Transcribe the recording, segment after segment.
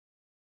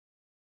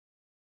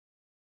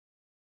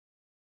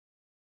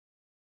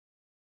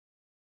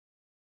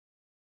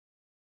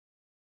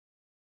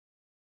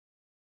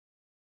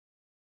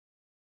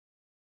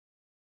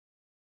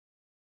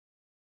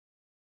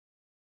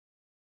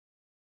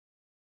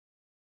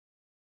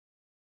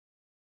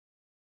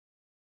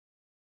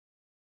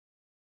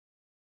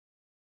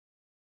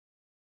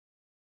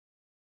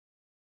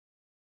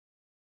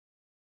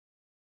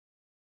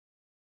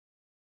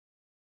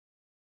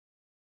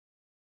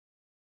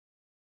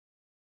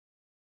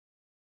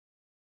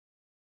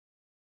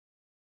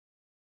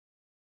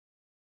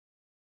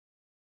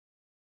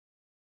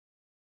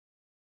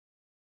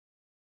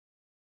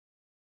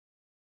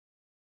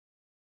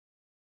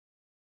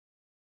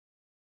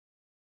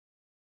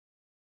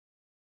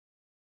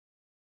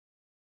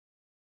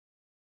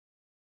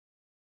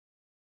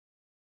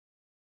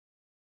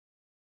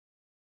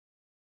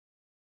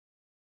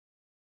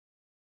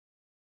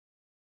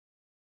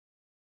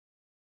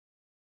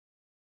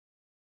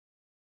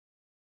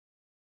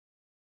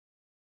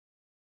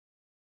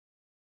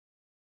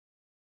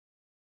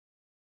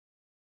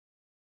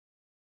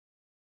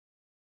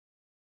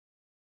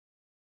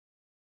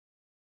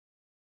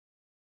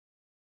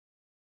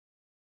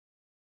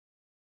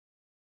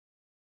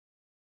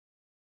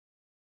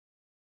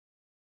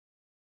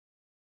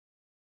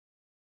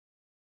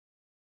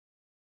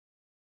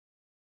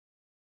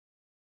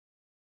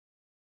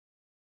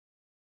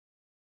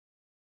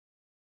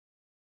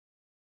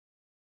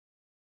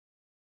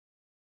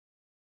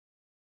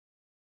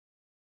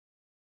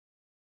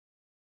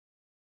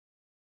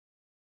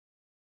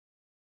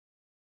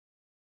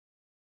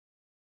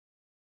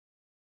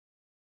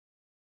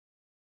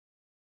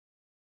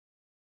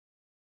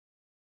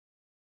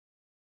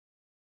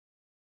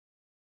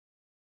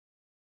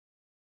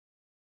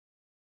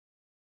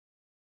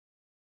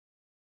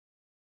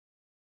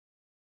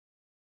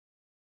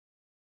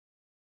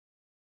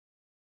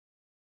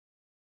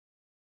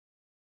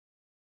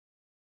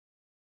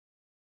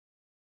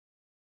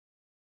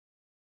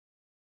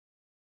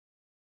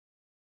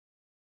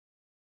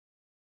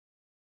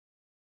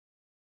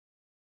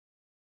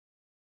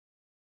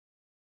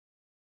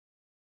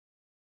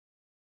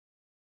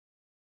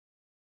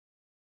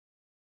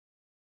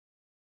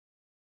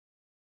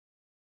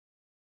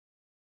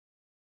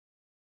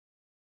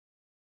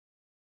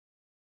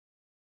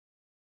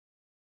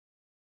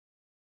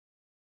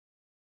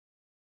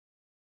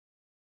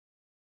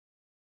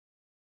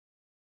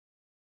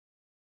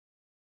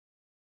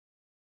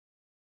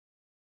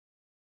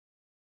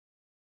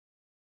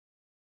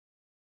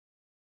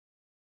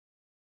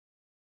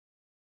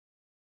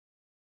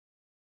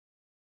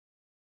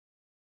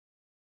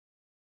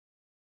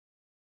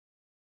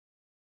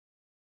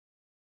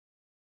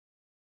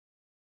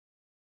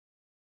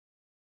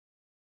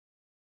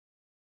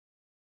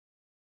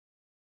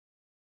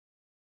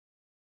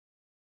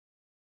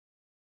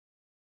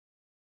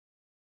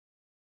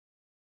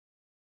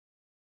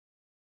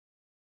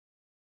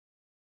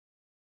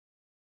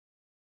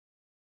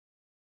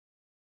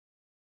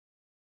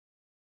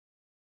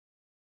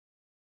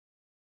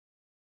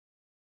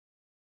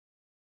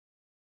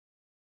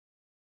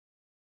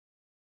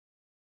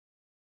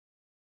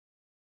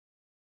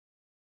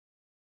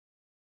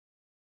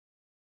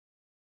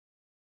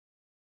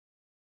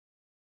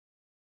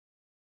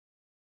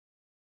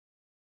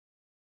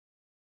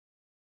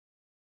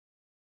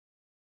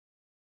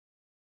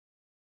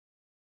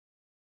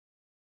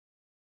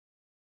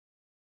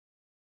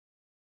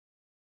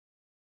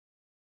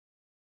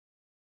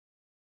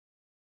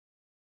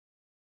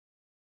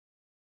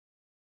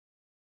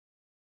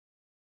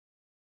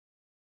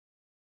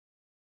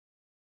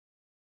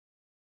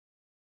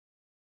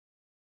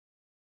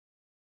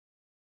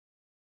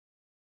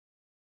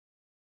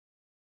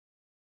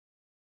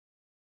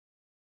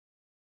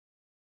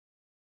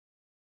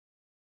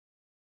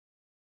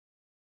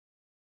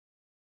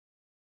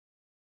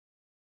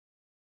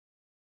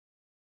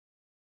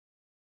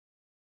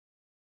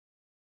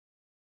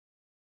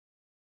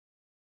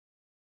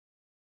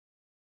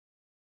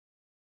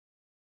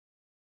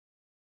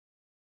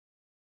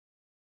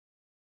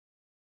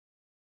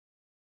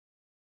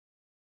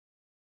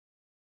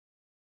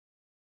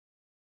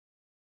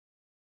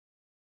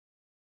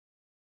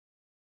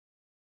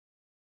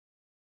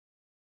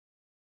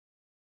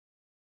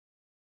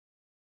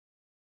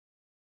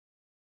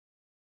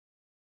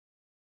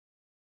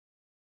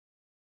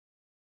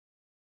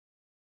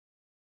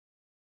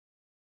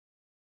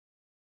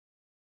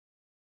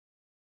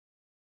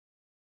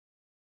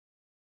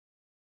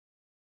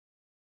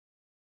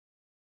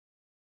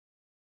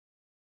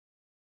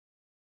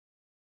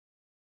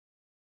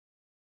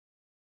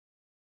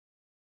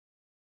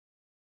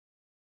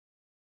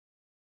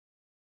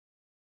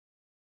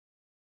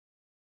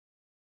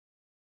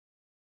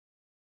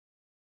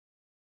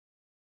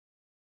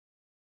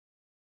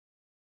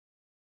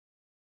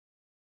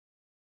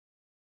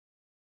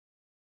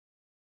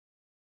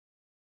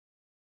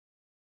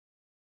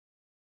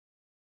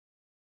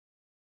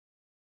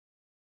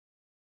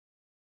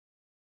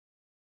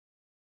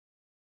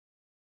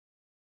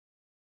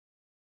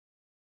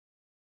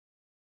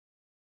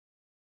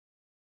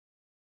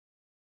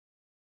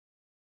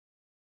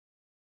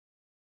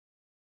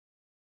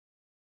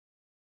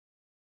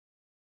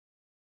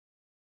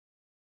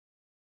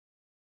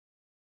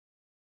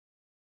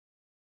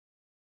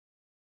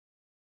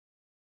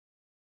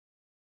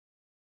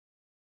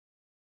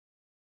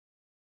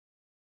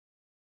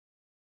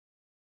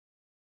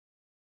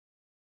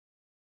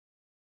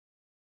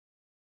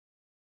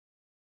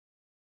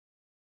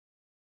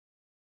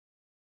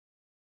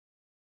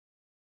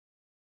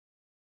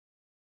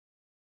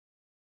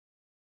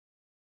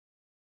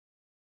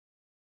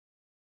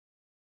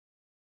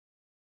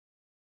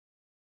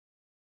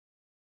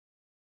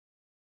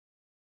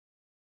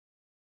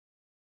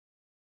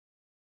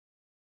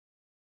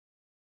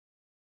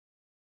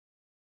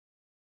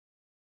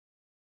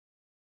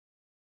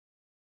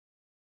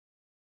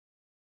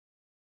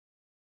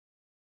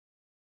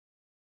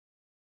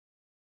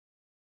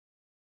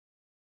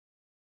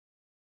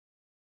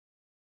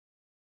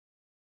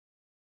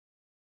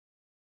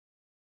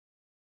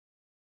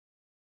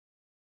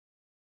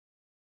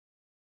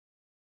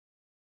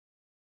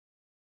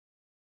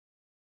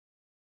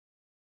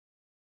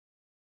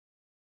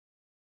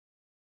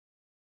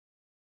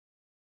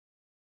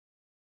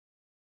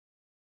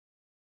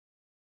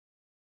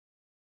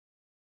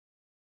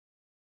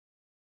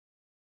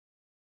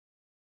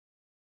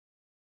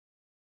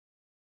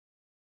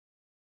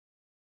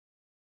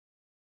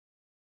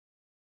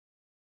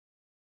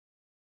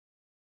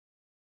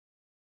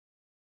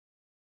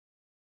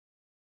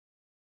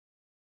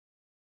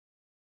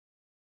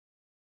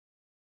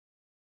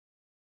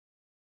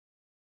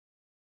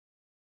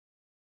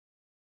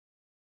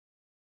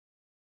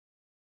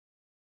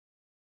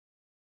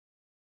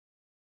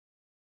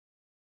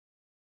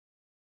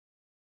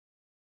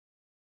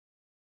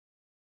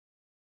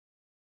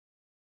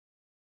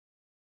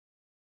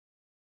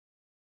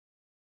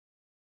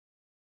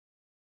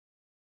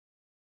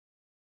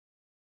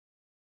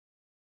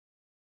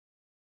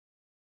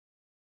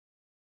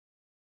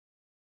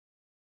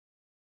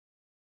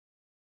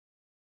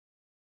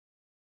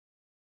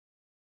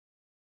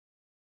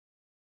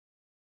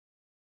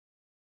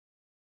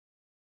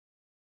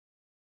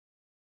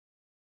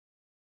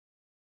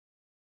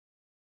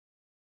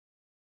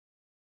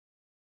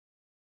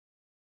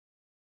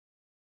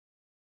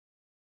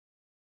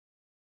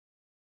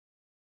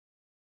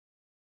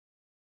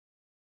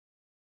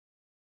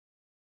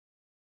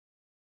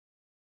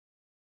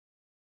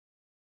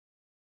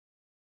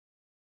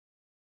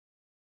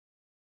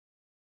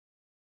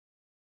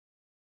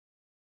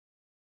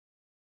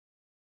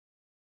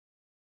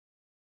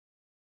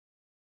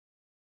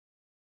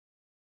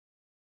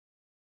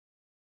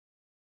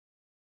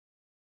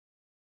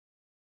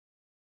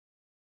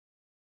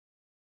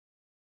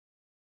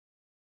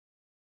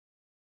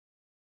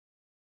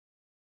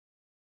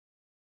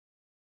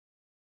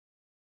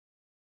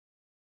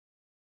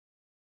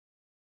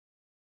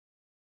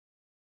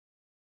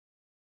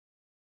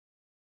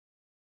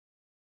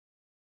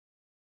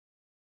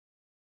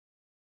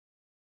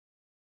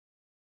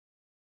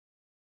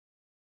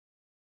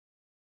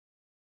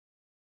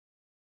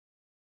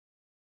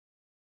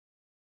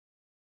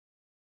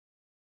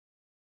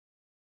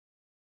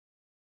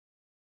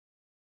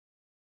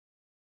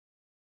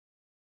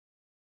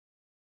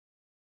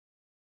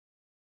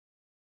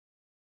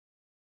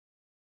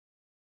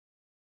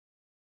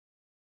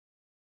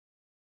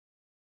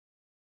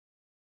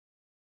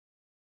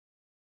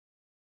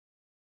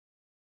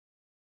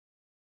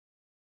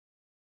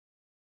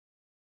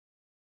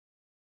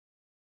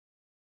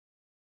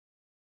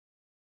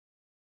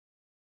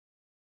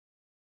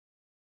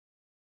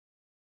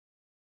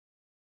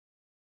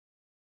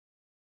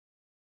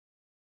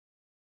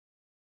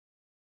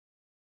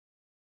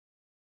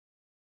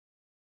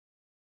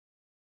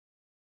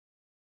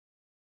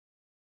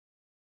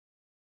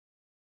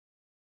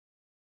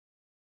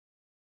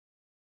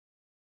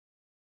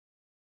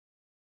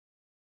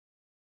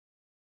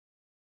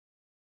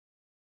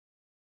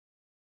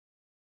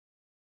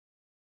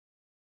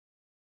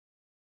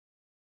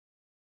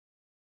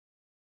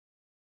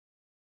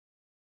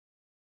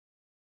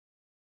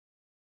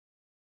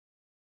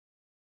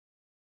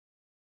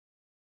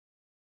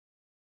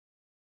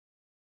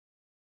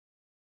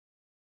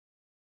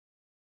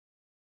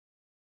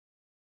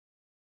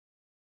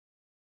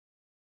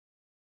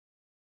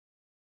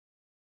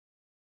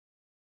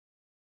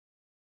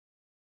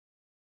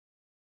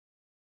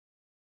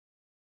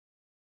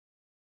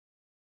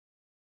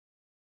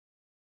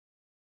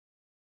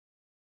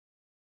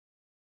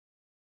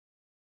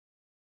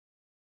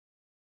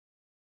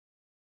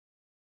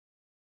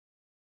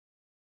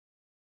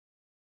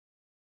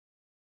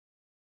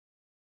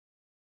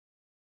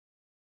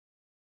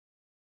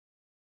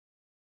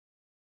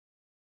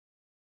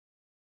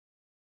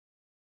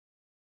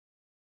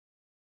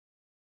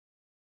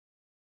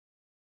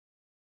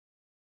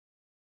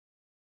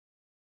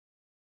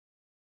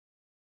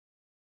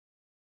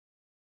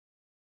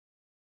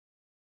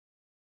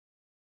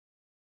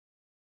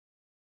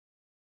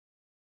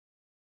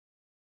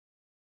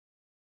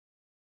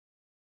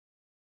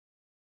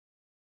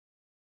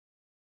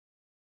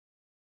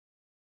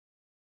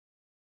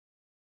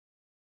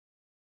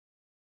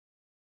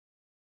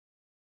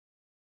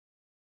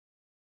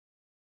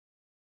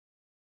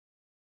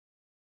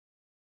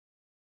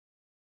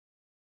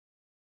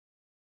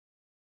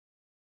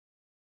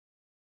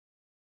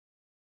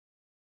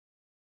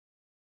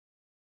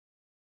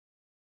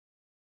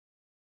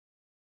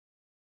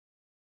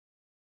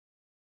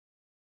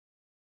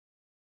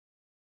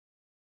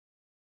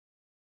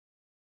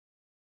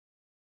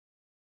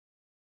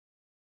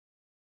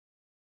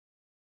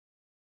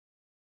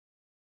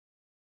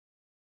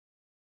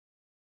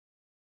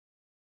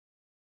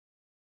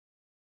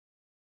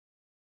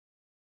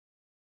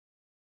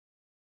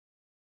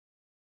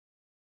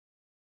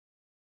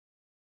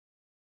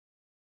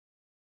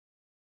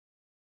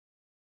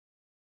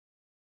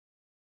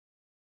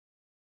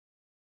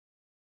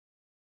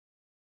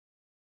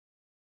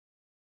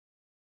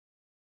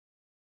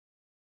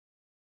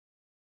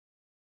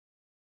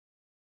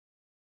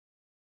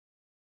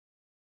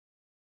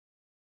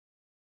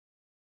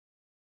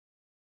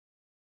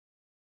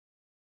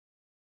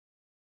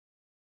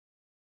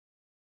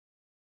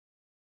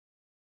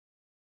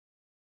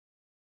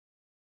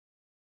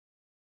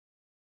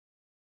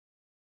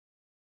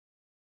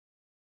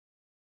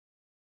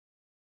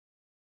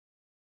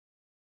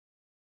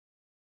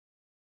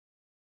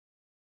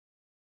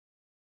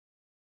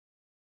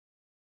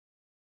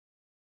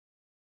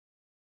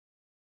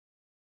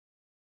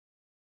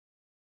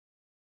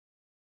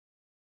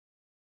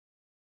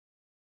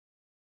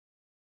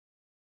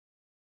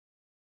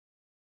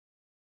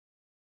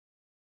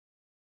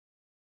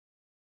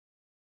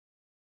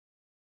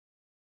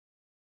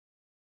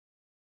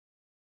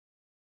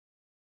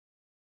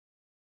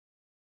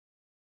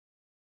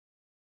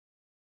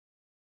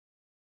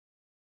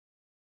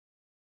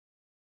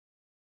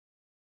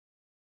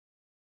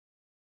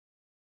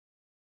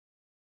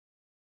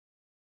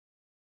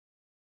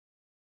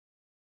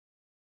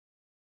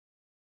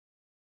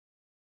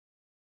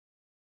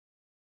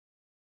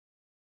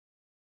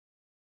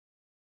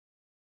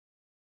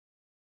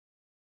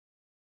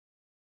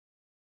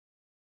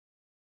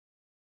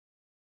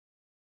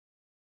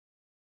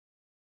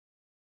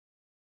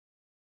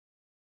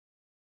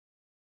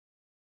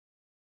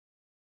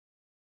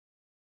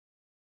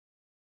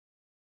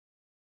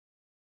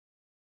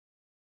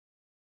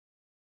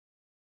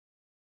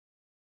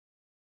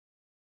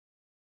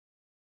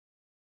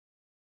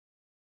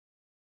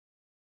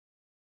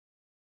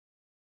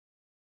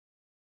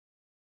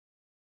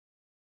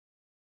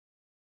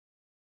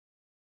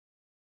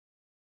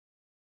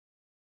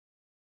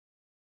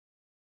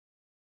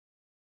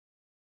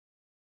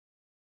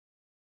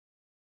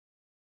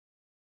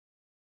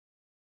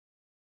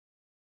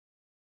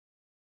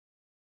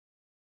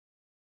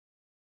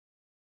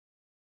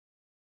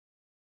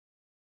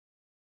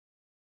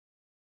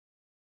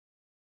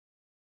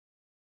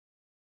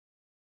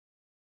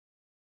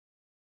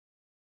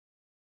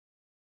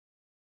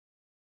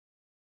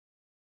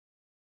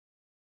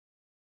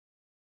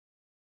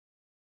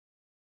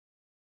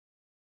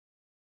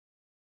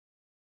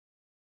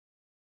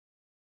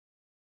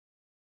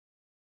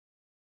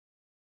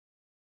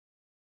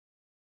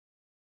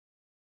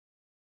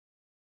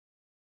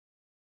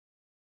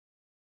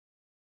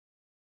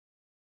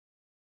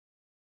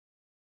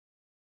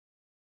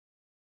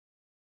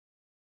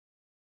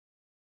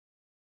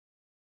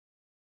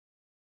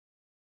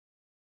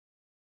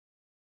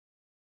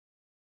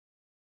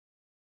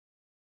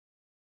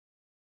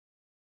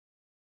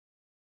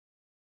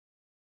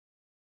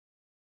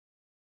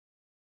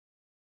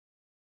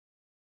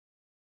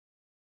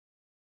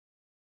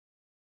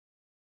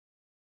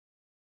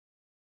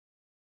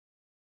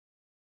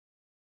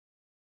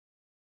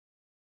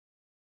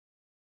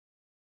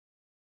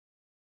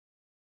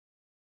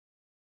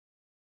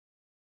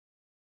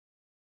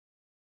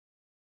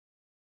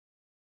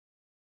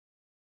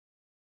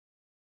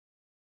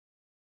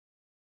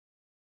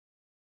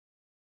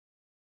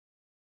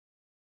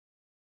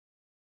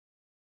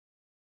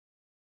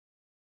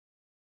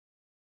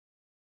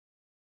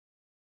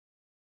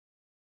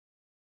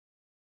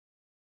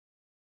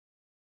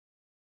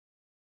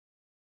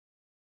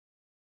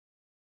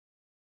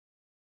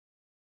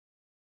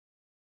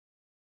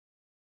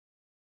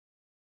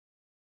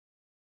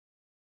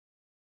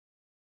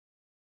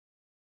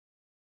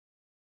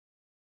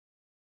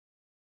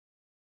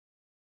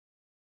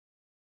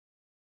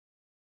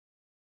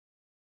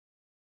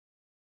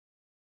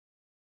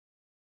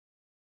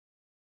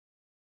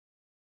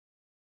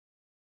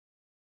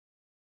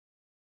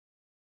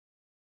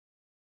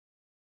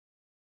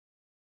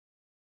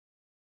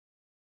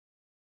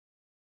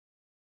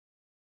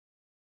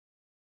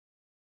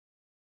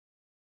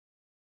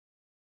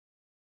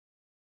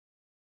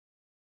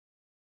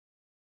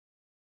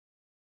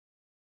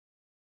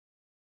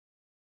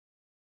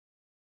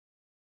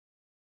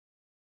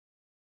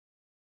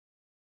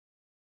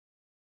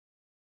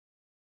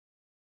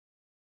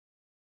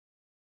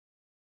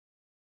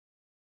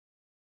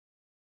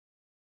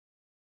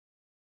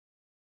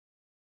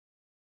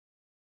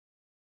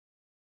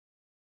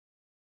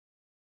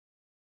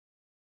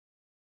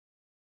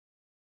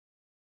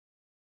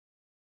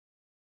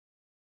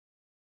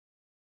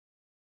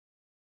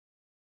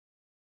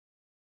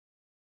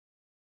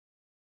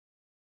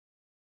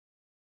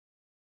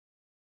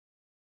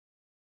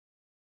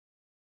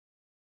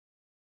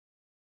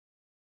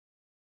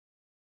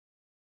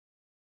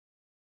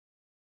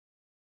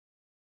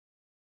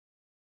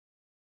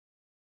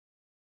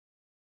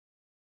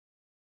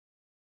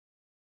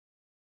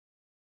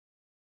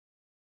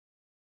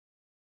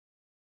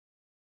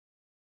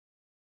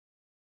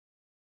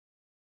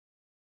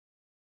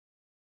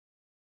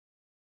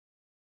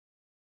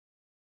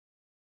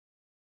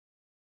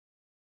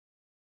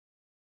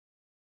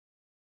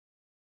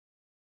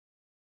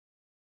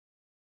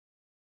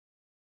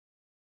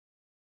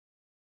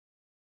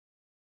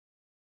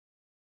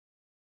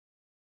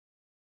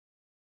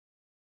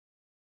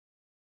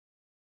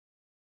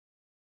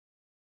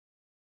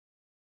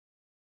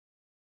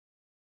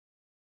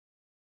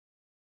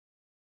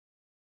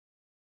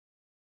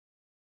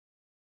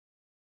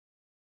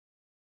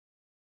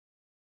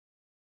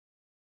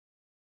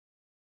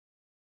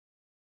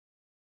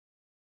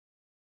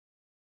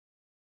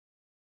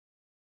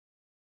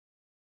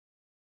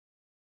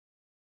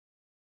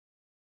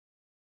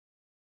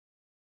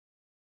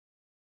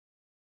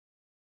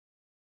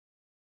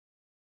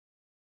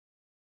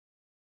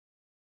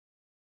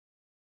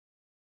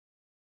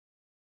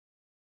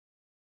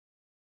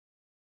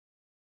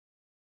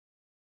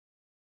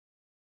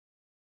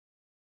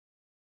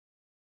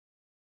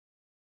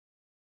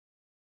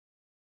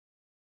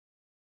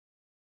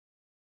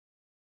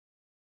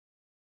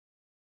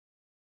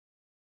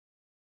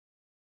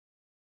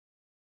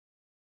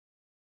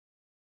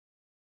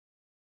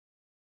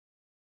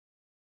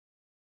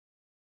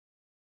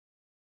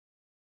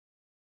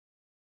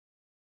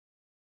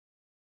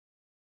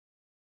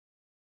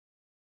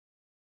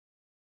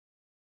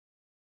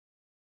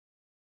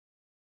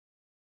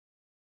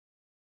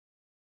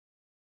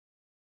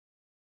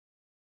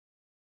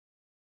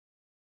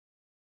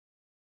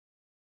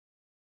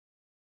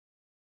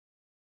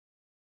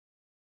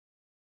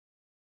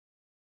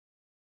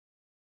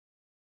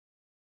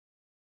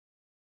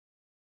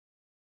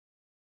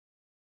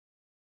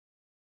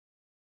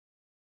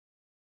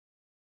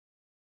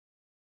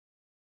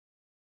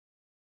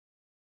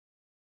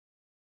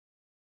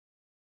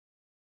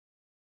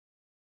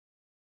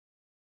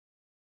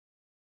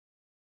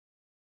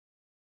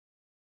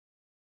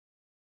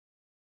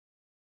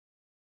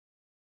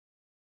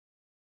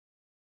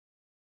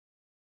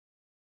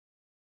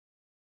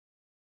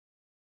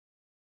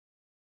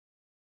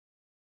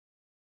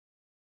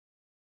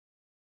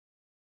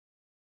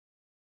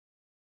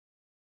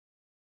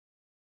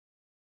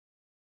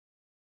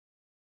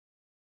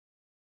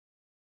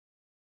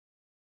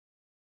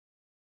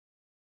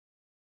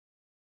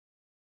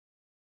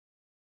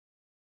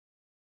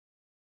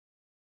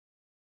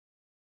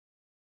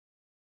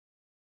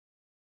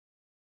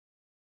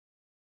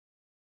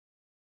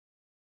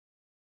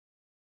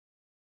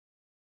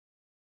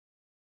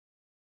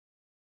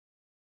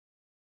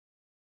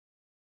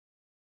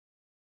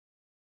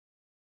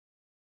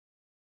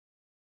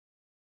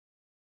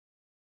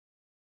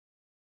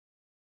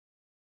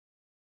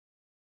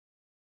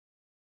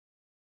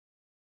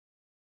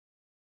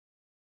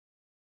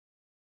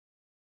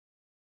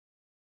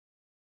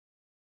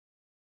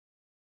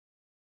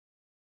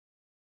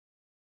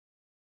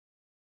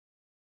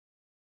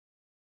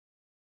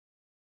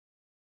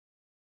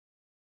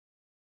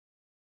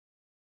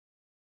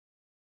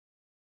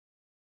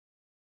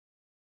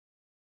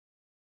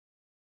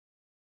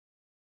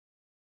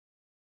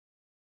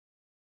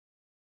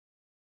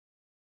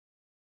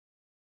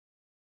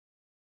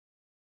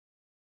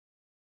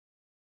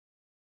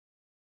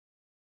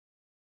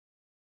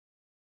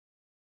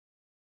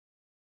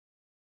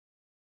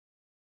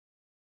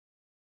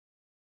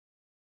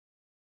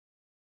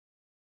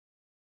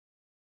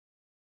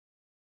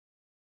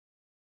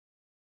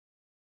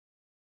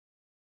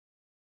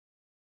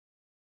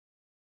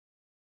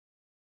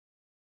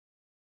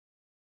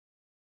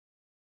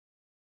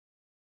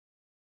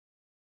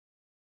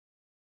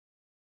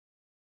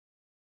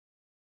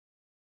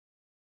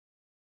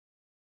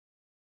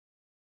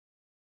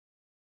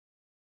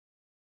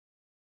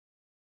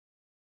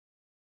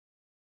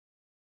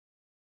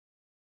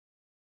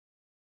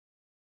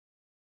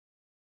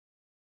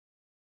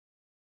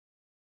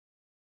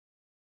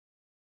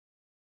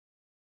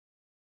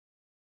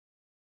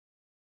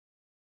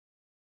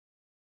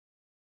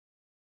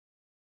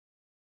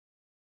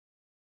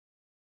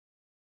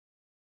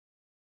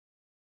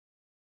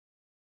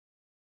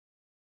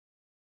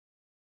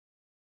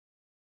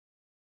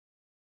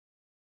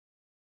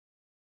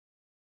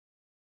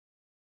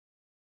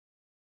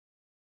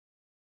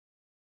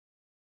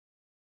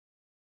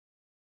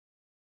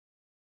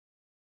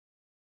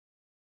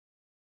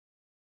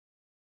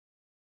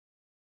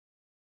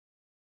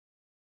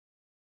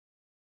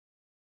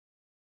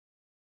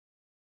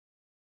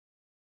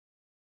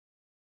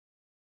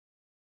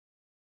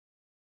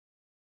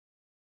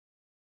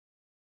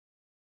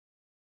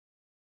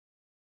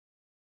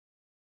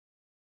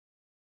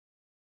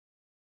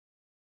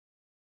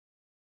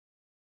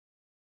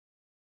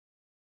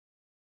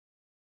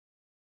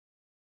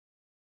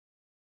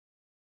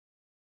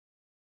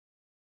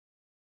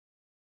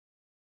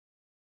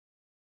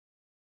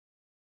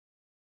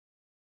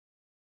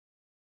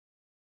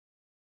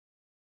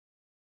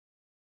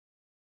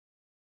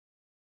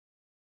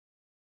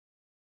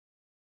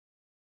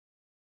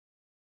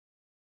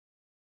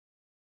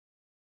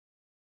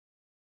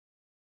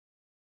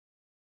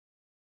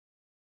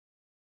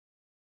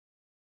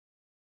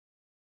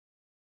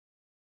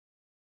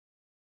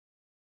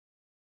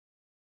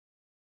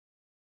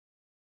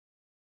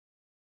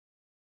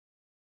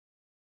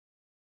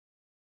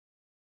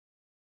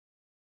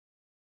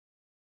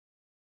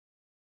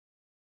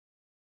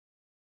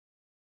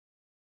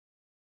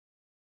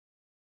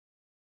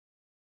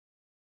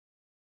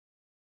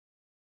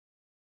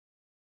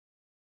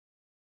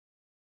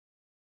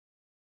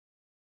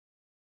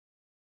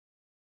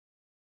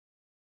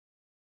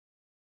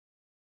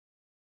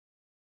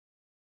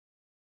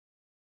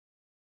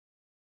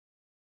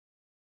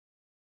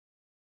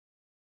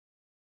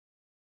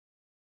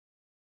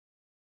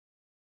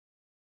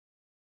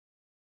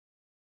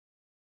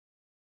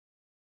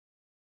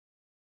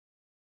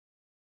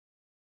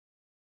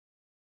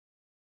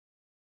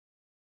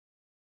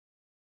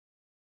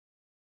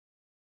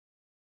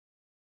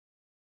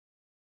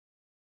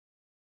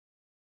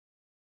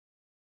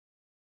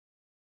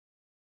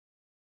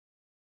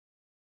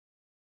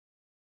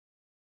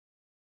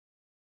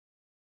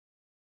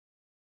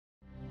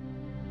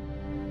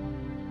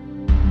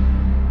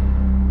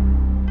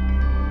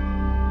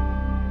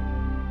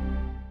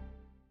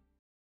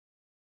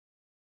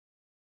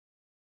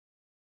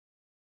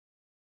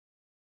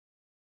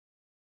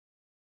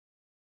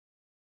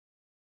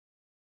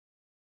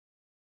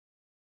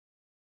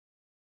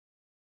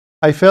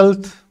I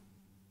felt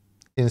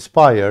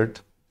inspired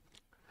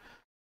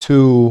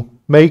to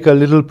make a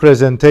little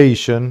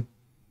presentation,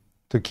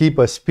 to keep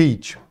a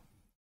speech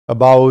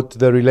about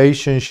the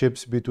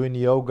relationships between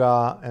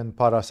yoga and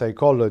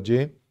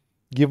parapsychology,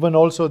 given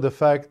also the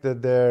fact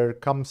that there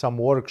come some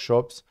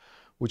workshops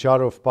which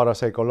are of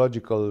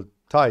parapsychological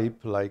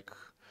type, like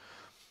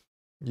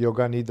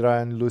Yoga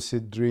Nidra and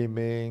lucid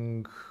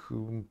dreaming,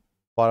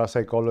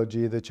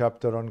 parapsychology, the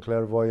chapter on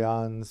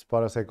clairvoyance,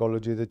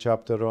 parapsychology, the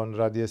chapter on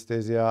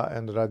radiesthesia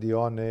and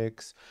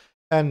radionics,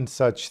 and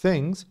such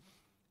things.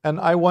 And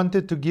I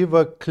wanted to give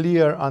a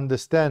clear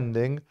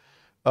understanding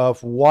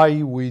of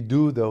why we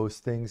do those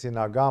things in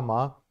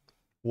Agama,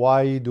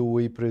 why do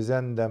we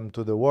present them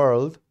to the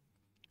world,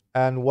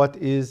 and what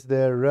is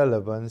their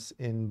relevance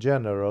in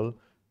general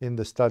in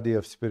the study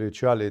of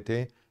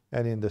spirituality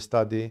and in the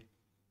study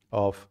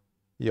of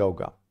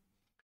yoga.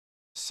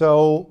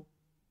 So,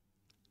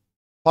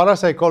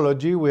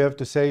 parapsychology, we have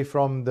to say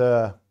from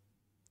the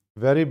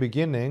very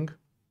beginning,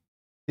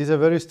 is a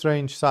very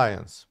strange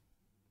science.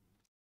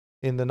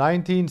 In the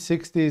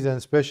 1960s and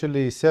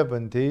especially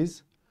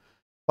 70s,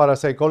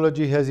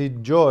 parapsychology has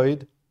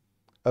enjoyed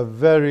a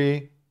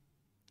very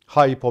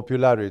high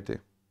popularity.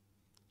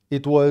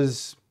 It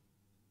was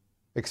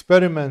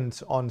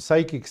experiments on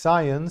psychic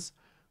science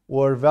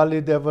were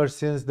valid ever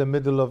since the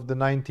middle of the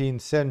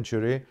 19th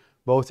century,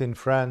 both in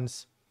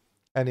France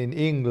and in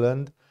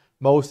England,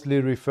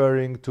 mostly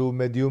referring to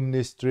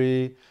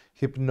mediumnistry,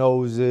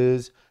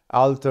 hypnosis,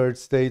 altered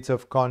states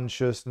of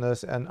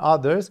consciousness, and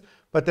others.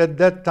 But at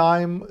that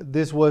time,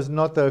 this was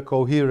not a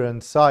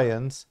coherent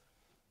science,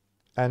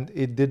 and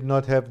it did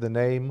not have the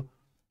name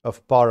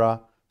of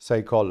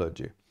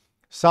parapsychology.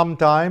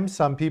 Sometimes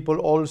some people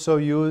also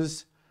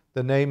use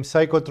the name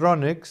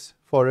psychotronics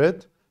for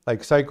it,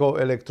 like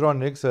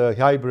psychoelectronics, a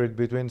hybrid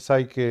between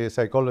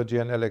psychology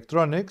and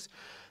electronics.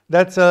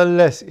 That's a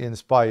less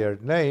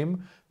inspired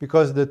name,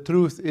 because the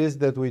truth is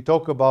that we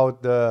talk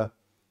about the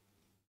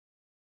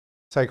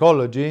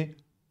psychology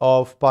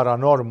of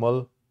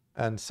paranormal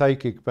and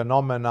psychic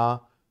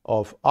phenomena,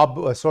 of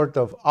a sort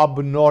of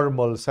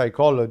abnormal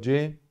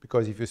psychology,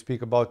 because if you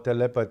speak about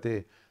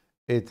telepathy,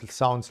 it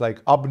sounds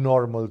like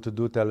abnormal to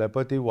do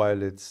telepathy,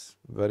 while it's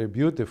very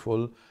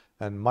beautiful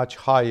and much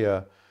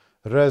higher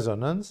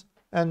resonance,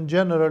 and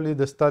generally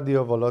the study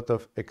of a lot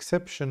of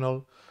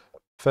exceptional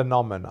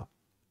phenomena.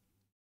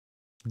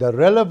 The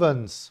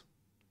relevance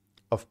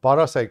of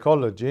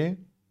parapsychology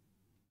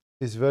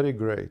is very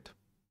great,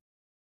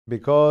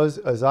 because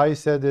as I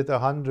said it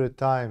 100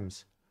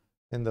 times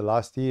in the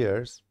last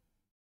years,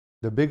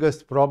 the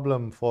biggest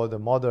problem for the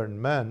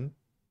modern man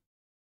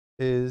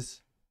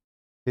is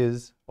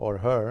his or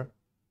her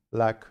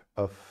lack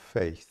of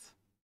faith.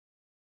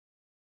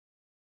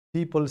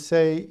 People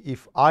say,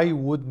 if I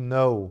would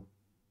know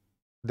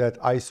that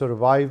I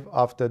survive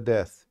after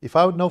death, if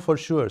I would know for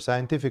sure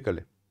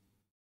scientifically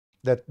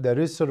that there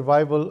is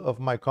survival of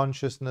my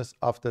consciousness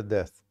after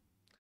death,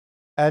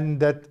 and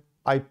that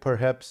I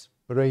perhaps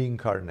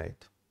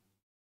reincarnate,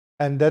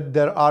 and that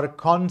there are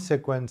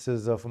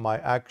consequences of my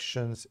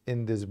actions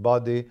in this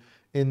body,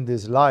 in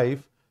this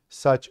life,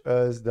 such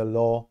as the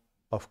law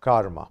of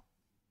karma,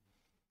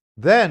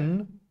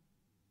 then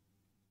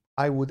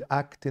I would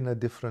act in a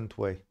different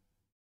way.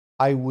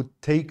 I would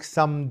take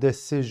some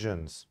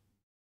decisions.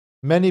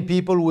 Many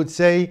people would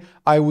say,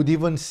 I would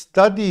even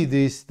study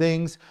these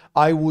things.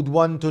 I would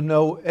want to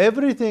know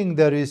everything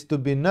there is to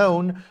be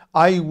known.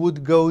 I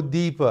would go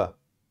deeper.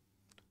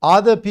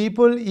 Other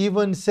people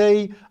even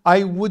say,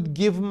 I would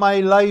give my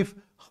life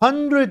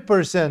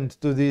 100%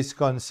 to these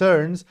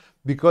concerns,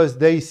 because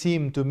they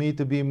seem to me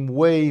to be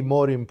way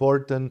more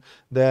important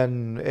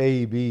than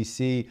A, B,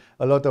 C,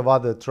 a lot of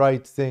other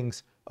trite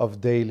things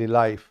of daily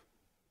life.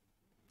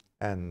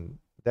 And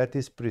that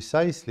is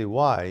precisely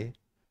why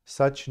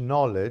such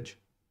knowledge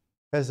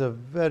has a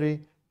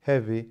very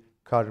heavy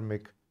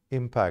karmic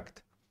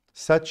impact.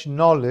 Such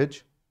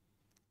knowledge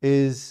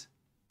is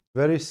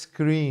very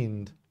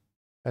screened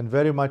and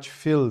very much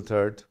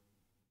filtered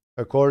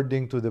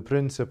according to the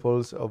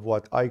principles of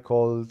what I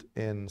called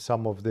in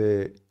some of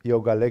the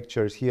yoga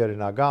lectures here in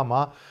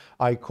Agama,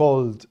 I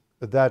called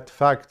that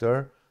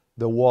factor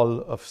the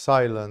wall of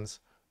silence,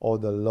 or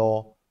the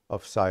law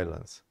of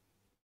silence.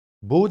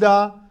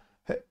 Buddha,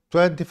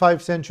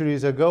 25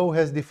 centuries ago,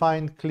 has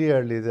defined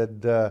clearly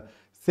that the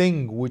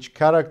thing which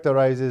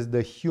characterizes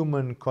the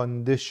human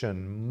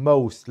condition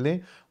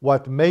mostly,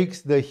 what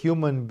makes the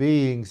human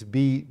beings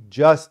be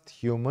just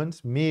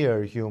humans,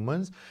 mere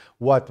humans,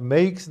 what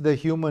makes the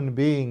human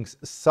beings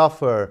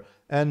suffer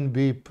and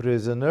be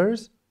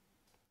prisoners,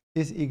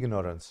 is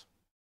ignorance.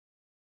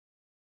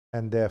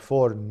 And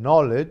therefore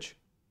knowledge,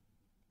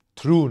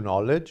 true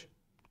knowledge,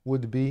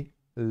 would be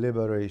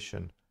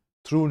liberation.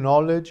 True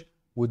knowledge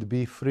would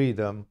be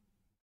freedom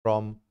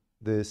from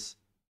this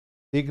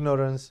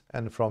ignorance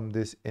and from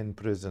this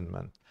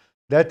imprisonment.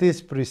 That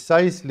is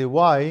precisely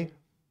why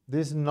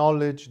this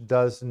knowledge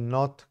does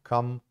not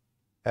come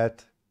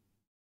at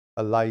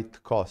a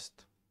light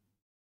cost.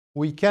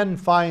 We can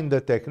find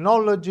the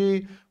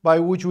technology by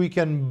which we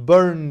can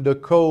burn the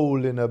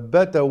coal in a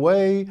better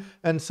way.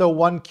 And so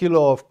 1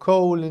 kilo of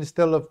coal,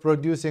 instead of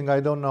producing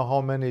I don't know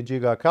how many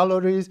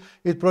gigacalories,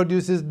 it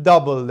produces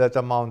double that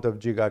amount of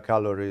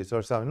gigacalories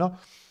or something. No?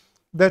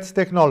 That's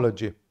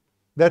technology.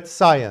 That's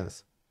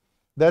science.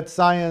 That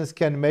science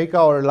can make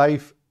our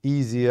life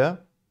easier.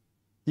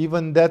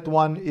 Even that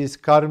one is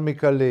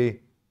karmically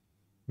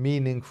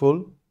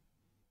meaningful,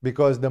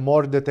 because the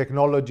more the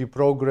technology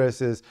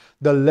progresses,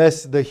 the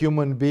less the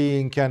human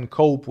being can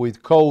cope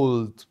with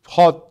cold,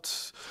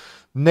 hot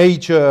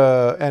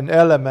nature and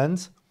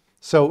elements.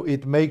 So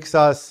it makes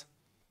us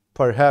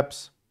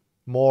perhaps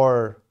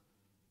more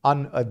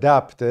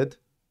unadapted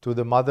to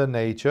the mother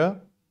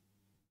nature.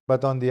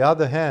 But on the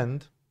other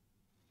hand,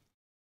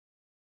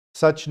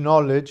 such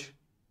knowledge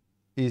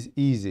is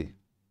easy.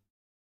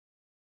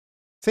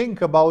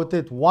 Think about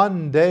it.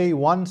 One day,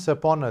 once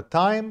upon a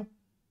time,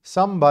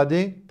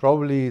 somebody,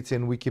 probably it's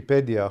in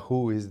Wikipedia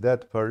who is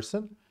that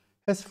person,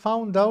 has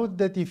found out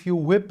that if you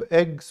whip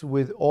eggs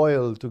with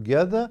oil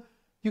together,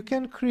 you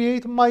can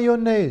create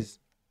mayonnaise.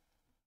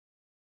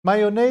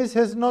 Mayonnaise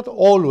has not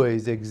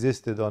always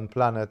existed on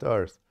planet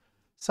Earth.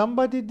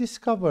 Somebody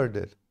discovered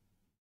it.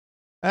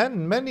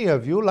 And many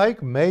of you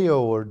like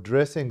mayo or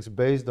dressings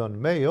based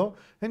on mayo,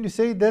 and you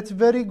say that's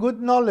very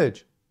good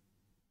knowledge.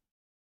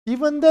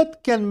 Even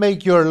that can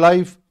make your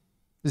life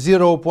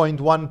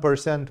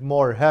 0.1%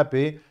 more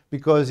happy,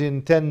 because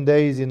in 10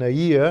 days in a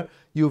year,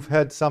 you've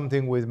had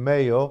something with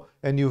mayo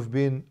and you've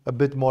been a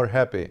bit more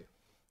happy.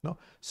 No?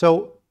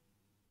 So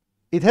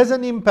it has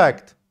an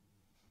impact,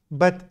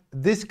 but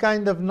this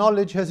kind of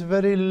knowledge has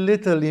very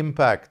little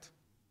impact.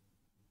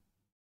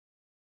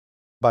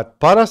 But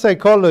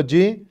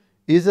parapsychology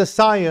is a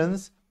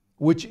science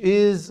which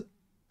is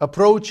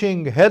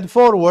approaching head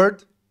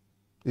forward,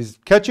 is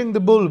catching the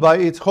bull by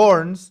its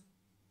horns,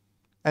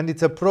 and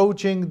it's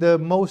approaching the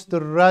most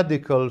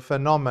radical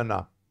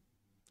phenomena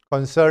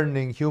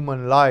concerning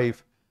human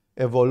life,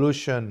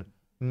 evolution,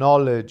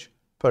 knowledge,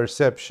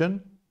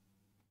 perception.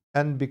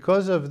 And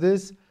because of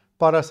this,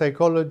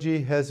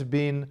 parapsychology has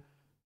been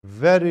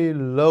very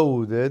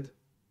loaded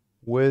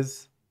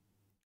with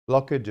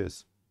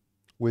blockages,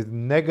 with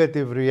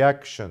negative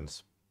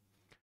reactions.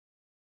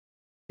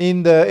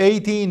 In the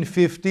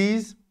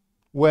 1850s,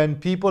 when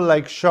people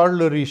like Charles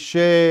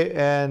Richet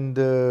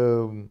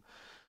and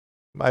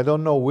I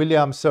don't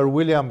know, Sir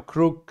William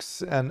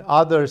Crookes and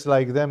others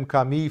like them,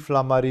 Camille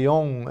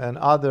Flammarion and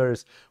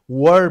others,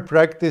 were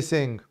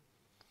practicing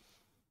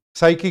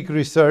psychic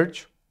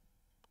research,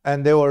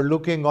 and they were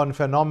looking on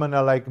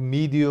phenomena like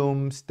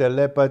mediums,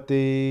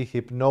 telepathy,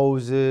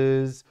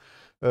 hypnosis,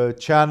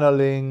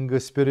 channeling,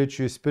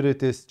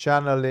 spiritist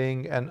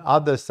channeling, and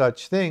other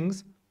such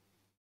things.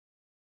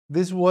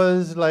 This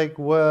was like,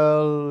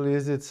 well,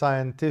 is it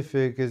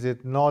scientific? Is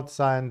it not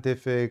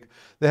scientific?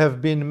 There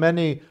have been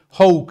many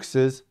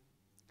hoaxes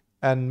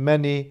and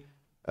many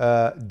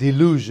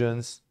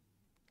delusions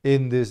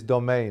in this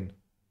domain.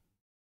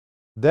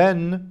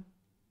 Then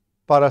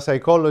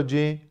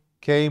parapsychology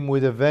came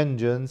with a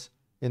vengeance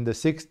in the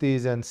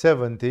 60s and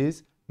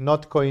 70s,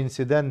 not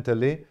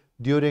coincidentally,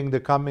 during the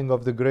coming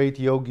of the great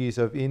yogis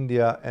of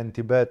India and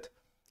Tibet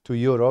to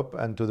Europe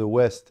and to the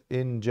West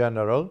in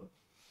general.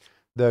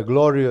 The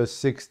glorious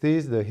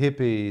 60s, the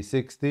hippie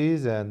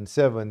 60s and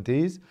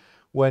 70s,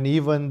 when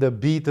even the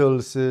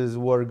Beatles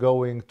were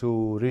going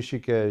to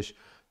Rishikesh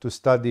to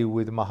study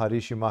with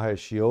Maharishi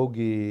Mahesh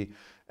Yogi,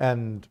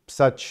 and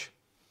such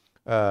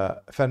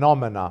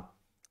phenomena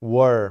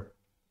were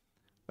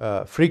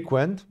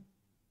frequent.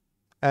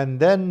 And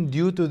then,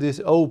 due to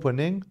this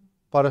opening,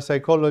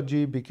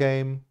 parapsychology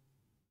became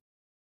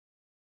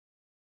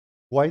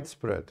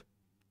widespread.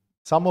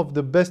 Some of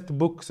the best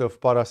books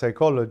of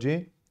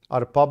parapsychology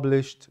are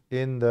published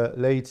in the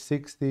late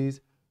 60s,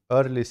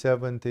 early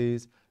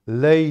 70s,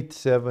 late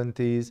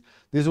 70s.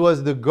 This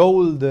was the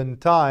golden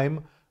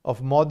time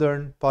of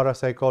modern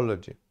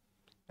parapsychology.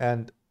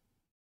 And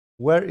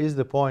where is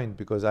the point?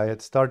 Because I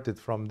had started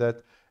from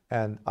that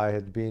and I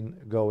had been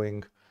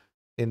going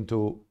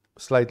into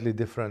slightly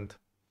different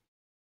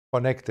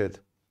connected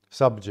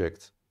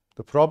subjects.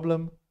 The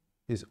problem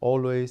is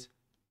always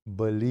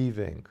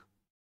believing.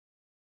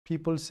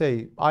 People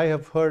say, I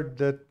have heard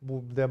that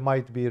there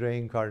might be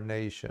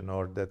reincarnation,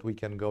 or that we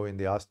can go in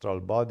the astral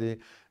body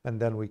and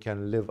then we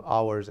can live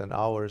hours and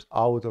hours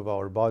out of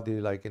our body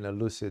like in a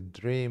lucid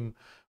dream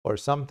or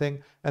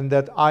something, and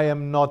that I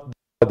am not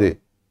the body.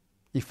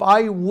 If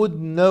I would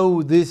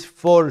know this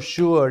for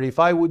sure, if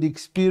I would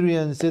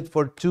experience it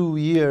for 2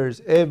 years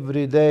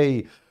every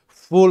day,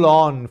 full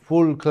on,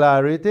 full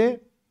clarity,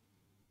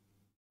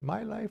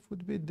 my life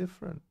would be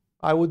different.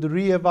 I would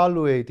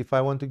reevaluate if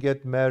I want to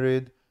get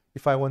married,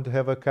 if I want to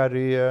have a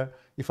career,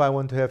 if I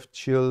want to have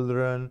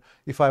children,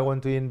 if I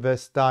want to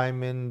invest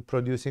time in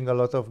producing a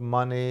lot of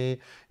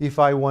money, if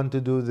I want to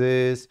do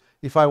this,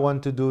 if I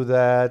want to do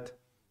that.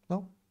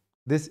 No,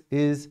 this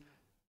is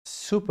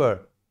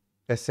super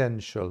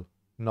essential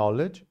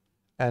knowledge,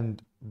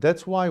 and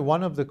that's why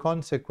one of the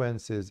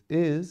consequences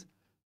is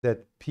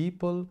that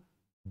people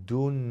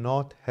do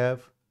not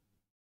have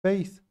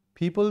faith.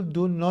 People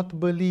do not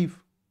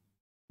believe.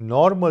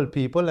 Normal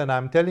people, and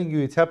I'm telling you,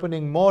 it's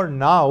happening more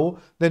now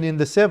than in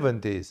the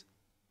 70s,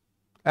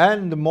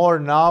 and more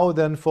now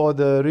than for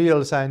the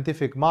real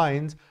scientific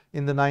minds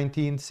in the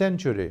 19th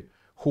century,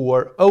 who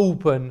were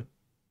open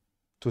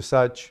to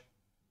such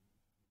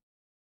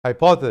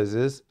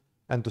hypotheses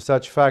and to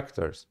such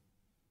factors.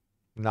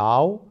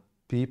 Now,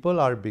 people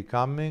are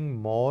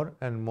becoming more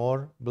and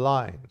more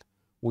blind.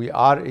 We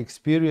are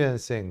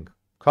experiencing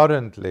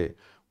currently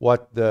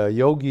what the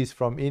yogis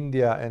from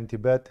India and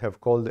Tibet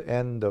have called the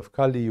end of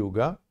Kali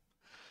Yuga.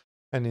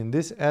 And in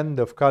this end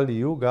of Kali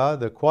Yuga,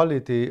 the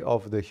quality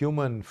of the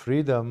human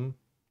freedom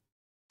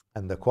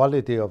and the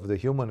quality of the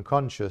human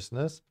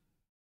consciousness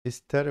is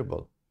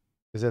terrible,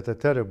 is at a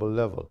terrible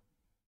level.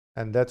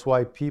 And that's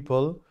why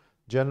people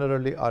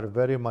generally are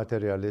very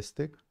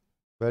materialistic,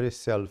 very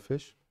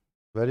selfish,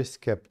 very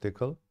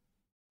skeptical.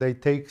 They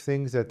take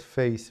things at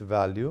face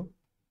value.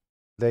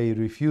 They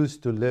refuse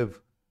to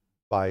live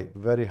by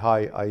very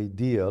high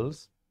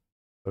ideals,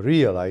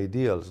 real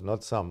ideals,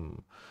 not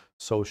some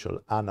social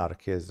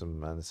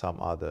anarchism and some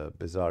other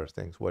bizarre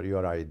things where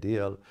your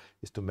ideal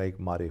is to make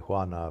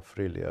marijuana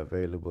freely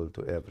available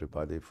to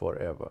everybody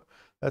forever.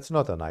 That's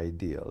not an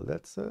ideal.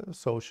 That's a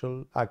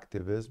social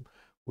activism,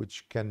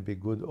 which can be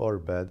good or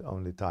bad.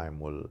 Only time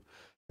will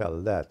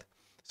tell that.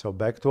 So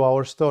back to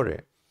our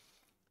story.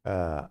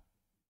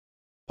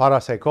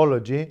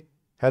 Parapsychology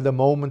had a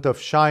moment of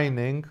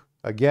shining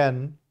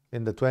again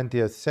in the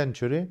 20th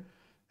century,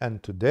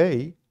 and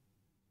today,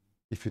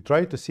 if you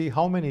try to see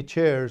how many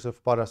chairs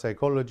of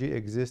parapsychology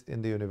exist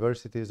in the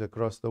universities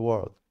across the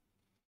world,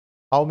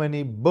 how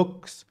many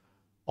books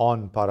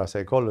on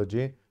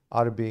parapsychology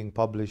are being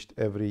published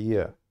every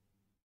year,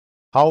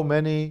 how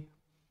many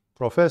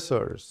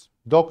professors,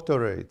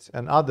 doctorates,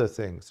 and other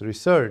things,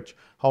 research,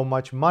 how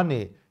much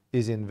money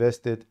is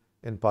invested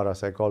in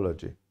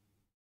parapsychology.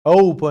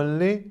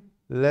 Openly,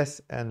 less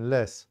and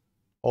less,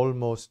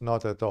 almost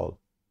not at all.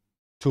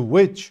 To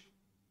which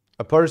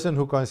a person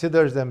who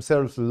considers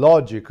themselves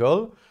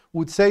logical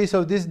would say,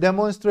 so this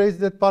demonstrates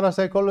that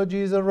parapsychology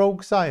is a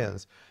rogue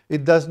science.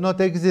 It does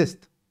not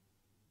exist.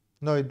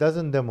 No, it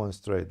doesn't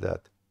demonstrate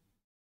that.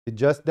 It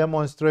just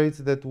demonstrates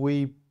that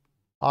we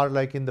are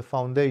like in the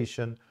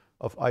foundation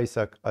of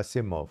Isaac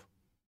Asimov.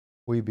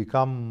 We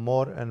become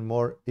more and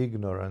more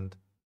ignorant.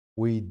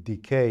 We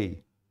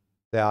decay.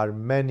 There are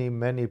many,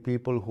 many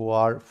people who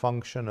are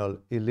functional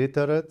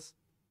illiterates.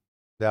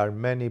 There are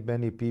many,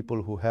 many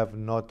people who have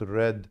not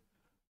read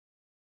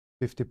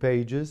 50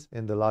 pages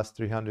in the last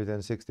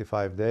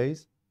 365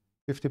 days.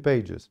 50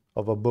 pages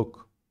of a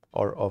book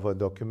or of a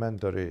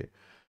documentary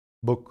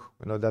book,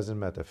 doesn't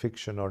matter,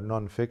 fiction or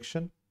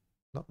non-fiction.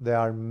 No,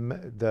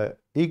 the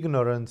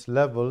ignorance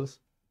levels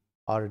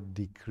are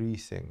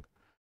decreasing.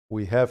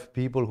 We have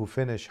people who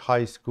finish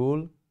high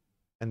school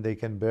and they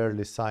can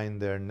barely sign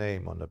their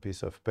name on a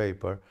piece of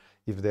paper.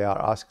 If they are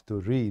asked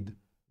to read,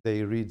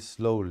 they read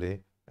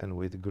slowly and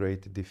with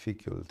great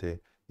difficulty.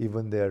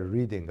 Even their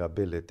reading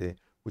ability,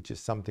 which is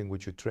something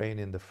which you train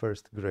in the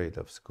first grade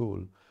of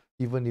school,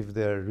 even if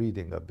their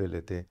reading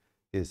ability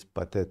is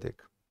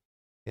pathetic.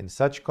 In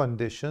such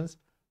conditions,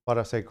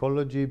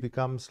 parapsychology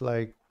becomes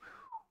like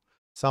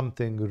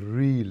something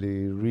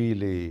really,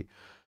 really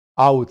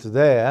out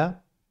there,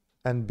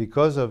 and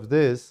because of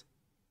this,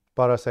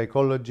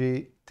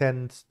 parapsychology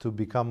tends to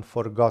become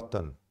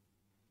forgotten.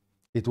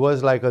 It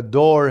was like a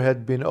door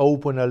had been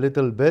opened a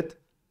little bit,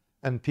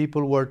 and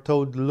people were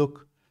told,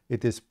 look,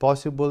 it is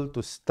possible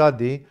to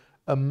study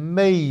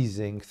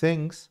amazing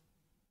things,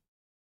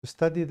 to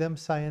study them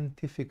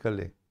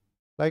scientifically.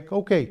 Like,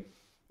 okay,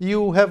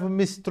 you have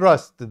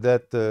mistrust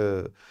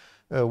that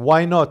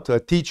why not a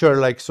teacher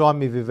like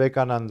Swami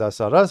Vivekananda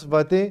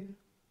Saraswati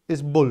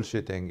is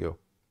bullshitting you.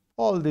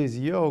 All these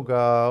yoga,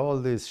 all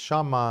these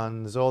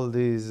shamans, all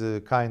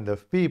these kind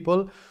of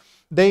people,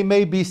 they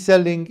may be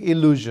selling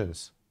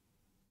illusions.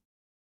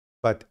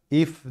 But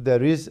if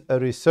there is a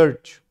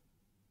research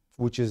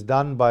which is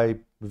done by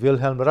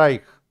Wilhelm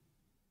Reich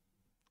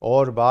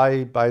or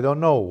by, I don't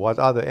know, what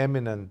other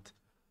eminent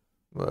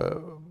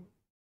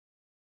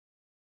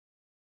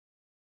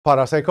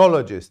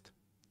parapsychologist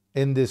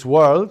in this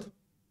world,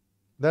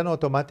 then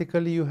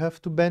automatically you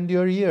have to bend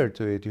your ear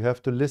to it. You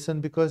have to listen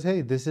because,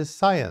 hey, this is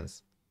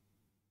science.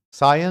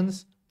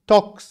 Science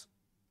talks.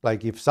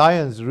 Like if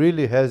science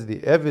really has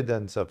the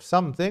evidence of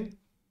something,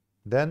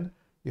 then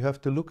you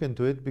have to look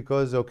into it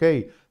because,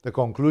 okay, the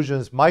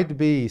conclusions might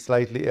be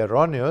slightly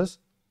erroneous,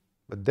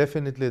 but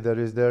definitely there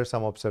is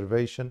some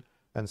observation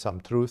and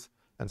some truth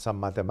and some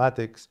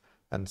mathematics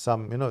and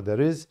some, there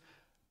is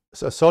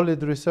a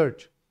solid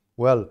research.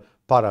 Well,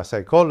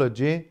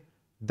 parapsychology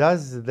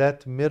does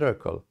that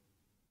miracle.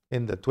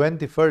 In the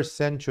 21st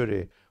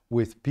century,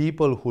 with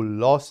people who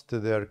lost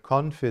their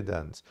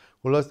confidence,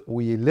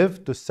 we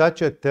live to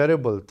such a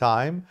terrible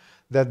time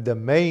that the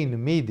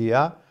main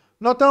media,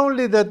 not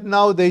only that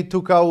now they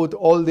took out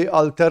all the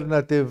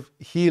alternative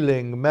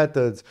healing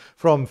methods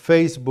from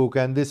Facebook,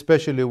 and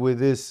especially with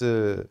this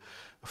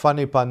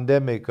funny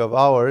pandemic of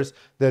ours,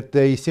 that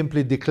they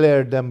simply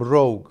declared them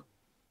rogue.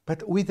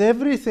 But with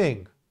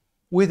everything,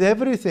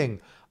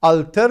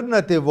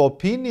 alternative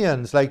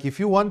opinions, like if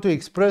you want to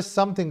express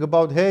something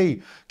about,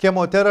 hey,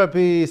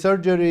 chemotherapy,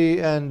 surgery,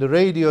 and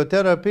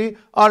radiotherapy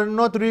are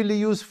not really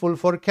useful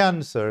for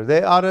cancer.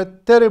 They are a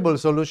terrible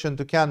solution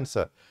to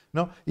cancer.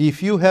 No,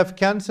 if you have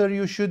cancer,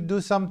 you should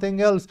do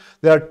something else.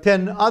 There are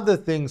 10 other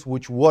things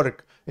which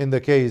work in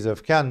the case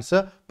of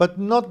cancer, but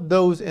not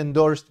those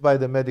endorsed by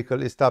the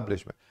medical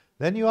establishment.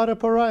 Then you are a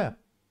pariah.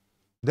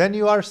 Then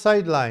you are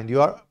sidelined.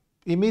 You are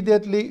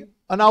immediately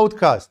an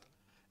outcast.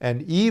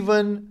 And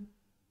even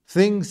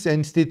things,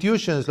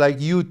 institutions like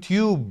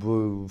YouTube,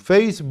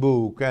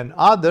 Facebook, and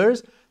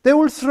others, they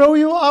will throw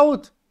you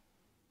out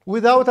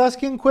without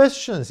asking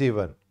questions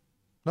even.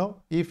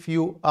 No, if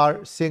you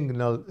are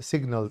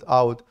signaled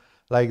out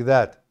like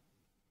that.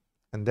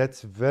 And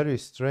that's very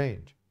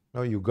strange.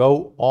 No, you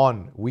go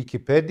on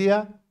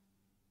Wikipedia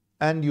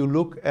and you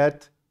look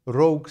at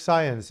rogue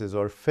sciences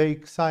or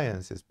fake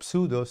sciences,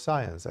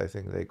 pseudoscience, I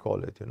think they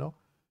call it,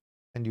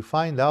 and you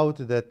find out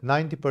that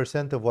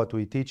 90% of what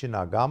we teach in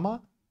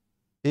Agama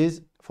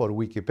is, for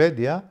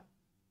Wikipedia,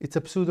 it's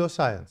a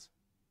pseudoscience.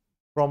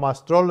 From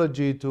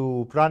astrology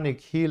to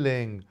pranic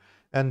healing,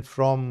 and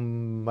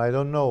from, I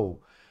don't know,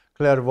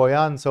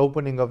 clairvoyance,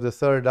 opening of the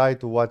third eye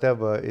to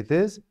whatever it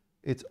is,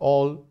 it's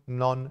all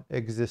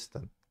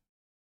non-existent.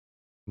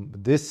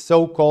 This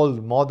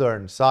so-called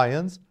modern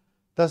science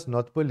does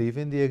not believe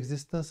in the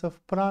existence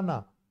of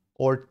prana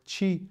or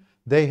chi.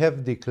 They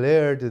have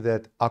declared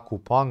that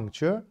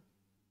acupuncture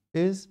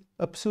is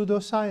a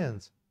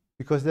pseudoscience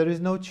because there is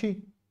no chi.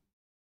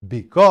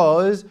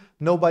 Because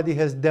nobody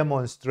has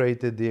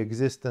demonstrated the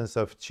existence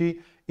of chi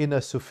in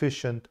a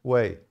sufficient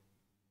way.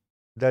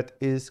 That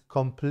is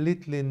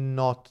completely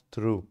not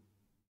true.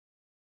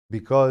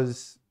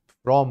 Because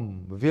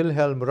from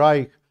Wilhelm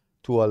Reich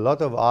to a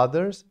lot of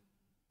others,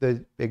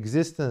 the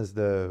existence,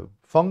 the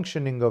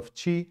functioning of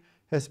chi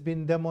has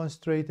been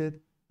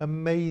demonstrated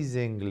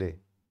amazingly.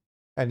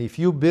 And if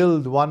you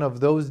build one of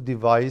those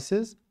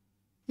devices,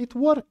 it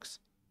works.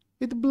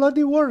 It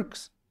bloody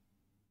works.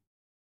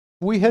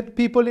 We had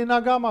people in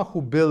Agama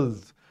who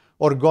built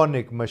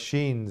organic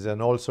machines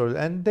and all sorts,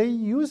 and they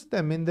used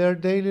them in their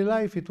daily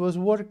life. It was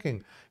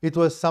working. It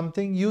was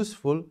something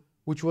useful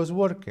which was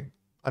working.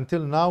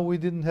 Until now, we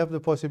didn't have the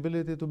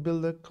possibility to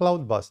build a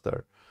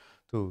cloudbuster,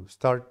 to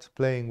start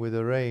playing with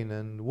the rain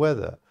and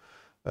weather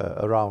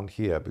around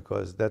here,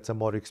 because that's a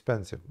more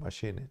expensive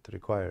machine. It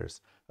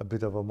requires a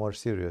bit of a more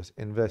serious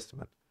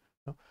investment.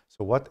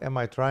 So what am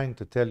I trying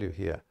to tell you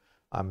here?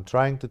 I'm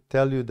trying to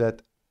tell you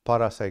that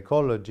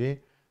parapsychology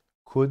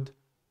could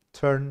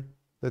turn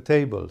the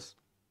tables,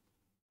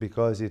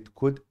 because it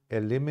could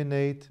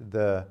eliminate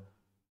the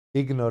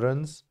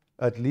ignorance,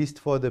 at least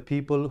for the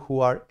people who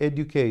are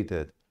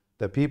educated.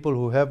 The people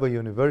who have a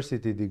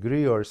university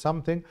degree or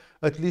something,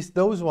 at least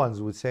those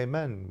ones would say,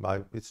 man,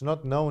 it's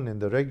not known in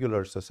the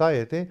regular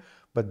society,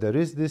 but there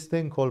is this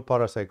thing called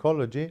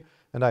parapsychology,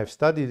 and I've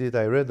studied it.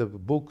 I read a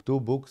book, 2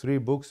 books, 3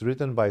 books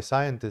written by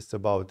scientists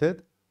about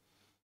it,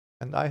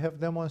 and I have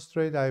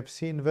demonstrated, I've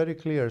seen very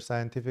clear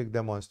scientific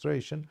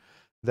demonstration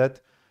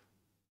that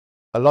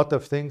a lot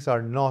of things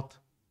are not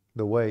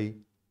the way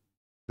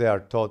they are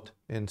taught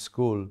in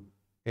school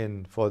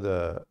for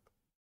the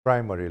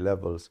primary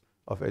levels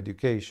of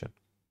education.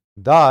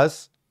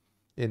 Thus,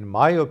 in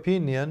my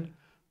opinion,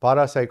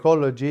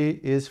 parapsychology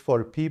is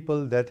for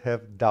people that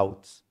have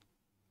doubts.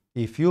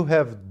 If you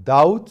have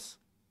doubts,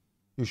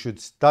 you should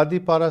study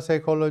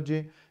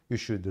parapsychology, you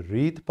should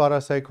read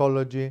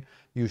parapsychology,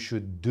 you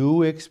should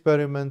do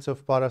experiments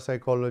of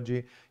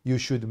parapsychology, you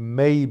should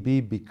maybe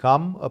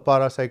become a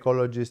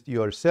parapsychologist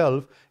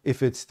yourself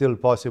if it's still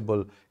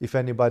possible, if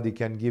anybody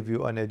can give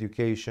you an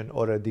education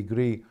or a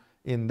degree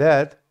in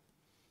that,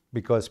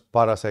 because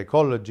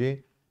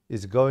parapsychology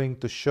is going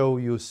to show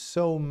you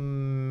so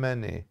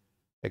many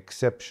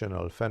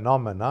exceptional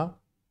phenomena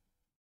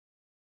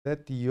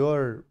that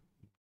your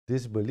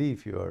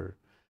disbelief, your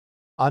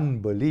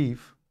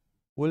unbelief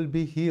will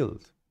be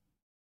healed.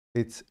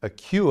 It's a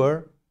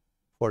cure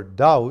for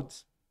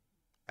doubts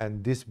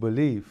and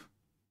disbelief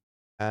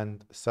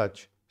and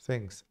such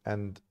things.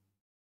 And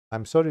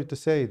I'm sorry to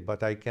say it,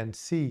 but I can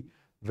see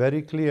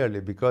very clearly,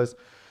 because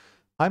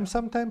I'm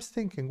sometimes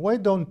thinking, why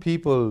don't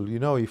people,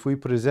 if we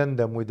present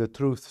them with the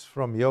truths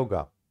from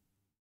yoga,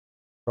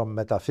 from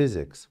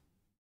metaphysics,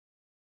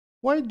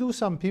 why do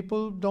some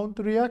people don't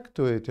react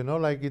to it?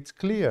 Like it's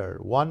clear,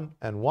 1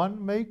 and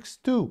 1 makes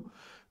 2.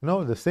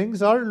 The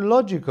things are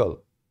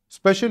logical.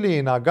 Especially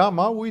in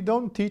Agama, we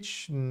don't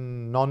teach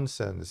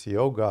nonsense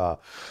yoga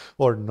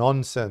or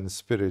nonsense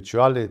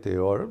spirituality.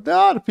 Or there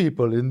are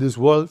people in this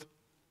world,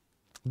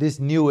 this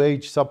new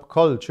age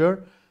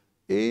subculture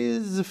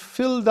is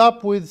filled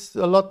up with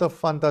a lot of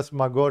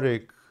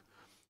phantasmagoric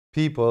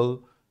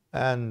people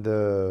and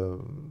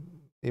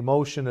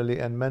emotionally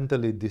and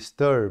mentally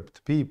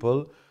disturbed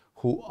people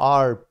who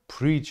are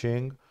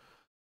preaching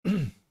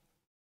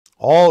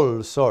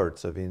all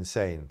sorts of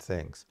insane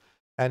things.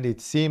 And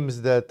it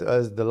seems that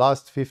as the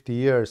last 50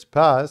 years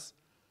pass,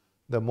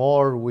 the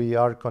more we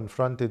are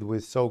confronted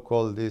with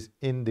so-called these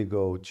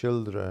indigo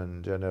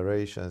children,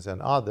 generations,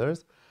 and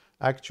others,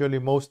 actually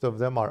most of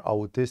them are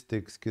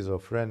autistic,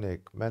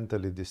 schizophrenic,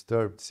 mentally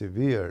disturbed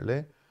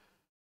severely.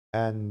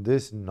 And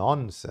this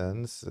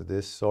nonsense,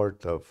 this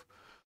sort of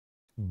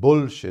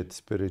bullshit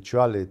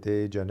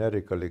spirituality,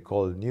 generically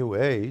called New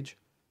Age,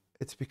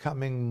 it's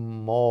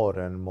becoming more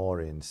and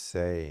more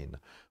insane,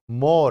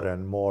 more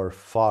and more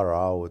far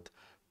out,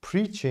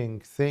 preaching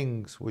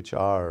things which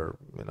are,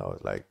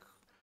 like,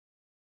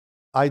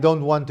 I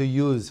don't want to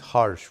use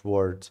harsh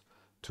words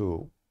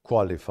to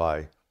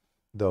qualify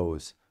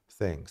those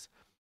things.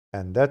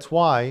 And that's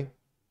why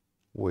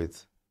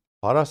with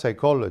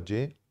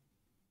parapsychology,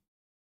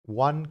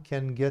 one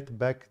can get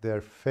back their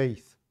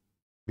faith,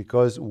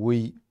 because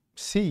we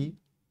see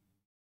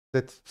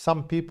that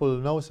some people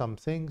know some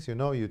things,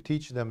 you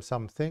teach them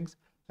some things,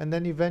 and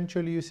then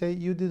eventually you say,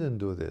 you didn't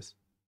do this.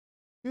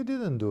 You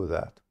didn't do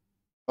that.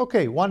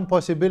 Okay, one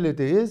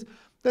possibility is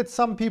that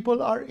some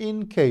people are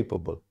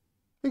incapable.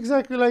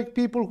 Exactly like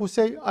people who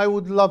say, I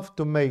would love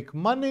to make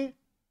money,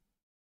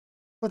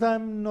 but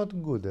I'm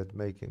not good at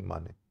making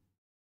money.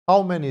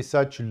 How many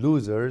such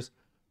losers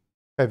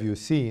have you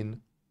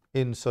seen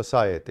in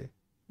society?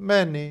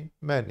 Many,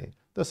 many.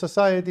 The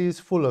society is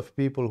full of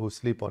people who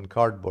sleep on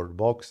cardboard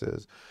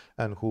boxes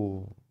and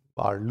who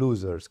are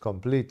losers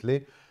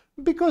completely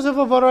because of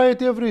a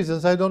variety of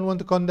reasons. I don't want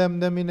to condemn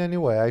them in any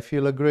way. I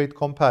feel a great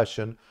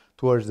compassion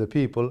towards the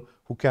people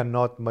who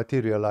cannot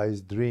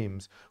materialize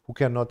dreams, who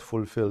cannot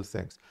fulfill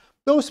things.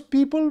 Those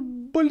people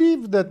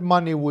believe that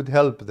money would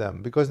help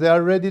them because they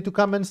are ready to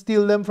come and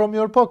steal them from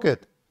your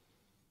pocket.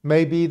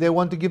 Maybe they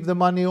want to give the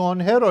money on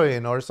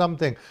heroin or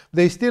something.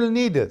 They still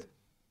need it.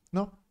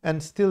 No?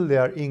 And still they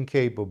are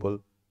incapable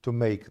to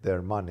make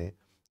their money,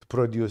 to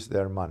produce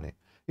their money.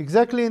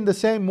 Exactly in the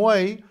same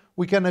way,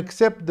 we can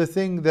accept the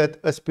thing that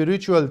a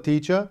spiritual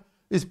teacher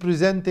is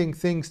presenting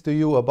things to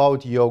you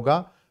about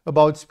yoga,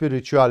 about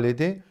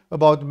spirituality,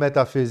 about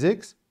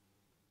metaphysics,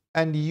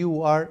 and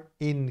you are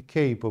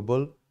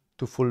incapable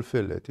to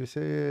fulfill it. You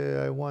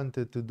say, I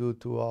wanted to do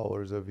 2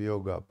 hours of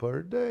yoga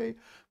per day,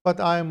 but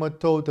I'm a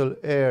total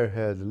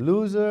airhead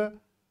loser,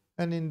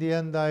 and in the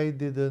end I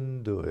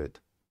didn't do it.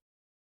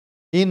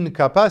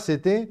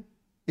 Incapacity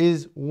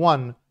is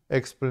one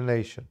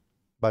explanation,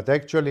 but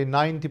actually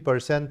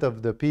 90%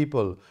 of the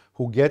people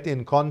who get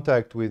in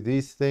contact with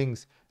these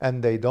things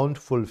and they don't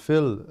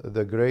fulfill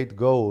the great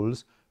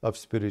goals of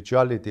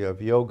spirituality,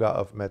 of yoga,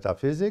 of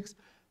metaphysics,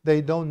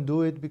 they don't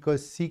do it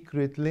because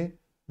secretly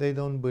they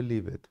don't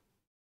believe it.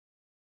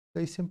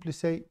 They simply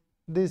say,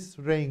 this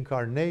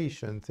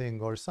reincarnation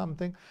thing or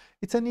something,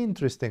 it's an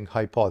interesting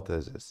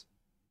hypothesis.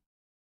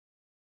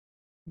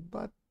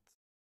 But,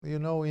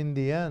 in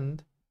the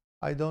end,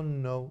 I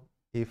don't know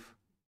if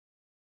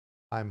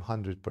I'm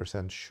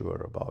 100%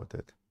 sure about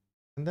it.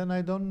 And then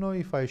I don't know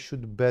if I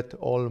should bet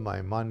all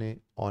my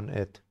money on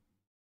it.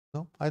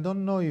 No, I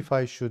don't know if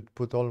I should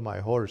put all my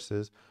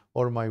horses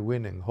or my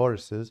winning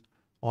horses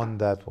on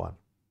that one.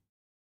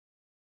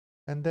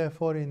 And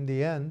therefore, in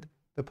the end,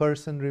 the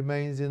person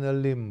remains in a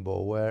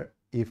limbo where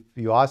if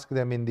you ask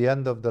them in the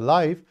end of the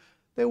life,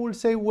 they will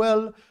say,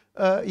 well,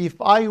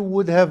 if I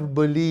would have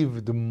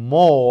believed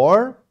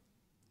more,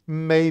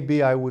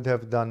 maybe I would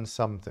have done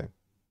something.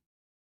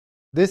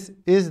 This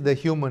is the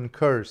human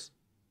curse,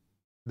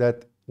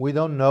 that we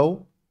don't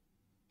know,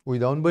 we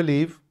don't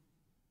believe.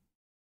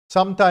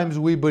 Sometimes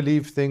we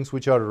believe things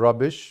which are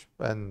rubbish,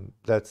 and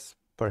that's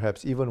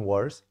perhaps even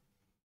worse.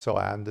 So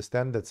I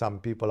understand that some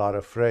people are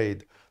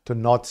afraid to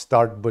not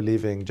start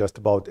believing just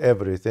about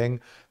everything,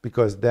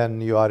 because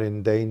then you are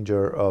in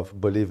danger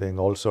of believing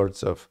all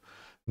sorts of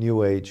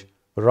New Age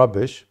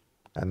rubbish,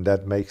 and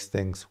that makes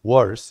things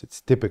worse.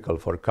 It's typical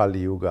for Kali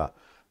Yuga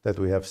that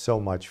we have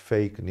so much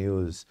fake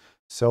news,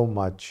 so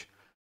much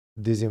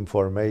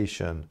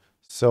disinformation,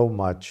 so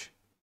much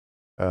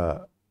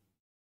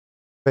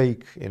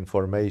fake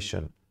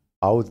information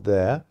out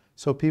there.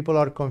 So people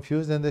are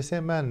confused and they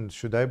say, man,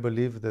 should I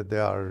believe that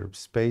there are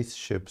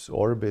spaceships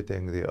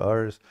orbiting the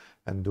Earth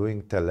and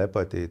doing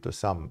telepathy to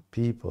some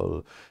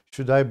people?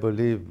 Should I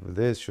believe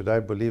this? Should I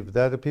believe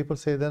that? The people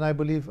say, then I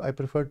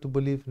prefer to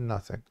believe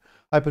nothing.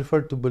 I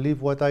prefer to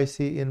believe what I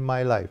see in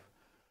my life.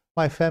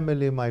 My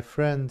family, my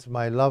friends,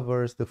 my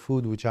lovers, the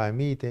food which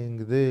I'm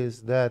eating, this,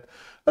 that.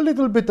 A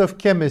little bit of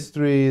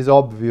chemistry is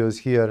obvious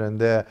here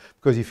and there,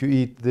 because if you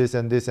eat this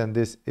and this and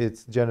this,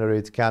 it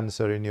generates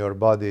cancer in your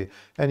body.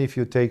 And if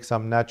you take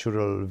some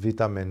natural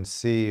vitamin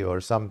C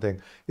or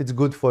something, it's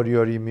good for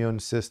your immune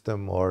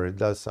system, or it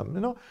does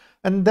some,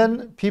 And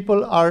then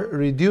people are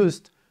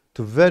reduced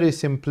to very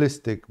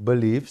simplistic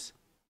beliefs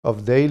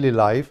of daily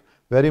life,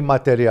 very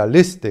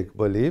materialistic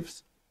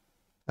beliefs.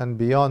 And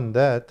beyond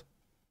that,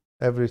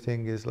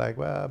 everything is like,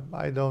 well,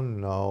 I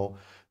don't know.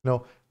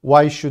 No,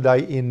 why should I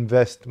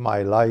invest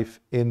my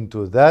life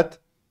into that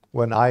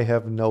when I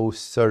have no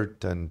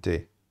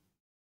certainty?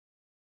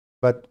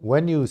 But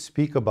when you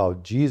speak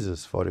about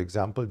Jesus, for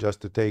example,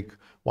 just to take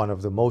one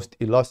of the most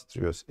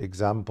illustrious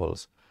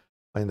examples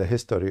in the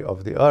history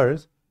of the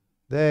earth,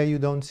 there you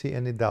don't see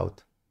any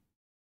doubt.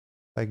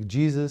 Like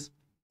Jesus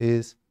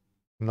is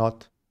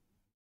not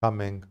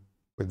coming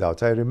with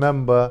doubts. I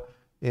remember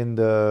in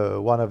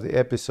one of the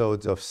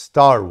episodes of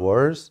Star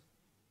Wars,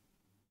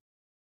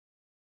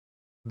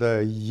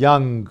 the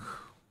young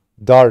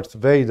Darth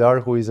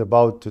Vader, who is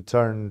about to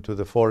turn to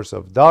the force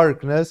of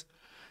darkness,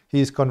 he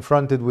is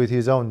confronted with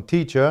his own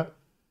teacher,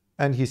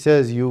 and he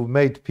says, "You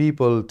made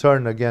people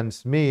turn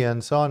against me,"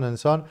 and so on and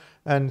so on.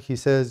 And he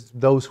says,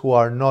 "Those who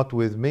are not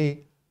with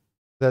me,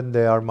 then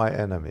they are my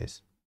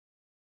enemies."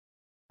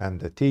 And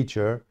the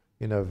teacher,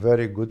 in a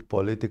very good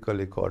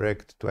politically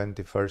correct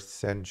 21st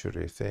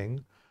century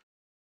thing,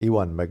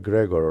 Ewan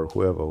McGregor or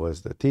whoever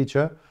was the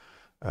teacher,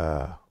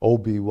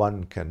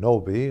 Obi-Wan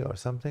Kenobi or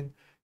something,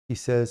 he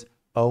says,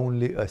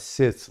 only a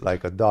Sith,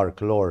 like a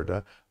Dark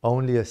Lord,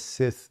 only a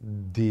Sith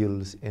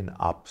deals in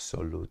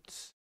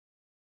absolutes.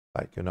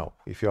 Like,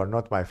 if you are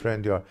not my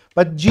friend, you are.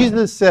 But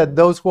Jesus said,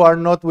 those who are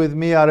not with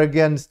me are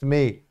against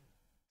me.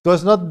 It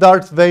was not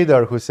Darth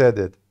Vader who said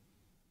it.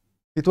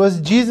 It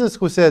was Jesus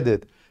who said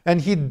it.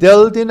 And he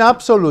dealt in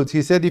absolutes.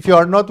 He said, if you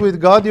are not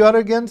with God, you are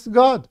against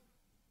God.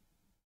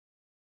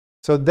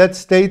 So that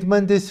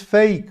statement is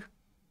fake.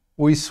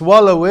 We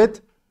swallow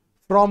it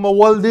from a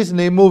Walt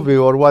Disney movie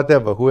or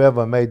whatever,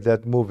 whoever made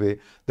that movie,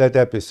 that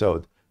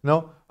episode.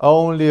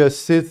 Only a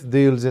Sith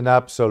deals in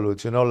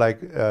absolutes.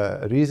 Like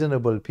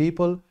reasonable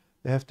people,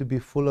 they have to be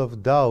full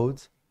of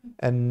doubts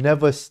and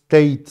never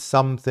state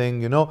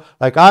something,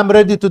 like, I'm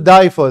ready to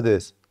die for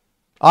this.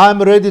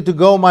 I'm ready to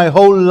go my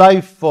whole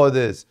life for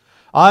this.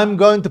 I'm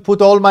going to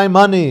put all my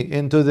money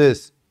into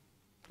this.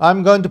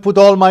 I'm going to put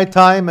all my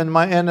time and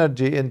my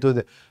energy into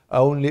this.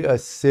 Only a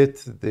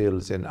Sith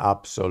deals in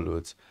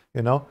absolutes.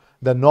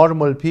 The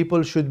normal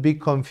people should be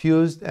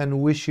confused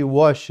and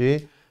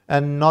wishy-washy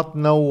and not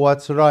know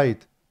what's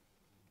right.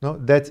 No,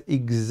 that's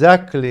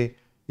exactly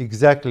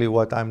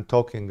what I'm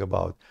talking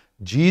about.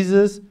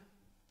 Jesus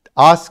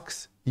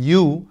asks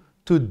you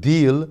to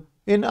deal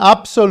in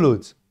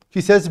absolutes.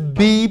 He says,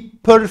 be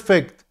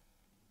perfect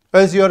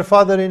as your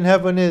Father in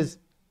heaven is.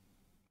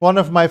 One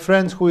of my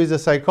friends who is a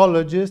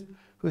psychologist,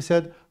 who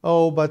said,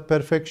 oh, but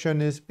perfection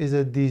is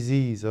a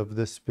disease of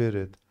the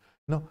spirit.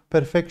 No,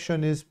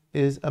 perfection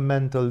is a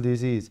mental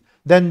disease.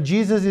 Then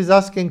Jesus is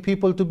asking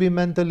people to be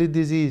mentally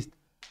diseased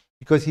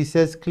because he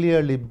says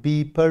clearly,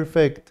 be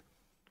perfect.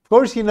 Of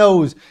course he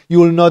knows you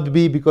will not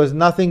be, because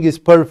nothing is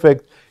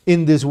perfect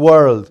in this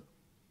world.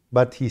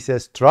 But he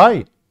says,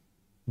 try.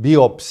 Be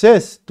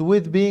obsessed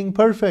with being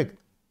perfect.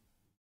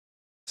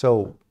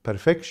 So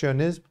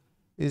perfectionism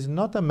is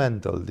not a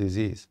mental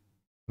disease.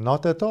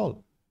 Not at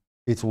all.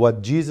 It's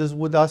what Jesus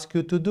would ask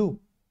you to do.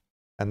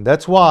 And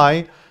that's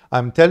why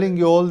I'm telling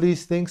you all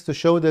these things, to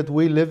show that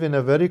we live in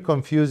a very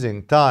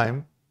confusing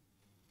time.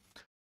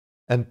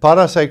 And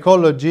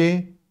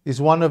parapsychology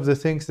is one of the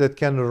things that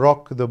can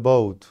rock the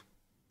boat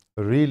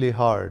really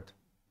hard.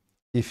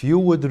 If you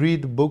would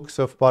read books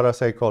of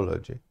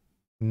parapsychology,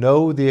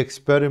 know the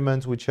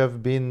experiments which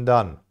have been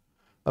done,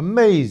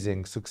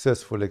 amazing,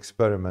 successful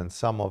experiments,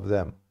 some of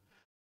them.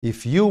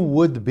 If you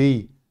would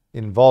be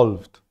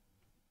involved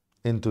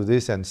into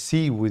this and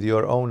see with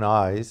your own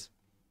eyes,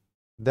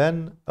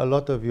 then a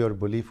lot of your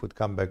belief would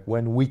come back.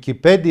 When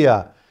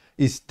Wikipedia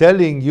is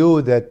telling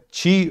you that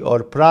chi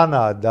or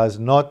prana does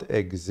not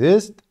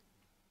exist,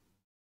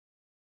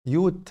 you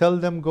would tell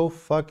them, go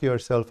fuck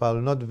yourself. I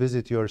will not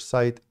visit your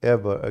site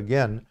ever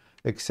again,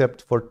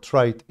 except for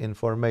trite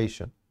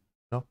information.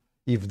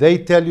 If they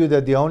tell you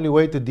that the only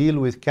way to deal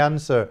with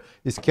cancer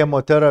is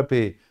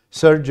chemotherapy,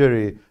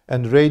 surgery,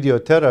 and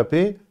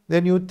radiotherapy,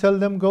 then you tell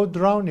them, go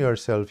drown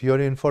yourself. Your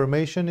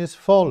information is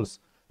false.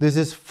 This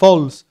is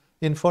false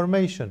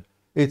information.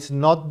 It's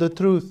not the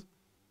truth.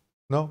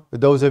 No?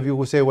 Those of you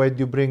who say, why do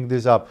you bring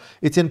this up?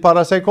 It's in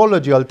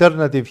parapsychology,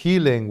 alternative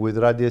healing with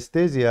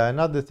radiesthesia and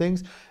other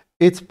things.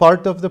 It's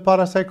part of the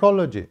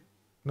parapsychology.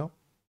 No?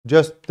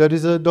 Just there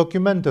is a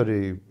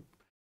documentary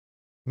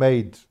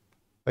made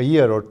a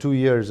year or 2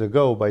 years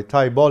ago by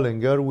Ty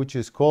Bollinger, which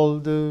is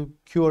called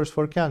Cures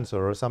for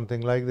Cancer or something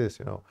like this,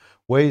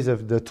 ways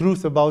of the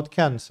truth about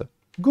cancer.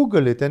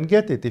 Google it and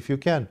get it if you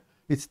can.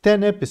 It's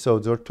 10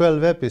 episodes or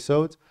 12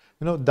 episodes,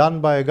 done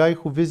by a guy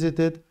who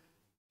visited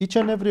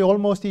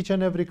almost each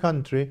and every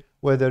country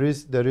where there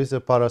is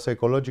a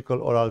parapsychological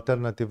or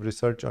alternative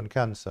research on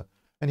cancer.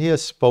 And he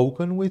has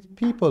spoken with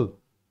people,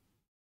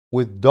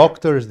 with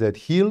doctors that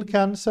heal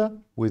cancer,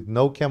 with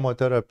no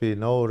chemotherapy,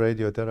 no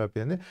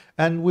radiotherapy,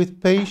 and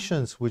with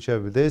patients which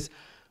have this,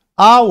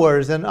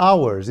 hours and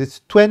hours.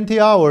 It's 20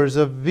 hours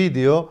of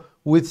video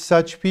with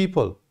such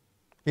people,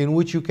 in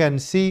which you can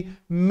see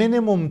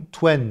minimum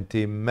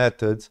 20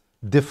 methods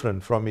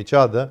different from each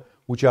other,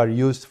 which are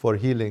used for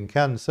healing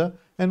cancer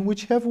and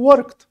which have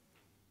worked.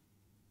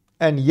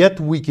 And yet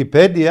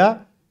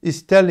Wikipedia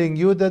is telling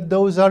you that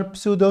those are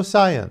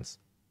pseudoscience.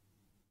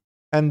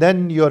 And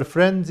then your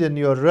friends and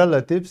your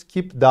relatives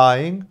keep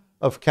dying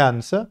of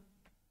cancer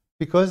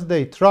because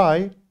they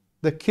try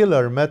the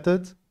killer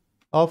methods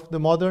of the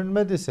modern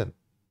medicine.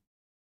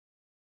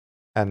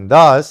 And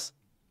thus,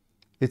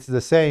 it's the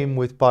same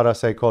with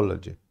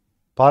parapsychology.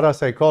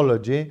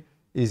 Parapsychology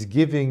is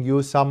giving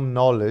you some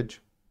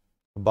knowledge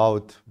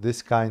about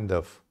this kind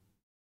of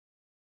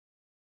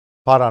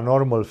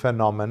paranormal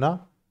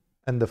phenomena,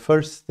 and the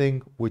first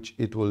thing which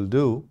it will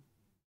do,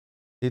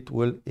 it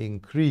will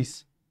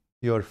increase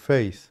your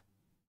faith.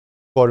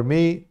 For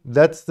me,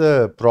 that's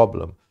the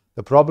problem.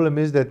 The problem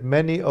is that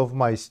many of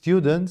my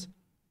students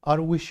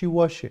are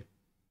wishy-washy.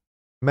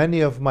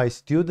 Many of my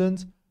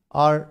students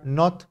are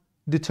not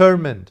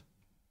determined.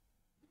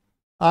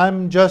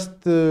 I'm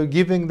just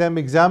giving them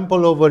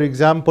example over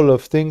example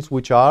of things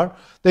which are.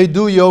 They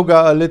do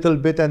yoga a little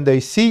bit and they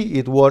see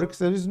it works.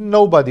 There is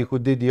nobody who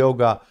did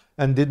yoga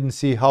and didn't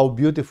see how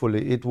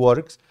beautifully it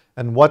works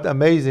and what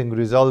amazing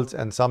results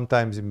and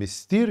sometimes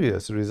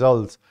mysterious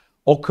results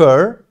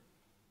occur.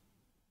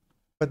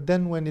 But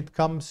then when it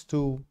comes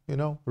to,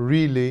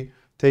 really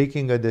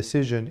taking a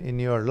decision in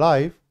your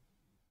life,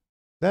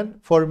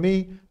 then for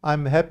me,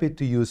 I'm happy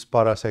to use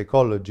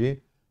parapsychology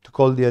to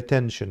call the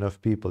attention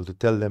of people, to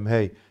tell them,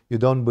 hey, you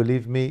don't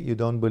believe me, you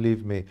don't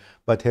believe me.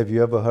 But have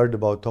you ever heard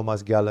about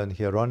Thomas Galen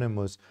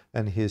Hieronymus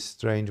and his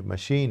strange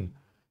machine?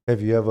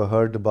 Have you ever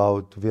heard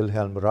about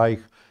Wilhelm Reich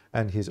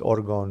and his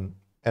orgone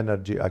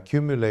energy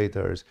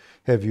accumulators?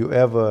 Have you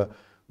ever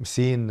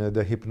seen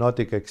the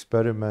hypnotic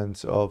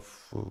experiments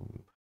of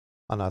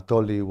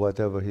Anatoly,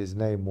 whatever his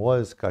name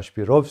was,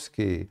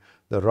 Kashpirovsky,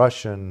 the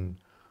Russian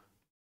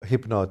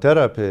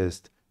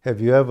hypnotherapist?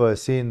 Have you ever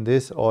seen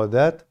this or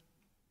that?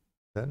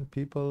 Then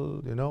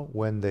people,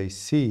 when they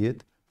see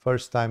it,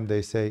 first time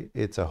they say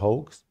it's a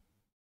hoax.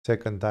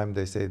 Second time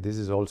they say this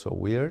is also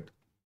weird.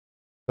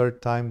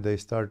 Third time they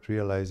start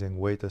realizing,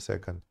 wait a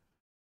second,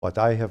 what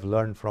I have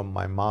learned from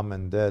my mom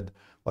and dad,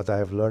 what I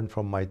have learned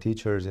from my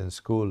teachers in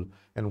school,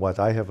 and what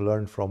I have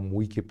learned from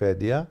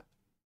Wikipedia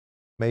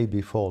may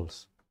be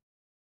false.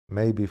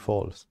 May be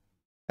false.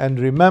 And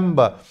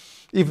remember,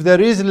 if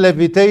there is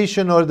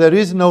levitation or there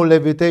is no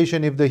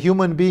levitation, if the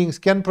human beings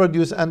can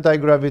produce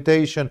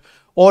anti-gravitation,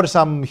 or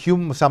some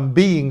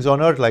beings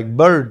on earth like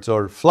birds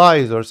or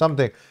flies or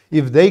something,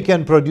 if they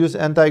can produce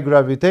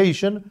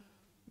anti-gravitation,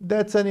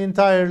 that's an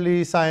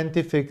entirely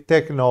scientific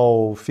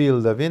techno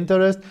field of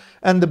interest.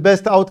 And the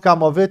best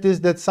outcome of it is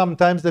that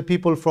sometimes the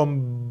people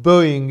from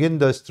Boeing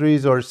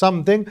Industries or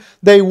something,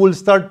 they will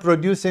start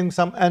producing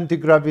some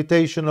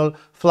anti-gravitational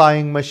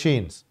flying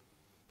machines.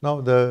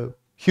 Now, the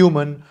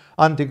human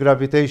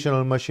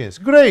anti-gravitational machines.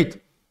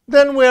 Great!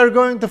 Then we are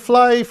going to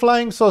fly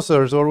flying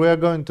saucers, or we are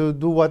going to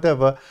do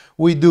whatever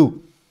we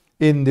do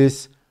in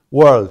this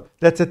world.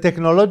 That's a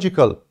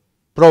technological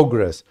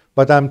progress.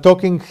 But I'm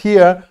talking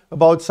here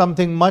about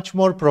something much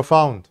more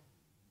profound,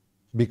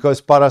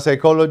 because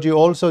parapsychology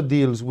also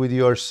deals with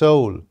your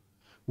soul,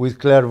 with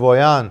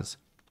clairvoyance,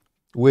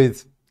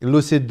 with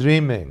lucid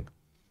dreaming,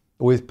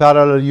 with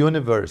parallel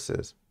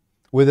universes,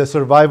 with the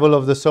survival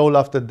of the soul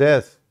after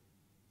death.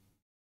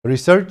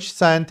 Research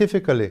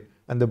scientifically,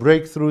 and the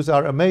breakthroughs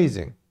are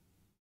amazing.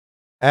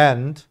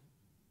 And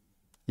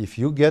if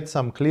you get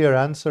some clear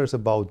answers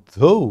about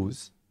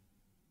those,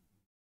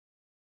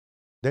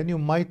 then you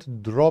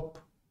might drop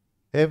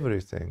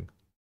everything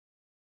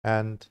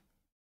and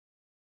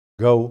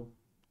go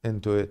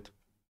into it.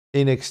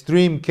 In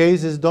extreme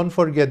cases, don't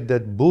forget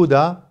that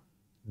Buddha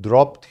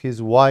dropped his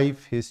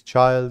wife, his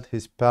child,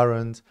 his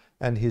parents,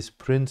 and his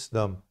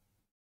princedom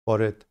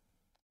for it.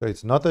 So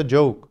it's not a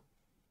joke.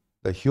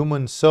 The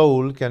human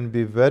soul can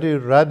be very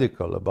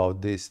radical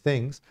about these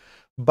things,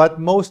 but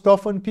most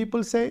often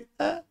people say,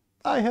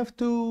 I have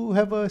to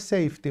have a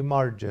safety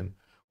margin.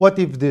 What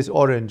if this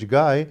orange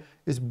guy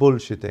is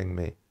bullshitting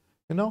me?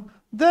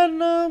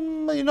 Then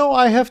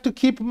I have to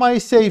keep my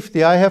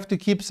safety. I have to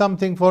keep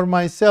something for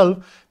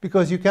myself,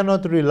 because you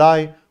cannot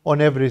rely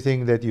on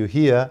everything that you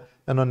hear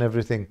and on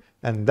everything.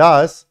 And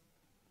thus,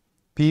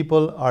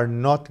 people are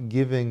not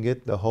giving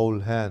it the whole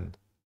hand.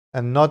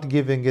 And not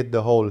giving it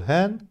the whole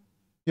hand,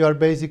 you are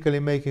basically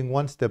making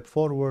one step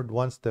forward,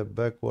 one step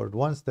backward,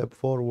 one step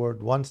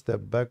forward, one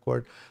step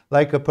backward,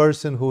 like a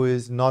person who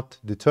is not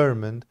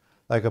determined,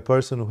 like a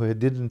person who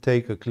didn't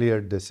take a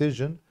clear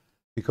decision,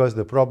 because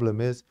the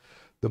problem is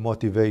the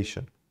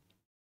motivation.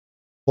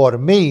 For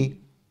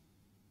me,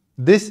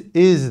 this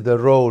is the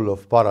role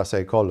of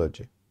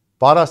parapsychology.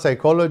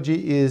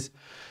 Parapsychology is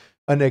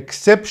an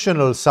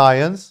exceptional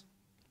science.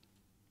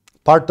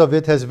 Part of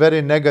it has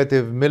very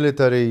negative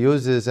military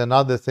uses, and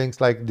other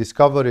things like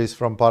discoveries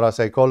from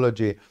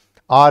parapsychology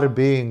are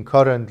being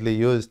currently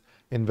used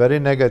in very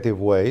negative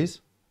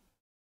ways.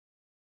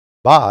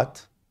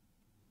 But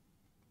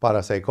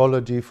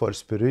parapsychology for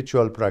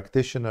spiritual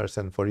practitioners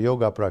and for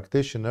yoga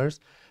practitioners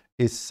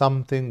is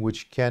something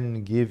which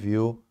can give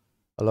you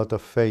a lot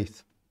of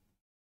faith.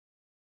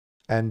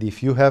 And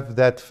if you have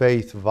that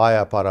faith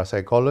via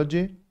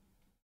parapsychology,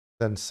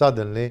 then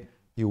suddenly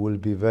you will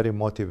be very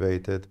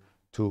motivated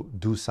to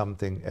do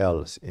something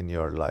else in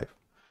your life.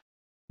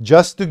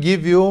 Just to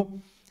give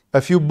you a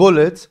few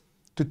bullets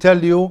to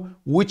tell you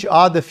which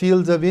are the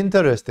fields of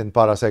interest in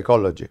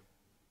parapsychology.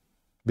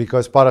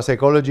 Because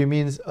parapsychology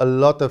means a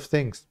lot of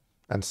things,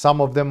 and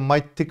some of them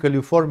might tickle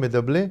you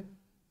formidably,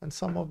 And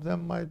some of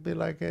them might be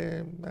like,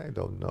 I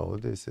don't know,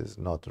 this is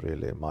not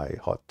really my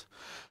hot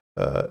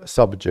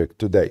subject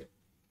today.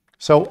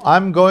 So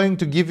I'm going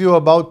to give you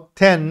about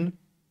 10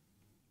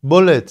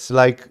 bullets,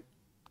 like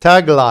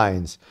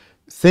taglines,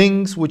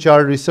 things which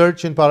are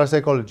research in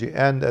parapsychology.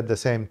 And at the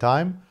same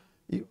time,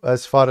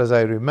 as far as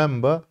I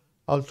remember,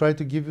 I'll try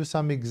to give you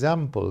some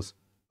examples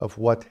of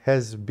what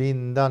has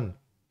been done.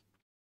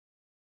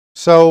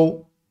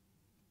 So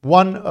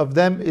one of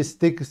them is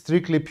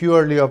strictly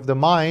purely of the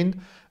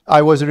mind.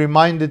 I was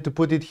reminded to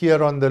put it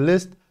here on the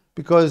list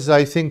because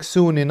I think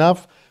soon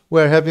enough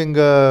we're having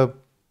a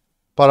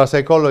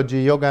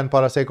parapsychology, yoga and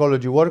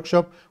parapsychology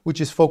workshop,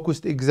 which is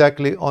focused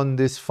exactly on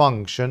this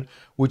function,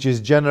 which is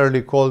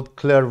generally called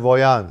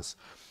clairvoyance.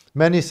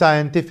 Many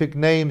scientific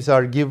names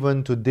are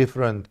given to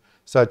different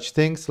such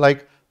things,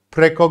 like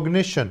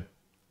precognition,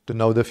 to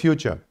know the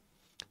future,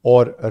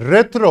 or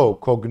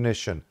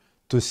retrocognition,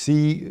 to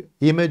see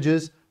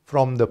images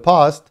from the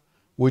past,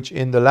 which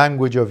in the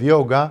language of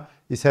yoga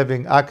is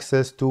having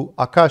access to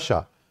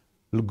akasha,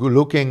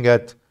 looking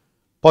at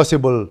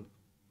possible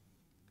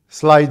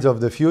slides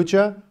of the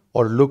future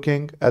or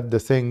looking at the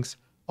things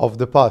of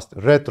the past.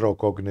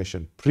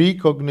 Retrocognition,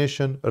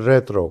 precognition,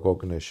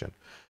 retrocognition.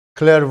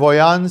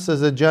 Clairvoyance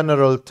as a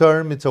general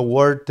term, it's a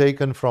word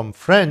taken from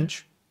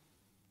French,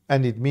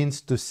 and it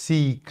means to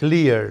see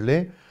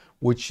clearly,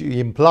 which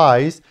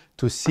implies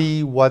to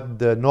see what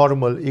the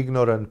normal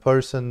ignorant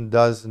person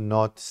does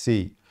not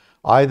see.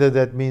 Either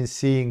that means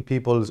seeing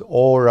people's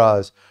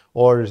auras,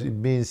 or it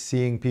means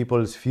seeing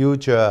people's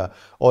future,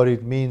 or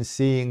it means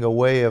seeing a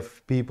way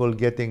of people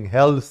getting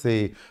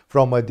healthy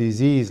from a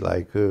disease,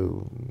 like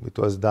it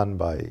was done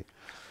by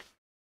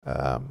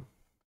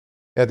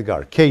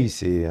Edgar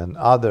Casey and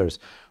others,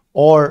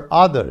 or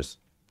others.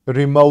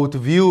 Remote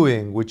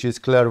viewing, which is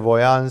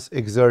clairvoyance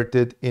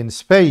exerted in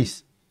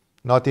space,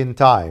 not in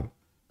time.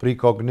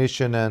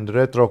 Precognition and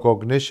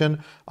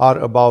retrocognition are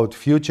about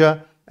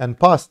future and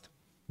past,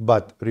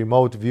 but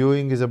remote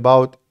viewing is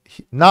about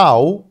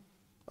now,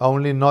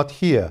 only not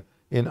here,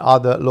 in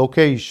other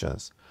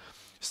locations.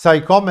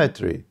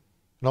 Psychometry,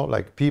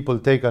 like people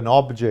take an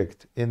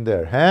object in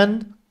their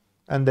hand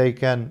and they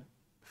can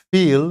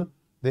feel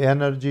the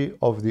energy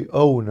of the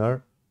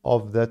owner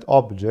of that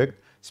object,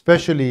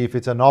 especially if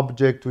it's an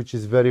object which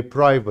is very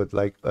private,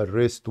 like a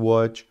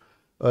wristwatch,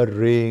 a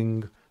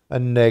ring, a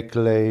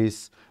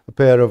necklace, a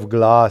pair of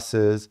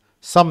glasses,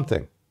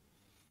 something.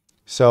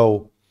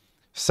 So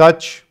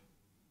such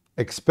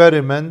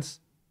experiments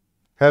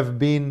have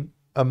been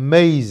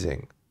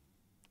amazing,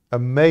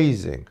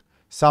 amazing.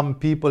 Some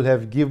people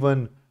have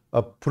given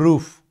a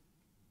proofs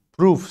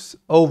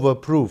over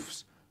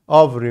proofs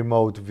of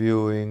remote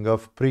viewing,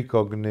 of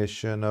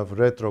precognition, of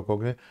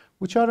retrocognition,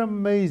 which are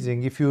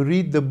amazing. If you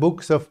read the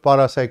books of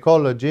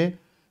parapsychology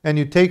and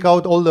you take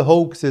out all the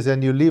hoaxes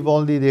and you leave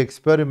only the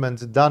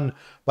experiments done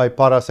by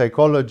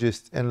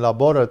parapsychologists in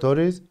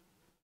laboratories,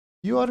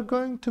 you are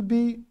going to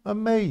be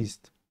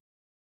amazed.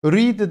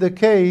 Read the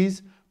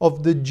case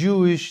of the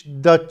Jewish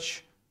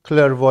Dutch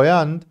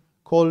clairvoyant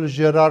called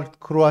Gerard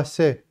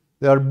Croiset.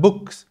 There are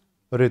books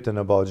written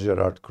about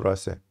Gerard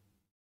Croiset.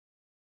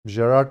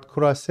 Gerard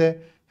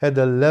Croiset had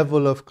a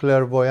level of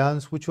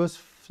clairvoyance which was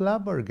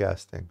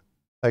flabbergasting.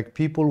 Like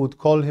people would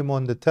call him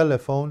on the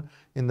telephone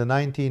in the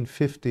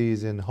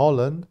 1950s in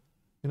Holland,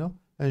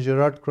 and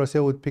Gerard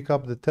Croiset would pick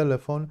up the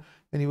telephone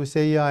and he would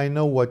say, yeah, I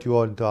know what you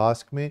want to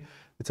ask me.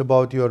 It's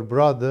about your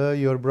brother.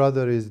 Your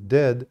brother is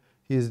dead.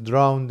 He is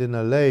drowned in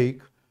a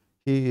lake.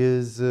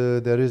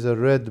 There is a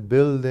red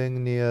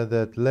building near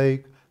that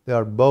lake. There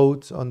are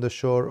boats on the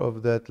shore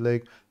of that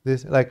lake.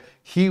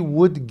 He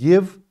would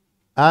give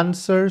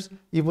answers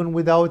even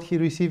without he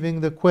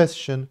receiving the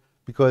question,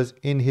 because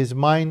in his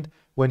mind,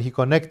 when he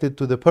connected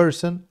to the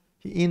person,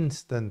 he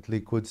instantly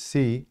could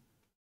see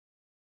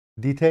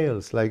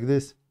details like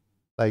this.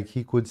 Like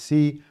he could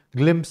see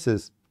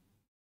glimpses.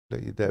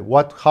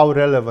 How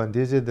relevant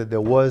is it that there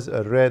was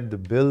a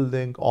red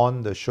building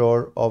on the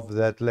shore of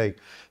that lake?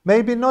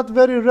 Maybe not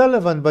very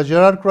relevant, but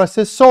Gerard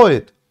Croiset saw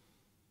it,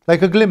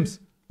 like a glimpse,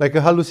 like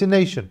a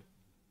hallucination.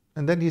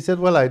 And then he said,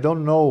 well, I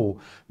don't know.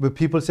 But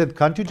people said,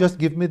 can't you just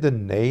give me the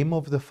name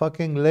of the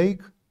fucking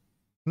lake?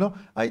 No,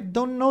 I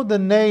don't know the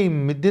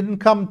name. It didn't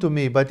come to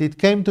me, but it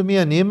came to me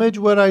an image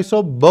where I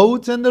saw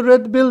boats and the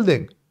red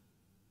building.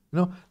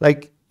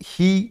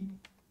 He,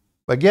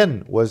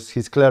 again,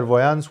 his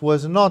clairvoyance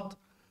was not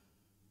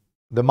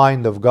the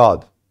mind of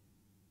God,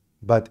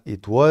 but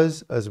it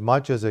was as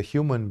much as a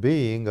human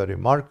being, a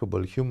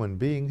remarkable human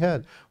being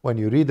had. When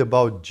you read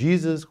about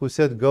Jesus, who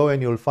said, go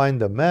and you'll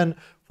find a man,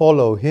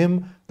 follow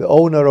him, the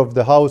owner of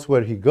the house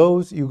where he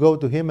goes, you go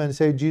to him and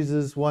say,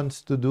 Jesus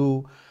wants to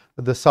do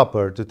the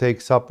supper, to take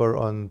supper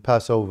on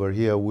Passover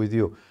here with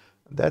you.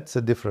 That's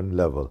a different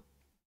level.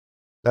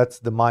 That's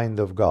the mind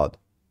of God.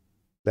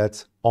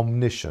 That's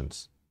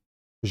omniscience.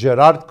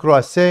 Gerard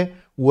Croiset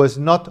was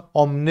not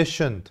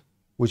omniscient,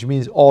 which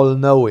means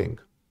all-knowing,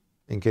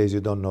 in case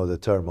you don't know the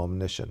term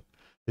omniscient.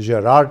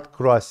 Gerard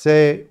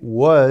Croiset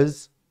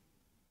was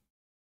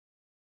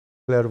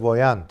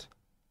clairvoyant.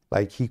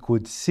 Like he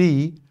could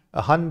see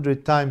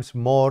 100 times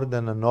more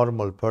than a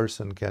normal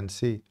person can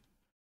see.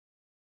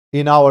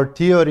 In our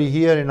theory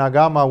here in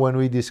Agama, when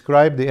we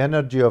describe the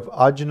energy of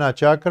Ajna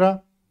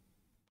Chakra,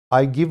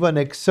 I give an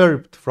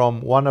excerpt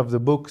from one of the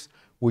books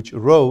which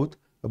wrote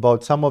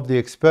about some of the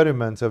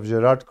experiments of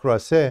Gerard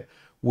Croiset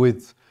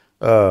with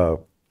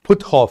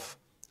Puthoff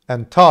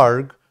and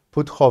Targ,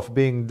 Puthoff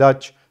being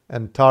Dutch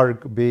and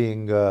Targ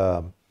being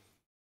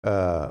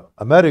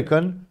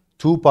American,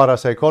 two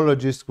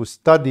parapsychologists who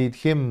studied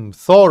him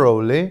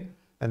thoroughly,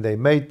 and they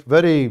made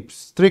very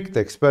strict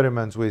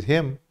experiments with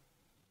him.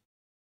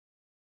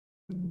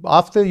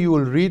 After you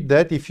will read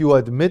that, if you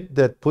admit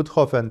that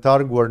Puthoff and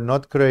Targ were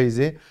not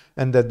crazy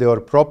and that they were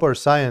proper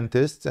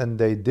scientists and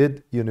they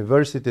did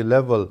university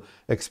level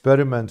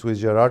experiments with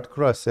Gerard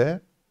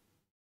Croiset,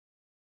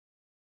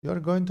 you're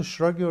going to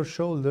shrug your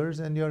shoulders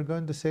and you're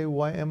going to say,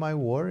 why am I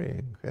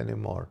worrying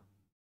anymore?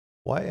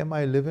 Why am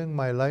I living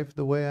my life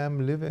the way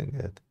I'm living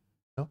it?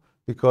 No?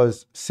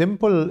 Because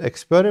simple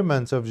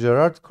experiments of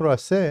Gerard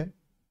Croiset,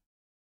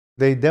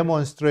 they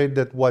demonstrate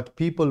that what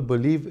people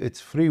believe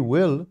it's free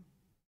will,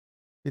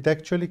 it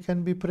actually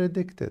can be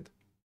predicted.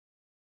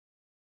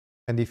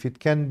 And if it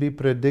can be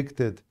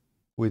predicted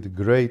with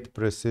great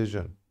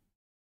precision,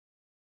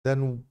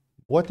 then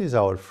what is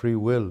our free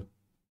will?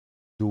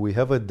 Do we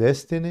have a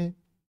destiny?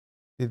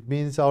 It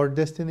means our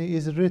destiny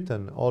is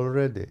written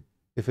already.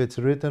 If it's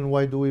written,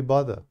 why do we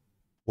bother?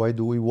 Why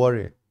do we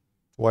worry?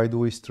 Why do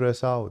we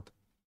stress out?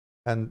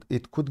 And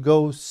it could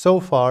go so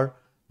far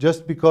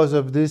just because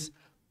of this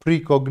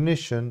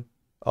precognition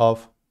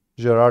of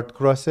Gerard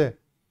Croiset.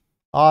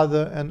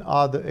 Other and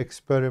other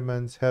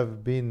experiments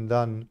have been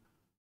done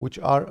which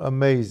are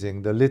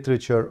amazing. The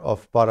literature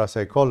of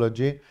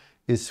parapsychology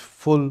is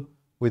full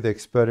with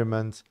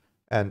experiments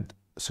and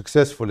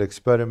successful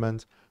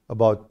experiments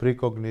about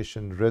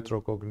precognition,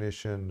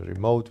 retrocognition,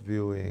 remote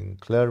viewing,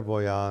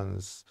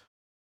 clairvoyance,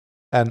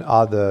 and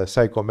other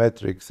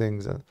psychometric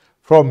things.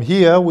 From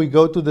here, we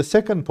go to the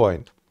second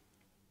point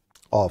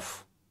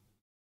of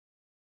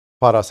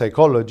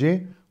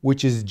parapsychology,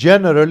 which is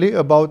generally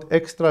about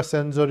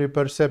extrasensory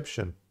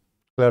perception.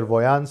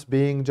 Clairvoyance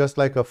being just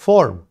like a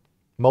form,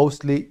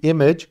 mostly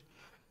image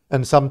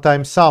and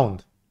sometimes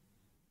sound.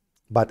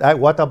 But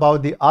what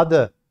about the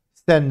other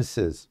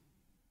senses?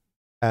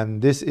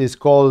 And this is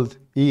called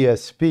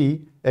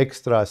ESP,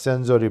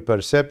 extrasensory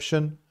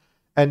perception,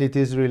 and it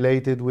is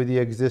related with the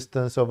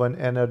existence of an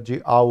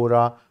energy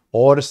aura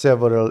or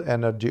several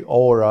energy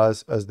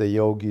auras, as the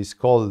yogis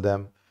call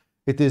them.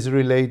 It is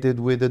related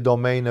with the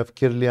domain of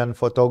Kirlian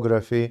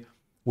photography,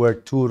 where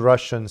two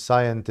Russian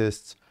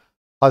scientists,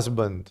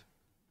 husband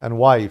and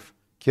wife,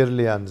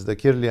 the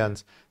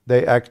Kirlians,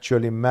 they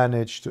actually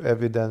managed to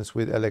evidence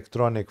with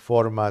electronic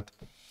format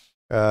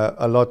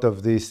a lot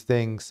of these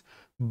things.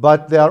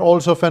 But there are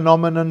also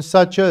phenomena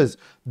such as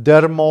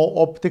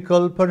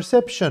dermo-optical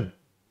perception.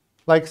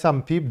 Like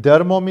some people,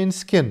 dermo means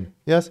skin,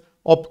 yes?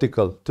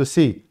 Optical, to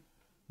see.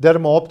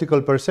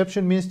 Dermo-optical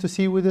perception means to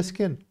see with the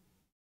skin.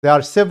 There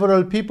are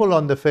several people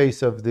on the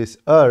face of this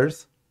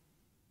earth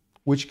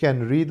which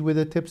can read with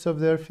the tips of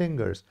their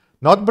fingers.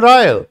 Not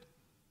braille,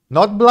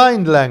 not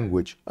blind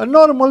language, a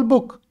normal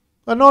book,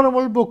 a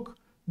normal book.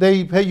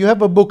 You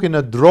have a book in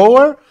a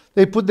drawer,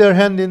 they put their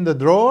hand in the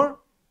drawer,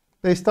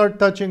 they start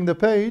touching the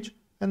page,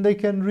 and they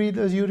can read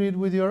as you read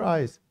with your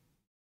eyes.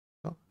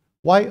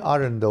 Why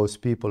aren't those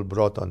people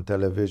brought on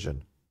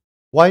television?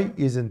 Why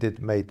isn't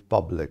it made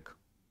public?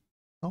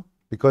 No?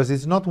 Because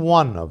it's not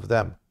one of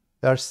them.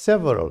 There are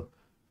several.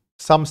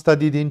 Some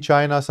studied in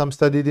China, some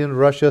studied in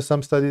Russia,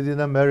 some studied in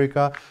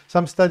America,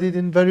 some studied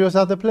in various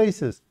other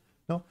places.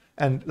 No?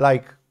 And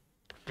like,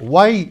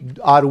 why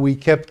are we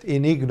kept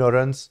in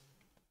ignorance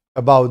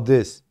about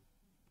this?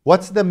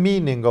 What's the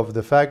meaning of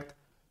the fact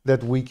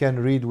that we can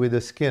read with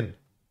the skin?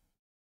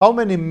 How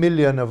many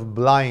million of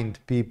blind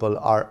people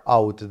are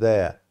out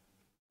there?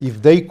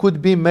 If they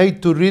could be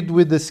made to read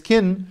with the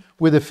skin,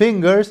 with the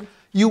fingers,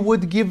 you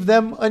would give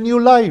them a new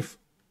life.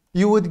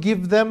 You would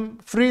give them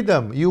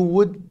freedom.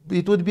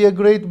 It would be a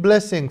great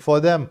blessing for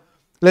them.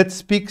 Let's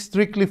speak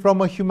strictly from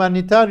a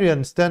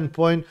humanitarian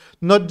standpoint,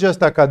 not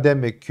just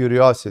academic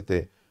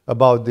curiosity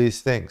about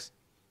these things.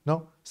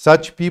 No,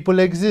 such people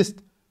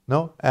exist.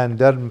 No, and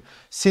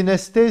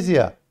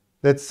synesthesia,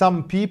 that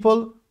some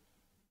people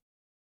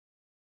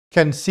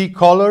can see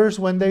colors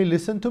when they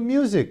listen to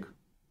music.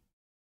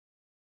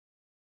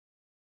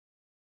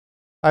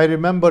 I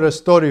remember a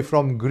story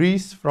from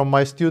Greece, from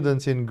my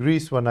students in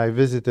Greece when I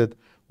visited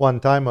one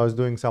time. I was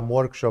doing some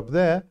workshop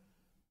there,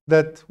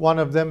 that one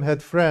of them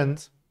had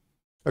friends,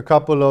 a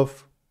couple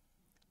of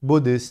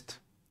Buddhist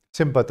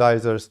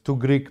sympathizers, two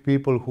Greek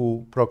people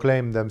who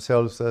proclaim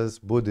themselves as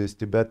Buddhist,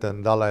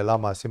 Tibetan, Dalai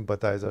Lama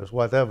sympathizers,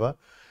 whatever.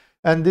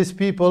 And these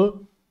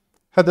people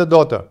had a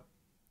daughter,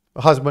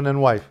 a husband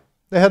and wife.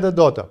 They had a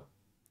daughter.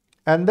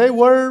 And they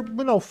were,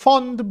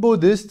 fond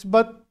Buddhists,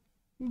 but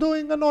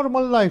doing a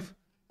normal life.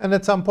 And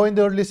at some point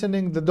they were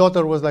listening, the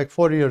daughter was like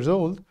 4 years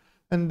old,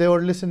 and they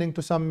were listening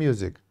to some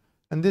music.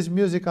 And this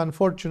music,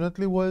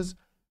 unfortunately, was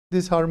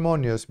this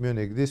harmonious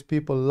music. These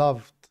people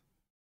loved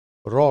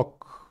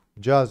rock,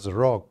 jazz,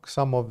 rock,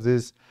 some of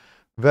this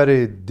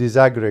very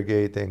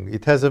disaggregating.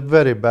 It has a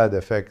very bad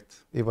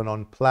effect even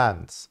on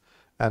plants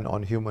and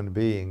on human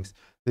beings,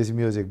 this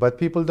music. But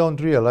people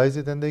don't realize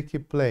it and they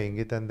keep playing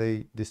it and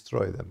they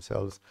destroy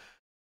themselves.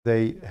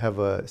 They have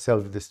a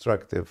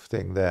self-destructive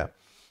thing there.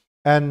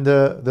 And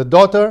the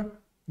daughter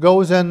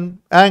goes and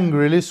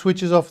angrily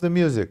switches off the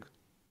music.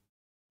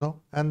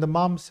 No? And the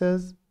mom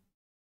says,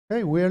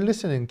 hey, we are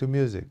listening to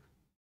music.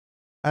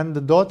 And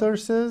the daughter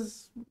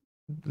says,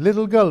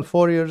 little girl,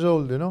 4 years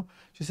old, you know,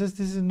 she says,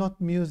 this is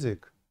not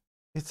music.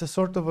 It's a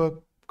sort of a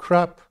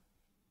crap,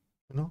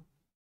 you know.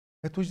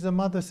 At which the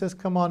mother says,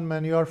 come on,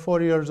 man, you are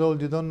 4 years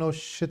old, you don't know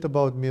shit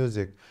about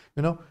music.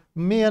 You know,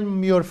 me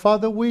and your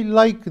father, we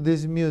like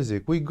this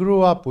music. We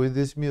grew up with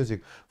this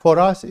music. For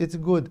us, it's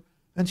good.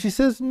 And she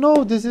says,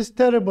 no, this is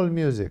terrible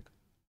music.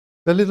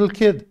 The little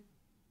kid,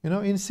 you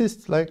know,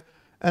 insists like,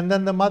 and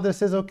then the mother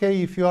says,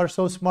 okay, if you are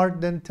so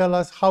smart, then tell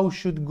us how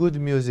should good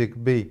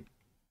music be?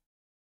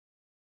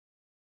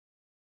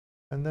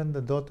 And then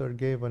the daughter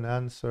gave an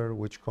answer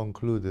which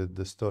concluded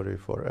the story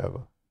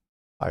forever,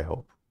 I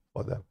hope,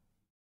 for them.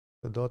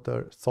 The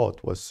daughter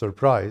was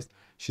surprised.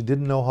 She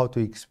didn't know how to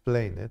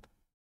explain it.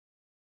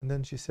 And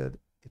then she said,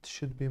 it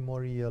should be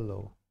more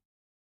yellow.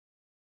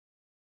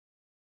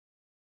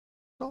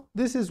 No,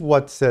 this is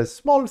what says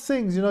small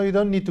things, you know, you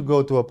don't need to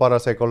go to a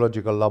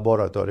parapsychological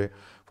laboratory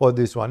for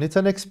this one. It's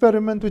an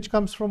experiment which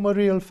comes from a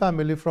real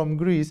family from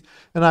Greece,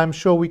 and I'm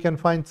sure we can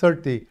find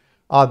 30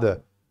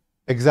 other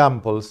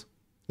examples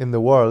in the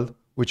world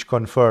which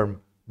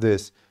confirm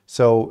this.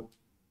 So,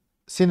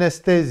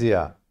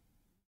 synesthesia,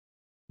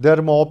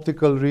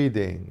 dermo-optical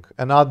reading,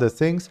 and other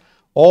things,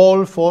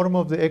 all form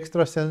of the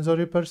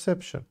extrasensory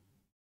perception.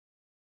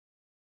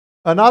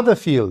 Another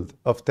field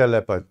of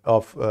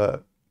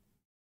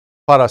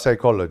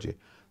parapsychology,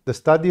 the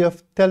study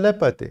of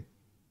telepathy.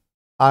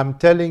 I'm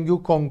telling you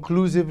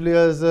conclusively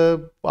as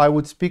I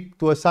would speak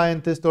to a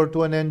scientist or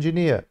to an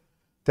engineer.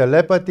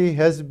 Telepathy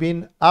has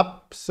been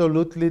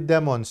absolutely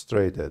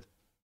demonstrated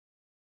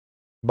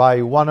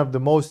by one of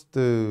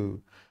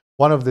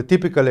the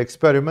typical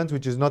experiments,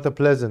 which is not a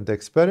pleasant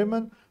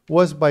experiment,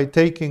 was by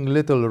taking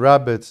little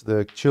rabbits,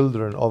 the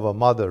children of a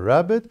mother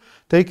rabbit,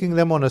 taking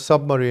them on a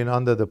submarine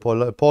under the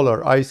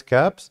polar ice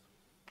caps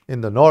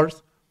in the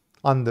north,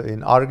 in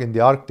the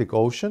Arctic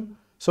Ocean.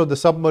 So the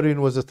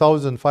submarine was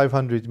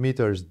 1,500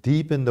 meters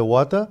deep in the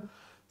water,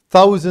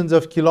 thousands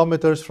of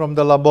kilometers from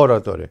the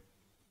laboratory.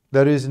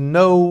 There is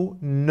no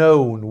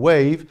known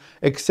wave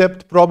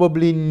except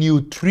probably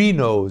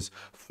neutrinos,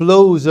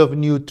 flows of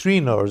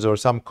neutrinos or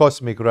some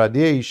cosmic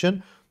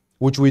radiation,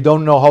 which we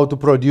don't know how to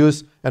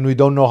produce and we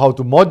don't know how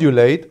to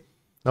modulate.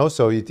 No?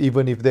 So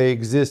even if they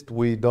exist,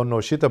 we don't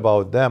know shit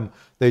about them.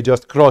 They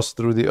just cross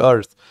through the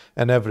earth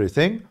and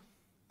everything.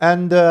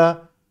 And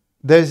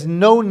there's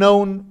no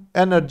known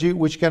energy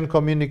which can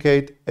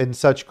communicate in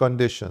such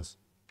conditions.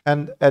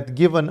 And at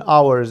given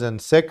hours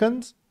and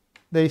seconds,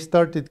 they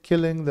started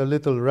killing the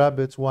little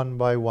rabbits one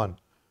by one,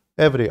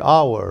 every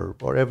hour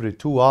or every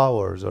 2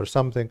 hours or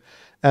something.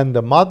 And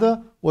the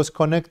mother was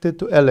connected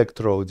to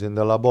electrodes in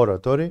the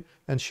laboratory,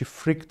 and she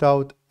freaked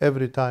out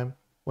every time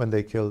when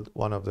they killed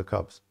one of the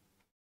cubs.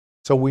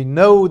 So we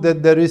know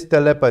that there is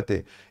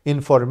telepathy.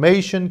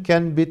 Information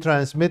can be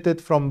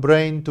transmitted from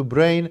brain to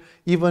brain,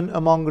 even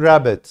among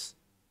rabbits.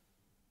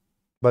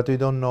 But we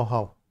don't know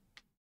how.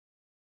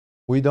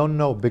 We don't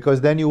know,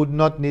 because then you would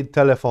not need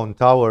telephone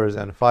towers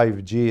and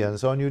 5G and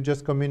so on. You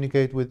just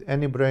communicate with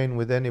any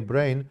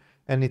brain,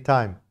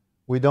 anytime.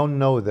 We don't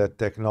know that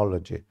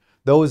technology.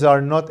 Those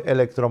are not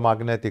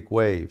electromagnetic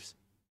waves.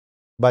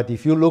 But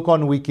if you look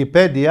on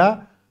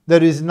Wikipedia,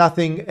 there is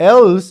nothing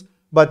else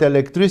but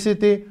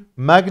electricity,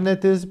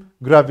 magnetism,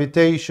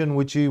 gravitation,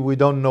 which we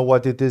don't know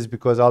what it is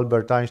because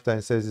Albert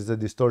Einstein says it's a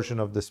distortion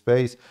of the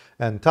space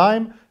and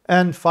time,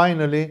 and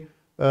finally,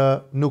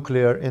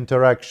 nuclear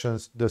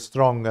interactions, the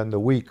strong and the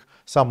weak.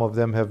 Some of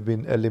them have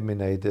been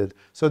eliminated.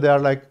 So there are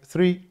like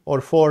 3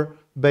 or 4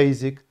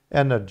 basic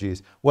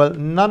energies. Well,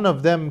 none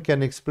of them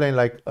can explain,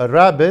 like a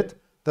rabbit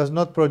does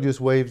not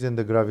produce waves in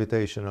the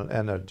gravitational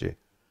energy.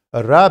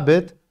 A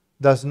rabbit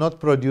does not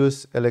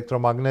produce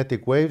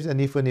electromagnetic waves,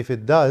 and even if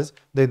it does,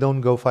 they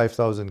don't go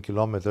 5,000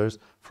 kilometers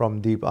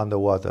from deep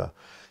underwater.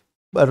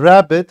 A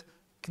rabbit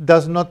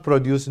does not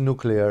produce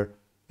nuclear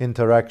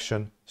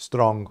interaction,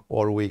 strong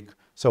or weak.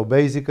 So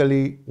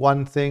basically,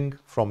 one thing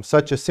from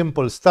such a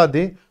simple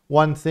study,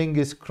 one thing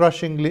is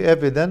crushingly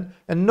evident,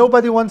 and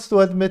nobody wants to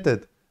admit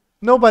it.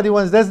 Nobody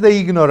wants, that's the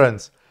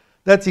ignorance.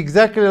 That's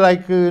exactly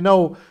like,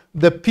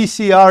 the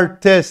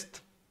PCR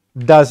test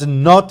does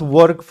not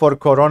work for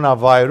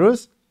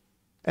coronavirus,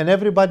 and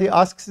everybody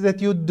asks that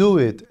you do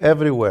it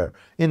everywhere.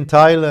 In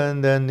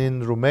Thailand and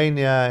in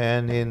Romania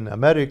and in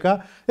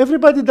America,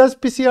 everybody does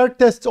PCR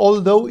tests,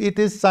 although it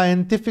is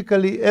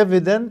scientifically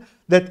evident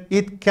that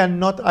it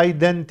cannot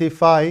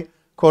identify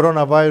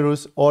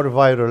coronavirus or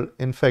viral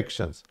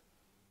infections.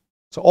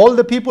 So all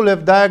the people who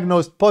have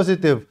diagnosed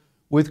positive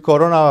with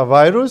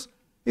coronavirus,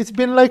 it's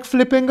been like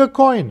flipping a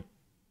coin.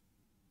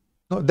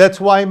 No,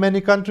 that's why many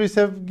countries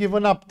have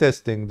given up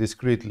testing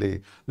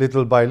discreetly,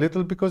 little by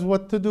little, because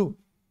what to do?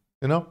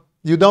 You know,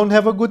 you don't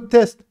have a good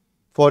test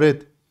for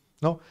it.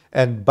 No,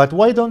 but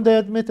why don't they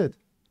admit it?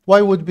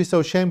 Why would it be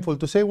so shameful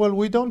to say, well,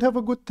 we don't have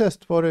a good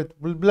test for it.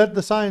 We'll let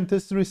the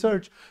scientists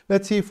research.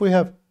 Let's see if we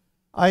have.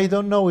 I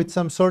don't know. It's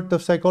some sort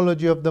of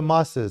psychology of the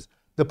masses.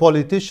 The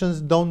politicians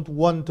don't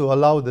want to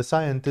allow the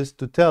scientists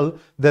to tell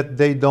that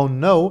they don't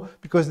know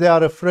because they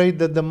are afraid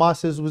that the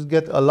masses will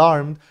get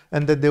alarmed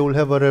and that they will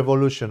have a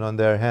revolution on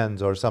their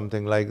hands or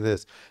something like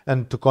this.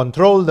 And to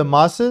control the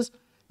masses,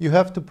 you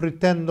have to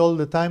pretend all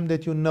the time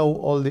that you know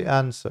all the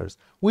answers.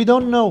 We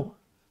don't know.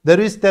 There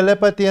is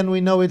telepathy and we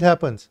know it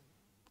happens.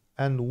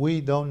 And we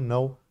don't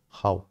know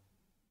how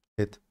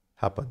it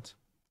happens.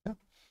 Yeah.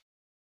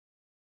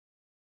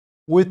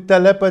 With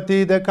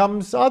telepathy, there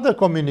comes other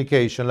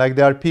communication, like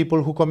there are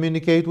people who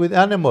communicate with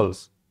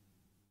animals.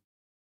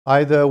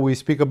 Either we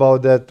speak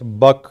about that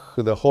Buck,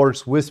 the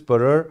horse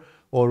whisperer,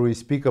 or we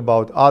speak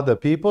about other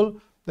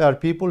people. There are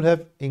people who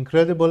have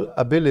incredible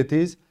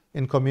abilities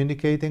in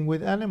communicating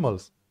with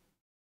animals.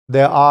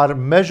 There are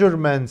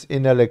measurements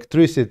in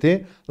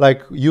electricity,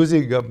 like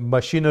using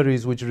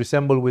machineries which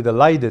resemble with the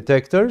lie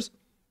detectors.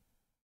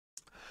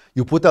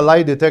 You put a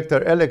lie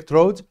detector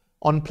electrodes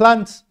on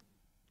plants,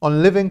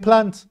 on living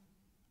plants,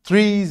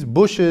 trees,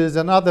 bushes,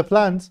 and other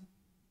plants,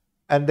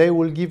 and they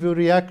will give you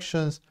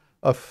reactions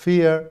of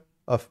fear,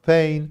 of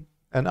pain,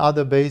 and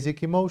other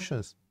basic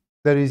emotions.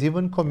 There is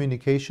even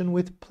communication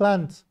with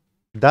plants.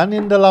 Done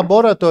in the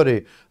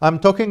laboratory. I'm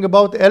talking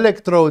about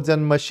electrodes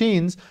and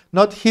machines,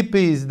 not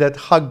hippies that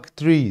hug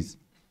trees.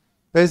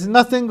 There's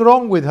nothing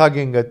wrong with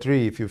hugging a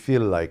tree if you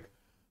feel like.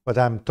 But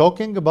I'm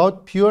talking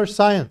about pure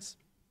science.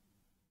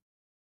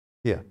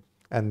 Yeah.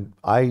 And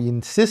I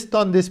insist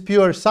on this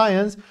pure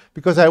science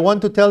because I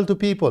want to tell to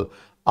people,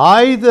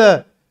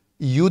 either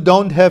you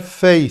don't have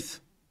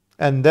faith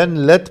and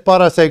then let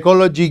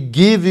parapsychology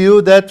give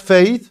you that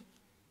faith,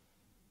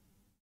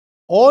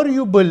 or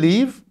you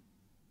believe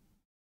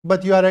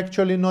but you are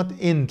actually not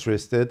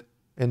interested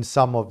in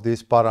some of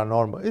this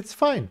paranormal. It's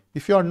fine.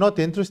 If you are not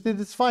interested,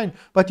 it's fine.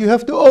 But you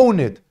have to own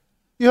it.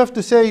 You have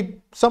to say,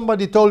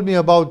 somebody told me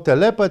about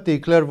telepathy,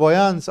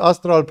 clairvoyance,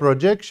 astral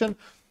projection.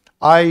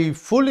 I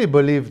fully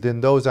believed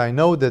in those. I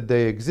know that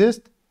they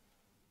exist.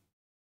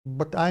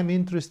 But I'm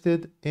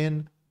interested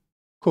in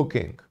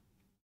cooking.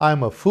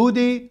 I'm a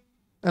foodie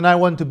and I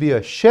want to be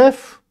a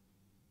chef.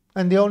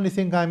 And the only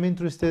thing I'm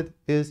interested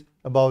is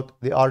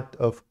about the art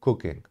of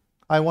cooking.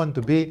 I want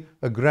to be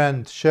a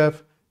grand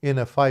chef in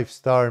a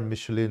 5-star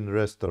Michelin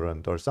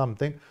restaurant or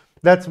something.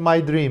 That's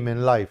my dream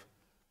in life.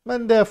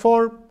 And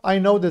therefore, I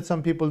know that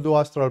some people do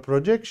astral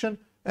projection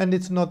and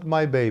it's not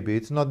my baby.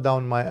 It's not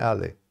down my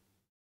alley.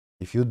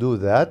 If you do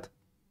that,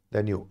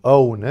 then you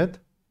own it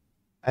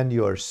and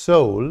your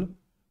soul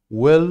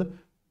will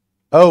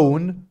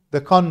own the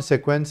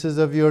consequences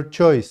of your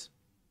choice.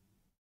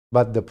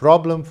 But the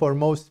problem for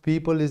most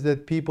people is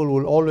that people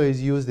will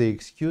always use the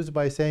excuse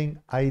by saying,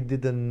 I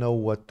didn't know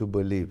what to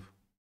believe.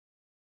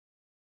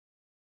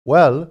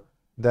 Well,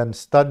 then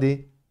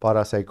study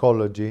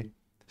parapsychology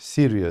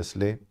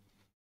seriously.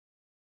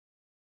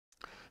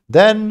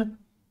 Then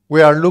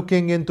we are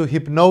looking into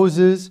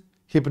hypnosis,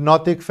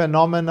 hypnotic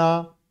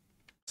phenomena,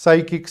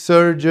 psychic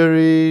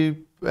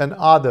surgery, and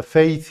other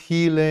faith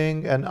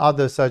healing and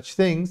other such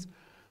things.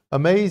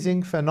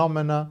 Amazing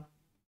phenomena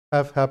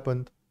have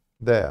happened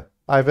there.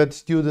 I've had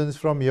students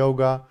from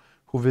yoga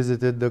who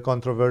visited the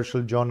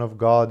controversial John of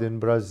God in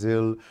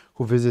Brazil,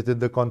 who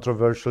visited the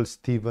controversial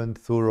Stephen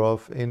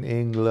Thurov in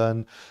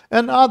England,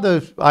 and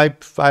others.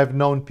 I've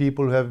known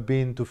people who have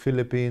been to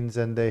Philippines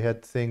and they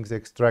had things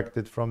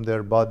extracted from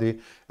their body,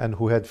 and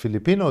who had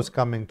Filipinos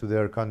coming to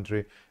their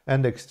country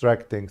and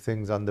extracting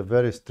things under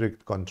very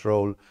strict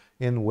control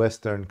in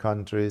Western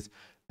countries.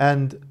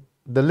 And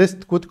the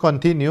list could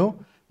continue.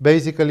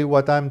 Basically,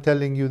 what I'm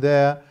telling you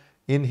there,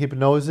 in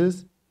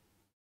hypnosis,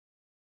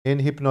 in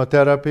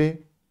hypnotherapy,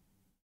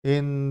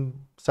 in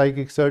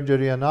psychic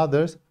surgery and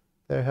others,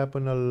 there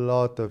happen a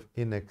lot of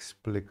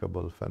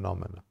inexplicable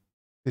phenomena.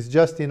 It's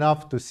just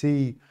enough to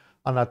see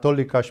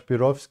Anatoly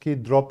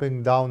Kashpirovsky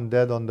dropping down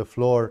dead on the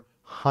floor,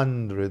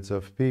 hundreds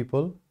of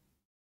people,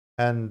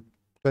 and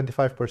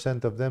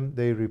 25% of them,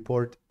 they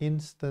report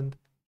instant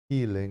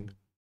healing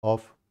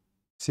of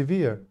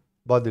severe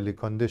bodily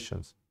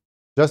conditions,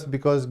 just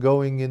because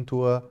going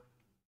into a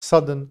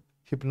sudden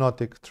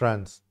hypnotic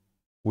trance,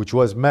 which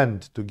was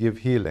meant to give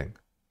healing.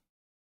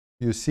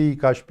 You see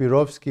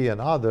Kashpirovsky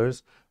and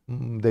others,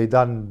 they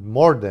done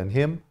more than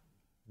him,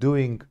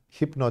 doing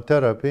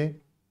hypnotherapy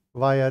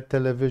via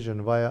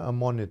television, via a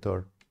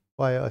monitor,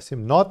 via a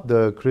sim, not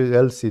the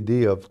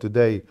LCD of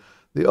today,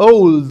 the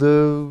old,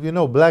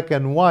 black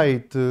and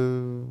white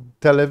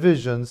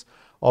televisions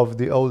of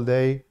the old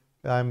day.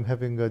 I'm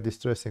having a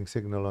distressing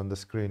signal on the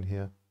screen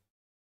here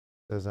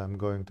as I'm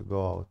going to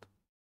go out.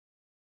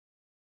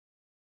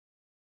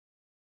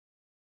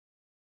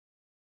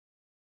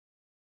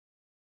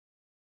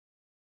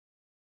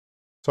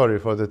 Sorry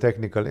for the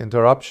technical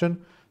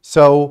interruption.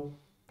 So,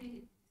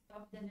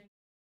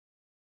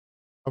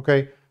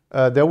 okay,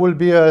 There will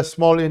be a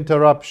small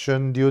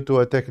interruption due to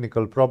a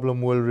technical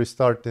problem. We'll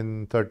restart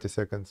in 30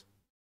 seconds.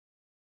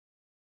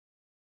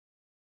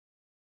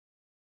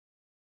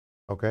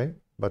 Okay,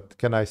 but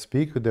can I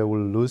speak? They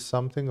will lose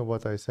something of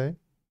what I say.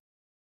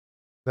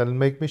 Then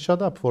make me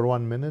shut up for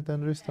 1 minute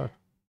and restart.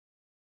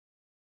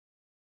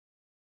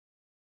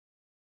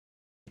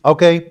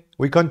 Okay,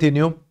 we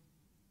continue.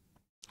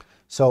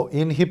 So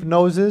in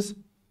hypnosis,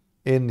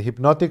 in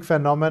hypnotic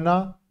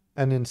phenomena,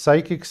 and in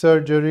psychic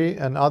surgery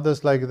and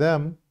others like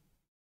them,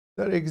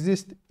 there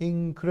exist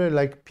incredible,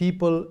 like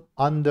people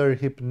under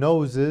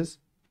hypnosis,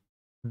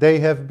 they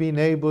have been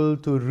able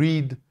to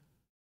read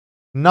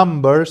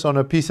numbers on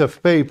a piece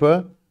of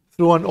paper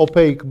through an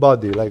opaque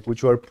body, like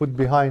which were put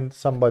behind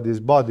somebody's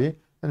body,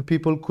 and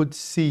people could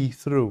see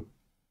through.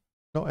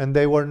 No, and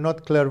they were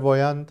not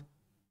clairvoyant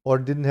or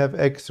didn't have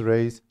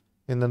X-rays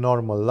in the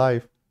normal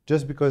life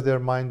just because their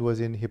mind was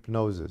in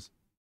hypnosis.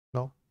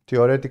 No,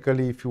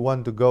 theoretically, if you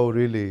want to go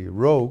really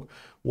rogue,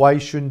 why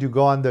shouldn't you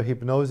go under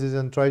hypnosis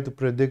and try to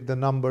predict the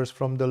numbers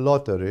from the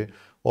lottery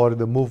or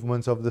the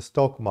movements of the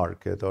stock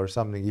market or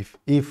something?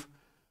 If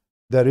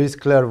there is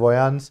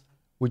clairvoyance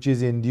which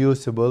is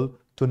inducible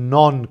to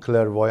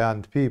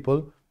non-clairvoyant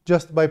people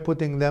just by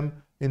putting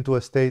them into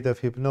a state of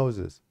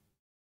hypnosis.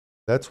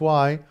 That's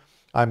why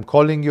I'm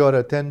calling your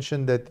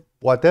attention that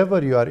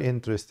whatever you are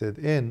interested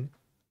in,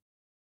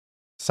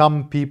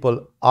 some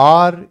people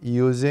are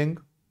using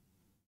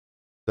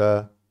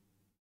the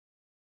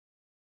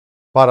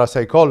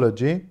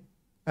parapsychology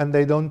and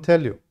they don't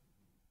tell you.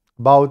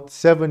 About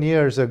 7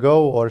 years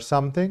ago or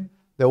something,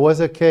 there was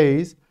a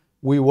case.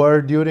 We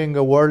were during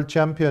a world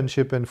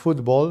championship in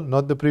football,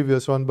 not the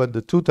previous one, but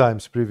the 2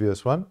 times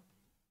previous one.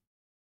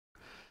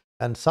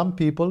 And some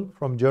people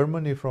from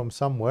Germany, from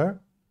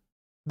somewhere,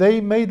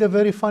 they made a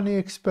very funny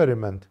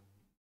experiment.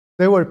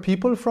 They were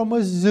people from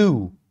a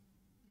zoo.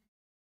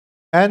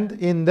 And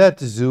in that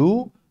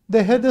zoo,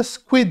 they had a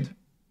squid,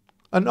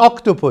 an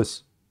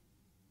octopus.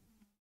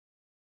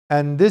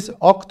 And this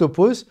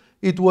octopus,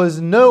 it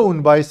was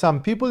known by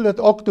some people that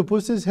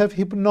octopuses have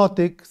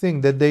hypnotic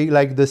thing, that they,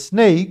 like the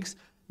snakes,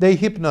 they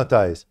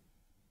hypnotize.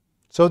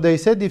 So they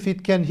said if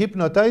it can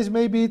hypnotize,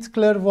 maybe it's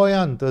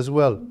clairvoyant as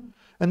well.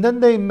 And then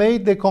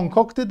they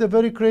concocted a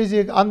very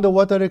crazy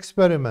underwater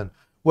experiment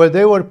where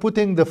they were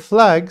putting the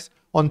flags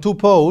on 2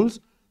 poles.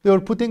 They were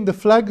putting the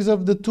flags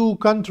of the 2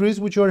 countries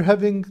which were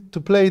having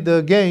to play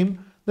the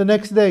game the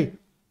next day.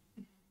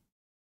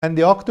 And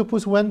the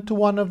octopus went to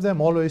one of them,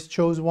 always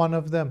chose one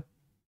of them.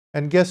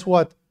 And guess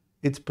what?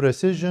 Its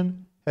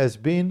precision has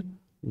been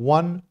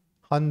 100%.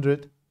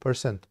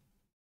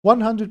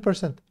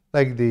 100%.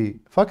 Like the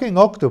fucking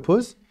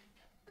octopus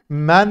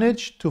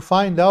managed to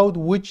find out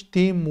which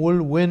team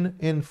will win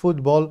in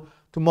football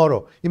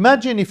tomorrow.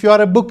 Imagine if you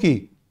are a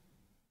bookie.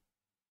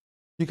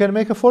 You can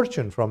make a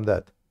fortune from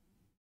that.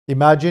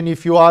 Imagine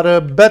if you are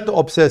a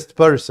bet-obsessed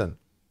person.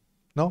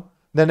 No?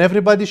 Then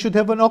everybody should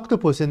have an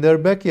octopus in their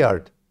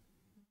backyard.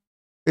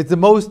 It's the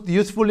most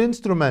useful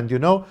instrument, you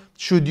know.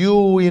 Should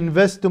you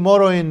invest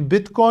tomorrow in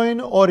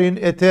Bitcoin or in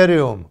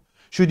Ethereum?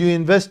 Should you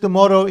invest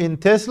tomorrow in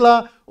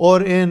Tesla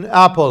or in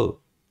Apple?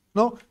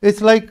 No,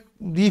 it's like,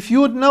 if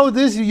you would know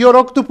this, your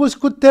octopus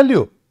could tell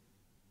you.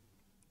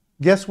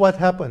 Guess what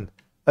happened?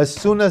 As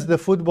soon as the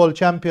football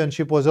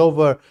championship was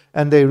over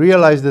and they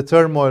realized the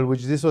turmoil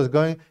which this was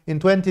going, in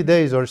 20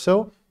 days or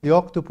so, the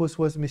octopus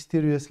was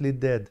mysteriously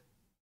dead.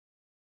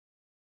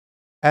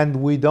 And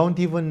we don't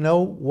even know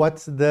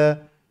what's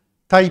the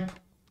type,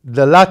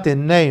 the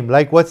Latin name,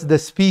 like what's the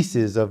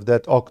species of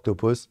that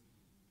octopus,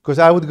 because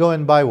I would go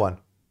and buy one.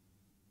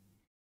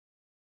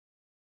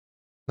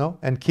 No?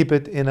 And keep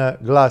it in a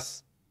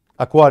glass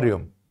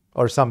aquarium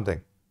or something.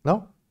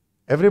 No?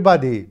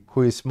 Everybody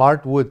who is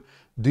smart would.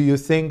 Do you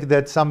think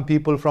that some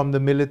people from the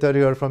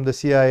military or from the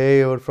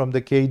CIA or from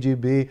the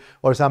KGB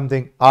or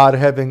something are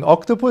having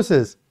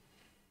octopuses?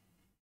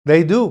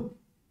 They do,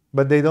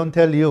 but they don't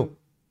tell you.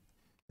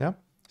 Yeah?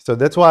 So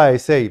that's why I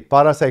say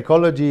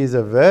parapsychology is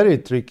a very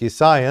tricky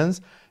science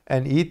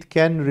and it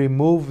can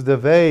remove the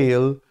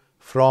veil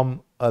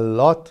from a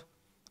lot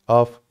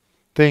of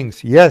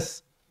things.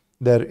 Yes,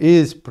 there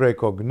is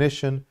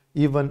precognition.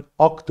 Even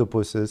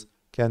octopuses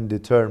can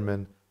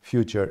determine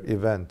future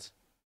events.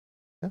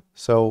 Yeah?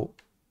 So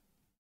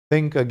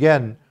think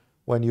again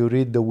when you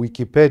read the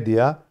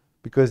Wikipedia,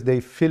 because they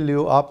fill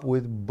you up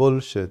with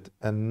bullshit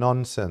and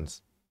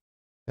nonsense.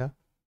 Yeah?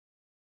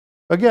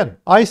 Again,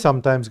 I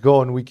sometimes go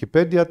on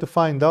Wikipedia to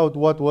find out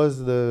what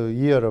was the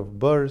year of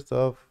birth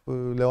of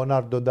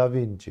Leonardo da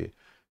Vinci.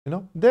 You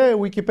know, there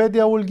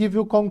Wikipedia will give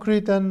you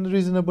concrete and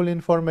reasonable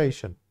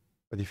information.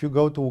 But if you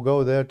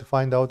go there to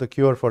find out a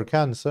cure for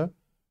cancer,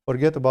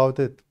 forget about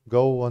it.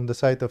 Go on the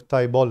site of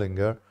Ty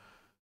Bollinger,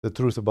 The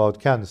Truth About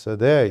Cancer.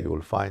 There you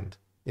will find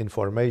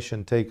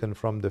information taken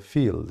from the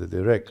field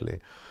directly.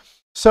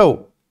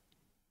 So,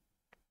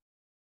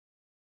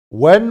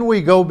 when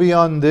we go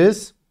beyond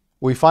this,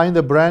 we find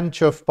a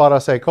branch of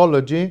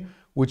parapsychology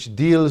which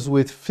deals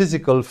with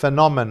physical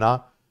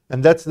phenomena,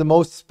 and that's the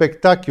most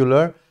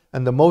spectacular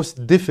and the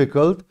most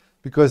difficult,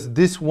 because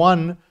this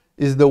one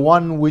is the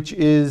one which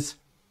is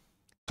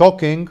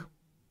talking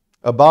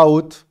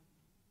about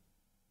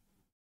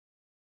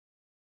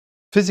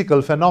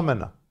physical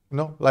phenomena.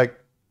 Like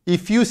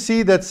if you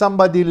see that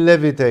somebody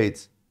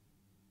levitates,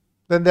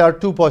 then there are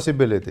two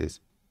possibilities.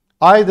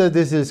 Either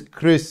this is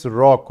Chris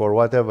Rock or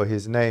whatever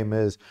his name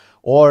is,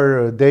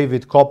 or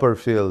David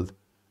Copperfield,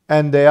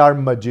 and they are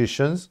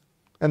magicians,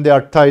 and they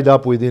are tied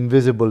up with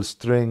invisible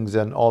strings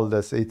and all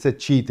this. It's a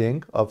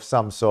cheating of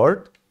some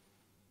sort.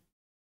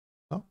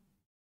 No?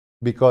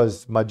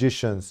 Because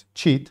magicians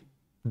cheat.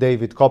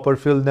 David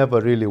Copperfield never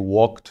really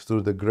walked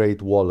through the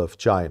Great Wall of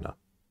China.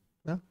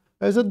 Yeah?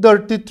 There's a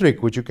dirty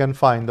trick which you can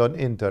find on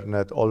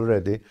internet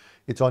already.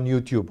 It's on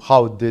YouTube.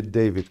 How did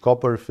David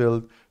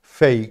Copperfield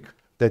fake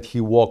that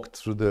he walked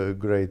through the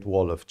Great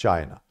Wall of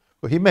China?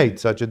 Well, he made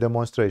such a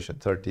demonstration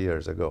 30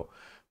 years ago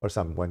or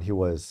something when he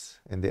was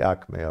in the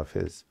acme of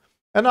his.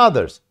 And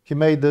others. He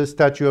made the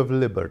Statue of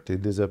Liberty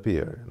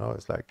disappear.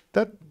 It's like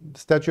that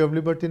Statue of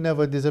Liberty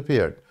never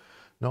disappeared.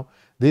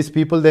 These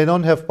people, they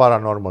don't have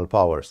paranormal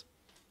powers.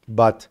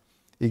 But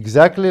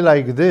exactly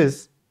like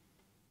this,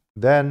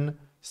 then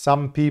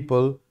some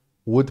people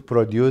would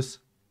produce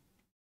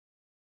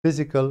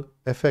physical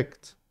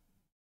effects.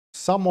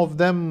 Some of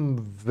them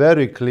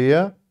very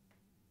clear,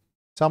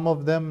 some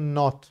of them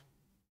not.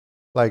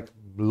 Like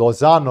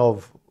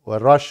Lozanov, a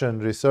Russian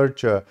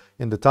researcher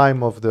in the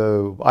time of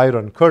the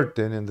Iron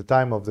Curtain, in the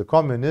time of the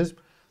communism,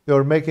 they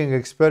were making an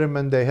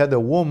experiment. They had a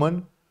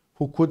woman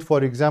who could,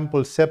 for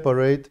example,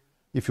 separate,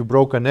 if you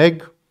broke an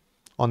egg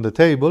on the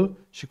table,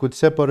 she could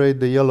separate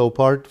the yellow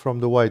part from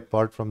the white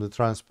part, from the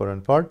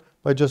transparent part,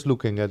 by just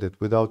looking at it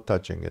without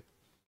touching it.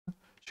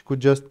 She could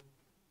just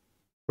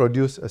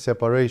produce a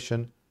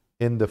separation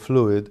in the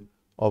fluid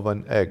of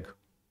an egg.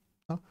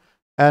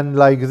 And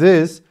like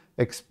this,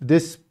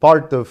 this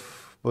part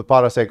of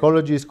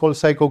parapsychology is called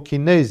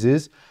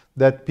psychokinesis,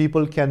 that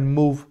people can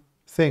move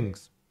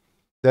things.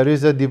 There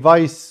is a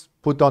device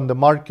put on the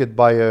market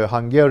by a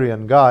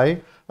Hungarian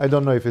guy. I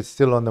don't know if it's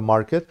still on the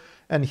market.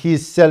 And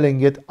he's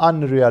selling it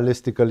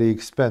unrealistically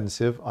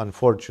expensive,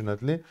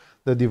 unfortunately.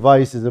 The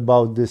device is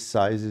about this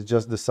size. It's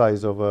just the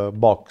size of a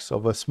box,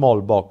 of a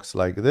small box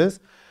like this.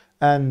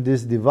 And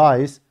this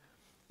device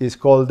is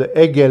called the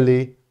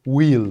Egeli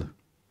wheel.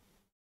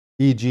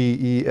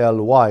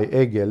 E-G-E-L-Y,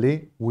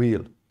 Egeli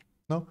wheel.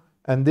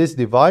 And this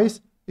device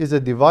is a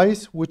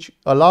device which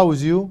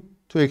allows you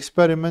to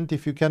experiment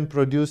if you can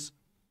produce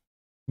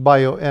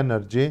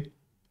bioenergy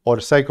or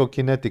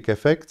psychokinetic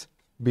effects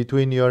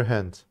between your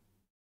hands.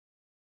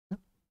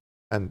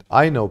 And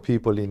I know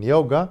people in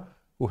yoga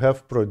who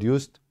have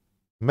produced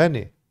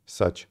many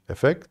such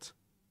effects.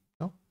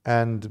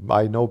 And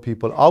I know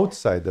people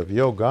outside of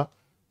yoga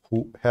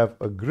who have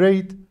a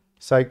great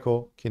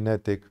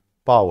psychokinetic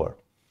power.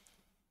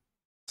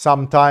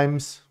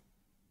 Sometimes,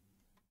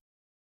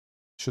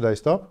 should I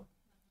stop?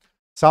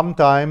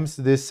 Sometimes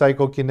this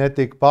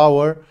psychokinetic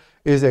power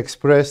is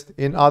expressed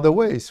in other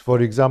ways.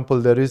 For example,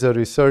 there is a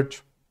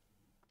research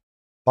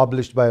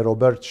published by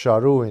Robert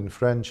Charroux in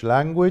French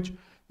language,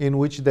 in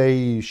which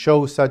they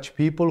show such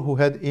people who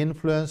had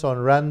influence on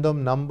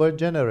random number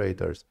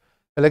generators,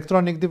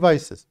 electronic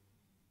devices,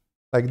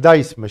 like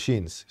dice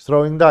machines,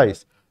 throwing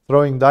dice.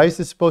 Throwing dice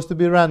is supposed to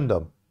be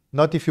random,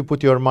 not if you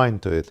put your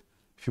mind to it.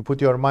 If you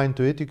put your mind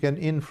to it, you can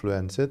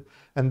influence it.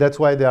 And that's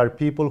why there are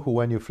people who,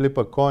 when you flip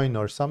a coin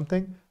or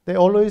something, they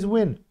always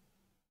win.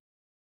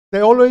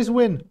 They always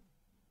win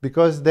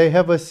because they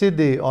have a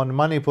siddhi on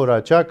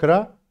Manipura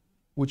chakra,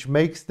 which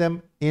makes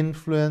them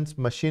influence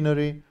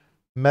machinery,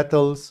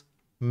 metals,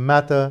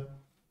 matter,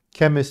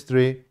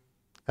 chemistry,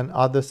 and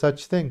other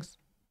such things.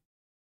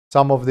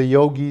 Some of the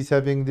yogis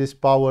having this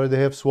power, they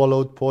have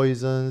swallowed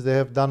poisons, they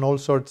have done all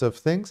sorts of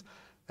things,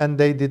 and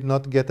they did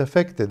not get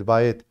affected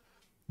by it.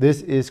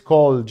 This is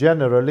called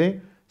generally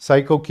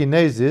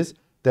psychokinesis.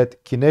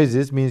 That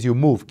kinesis means you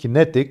move,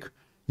 kinetic.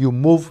 You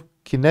move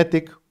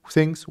kinetic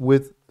things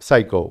with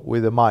psycho,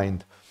 with the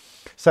mind.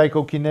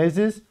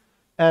 Psychokinesis,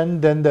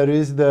 and then there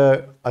is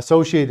the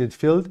associated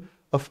field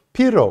of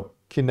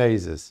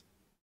pyrokinesis.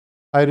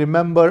 I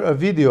remember a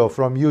video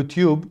from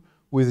YouTube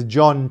with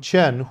John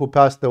Chen, who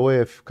passed away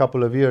a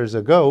couple of years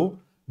ago.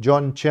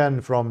 John Chen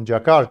from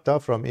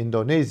Jakarta, from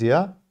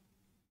Indonesia.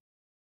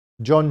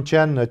 John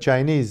Chen, a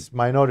Chinese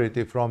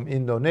minority from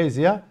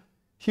Indonesia,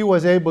 he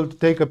was able to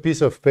take a piece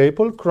of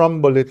paper,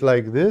 crumble it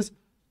like this,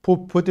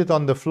 put it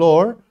on the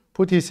floor,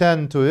 put his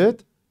hand to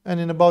it, and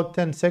in about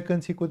 10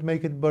 seconds he could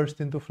make it burst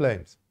into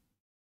flames.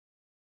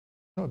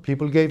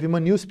 People gave him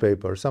a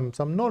newspaper, some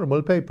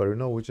normal paper,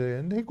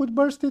 and he could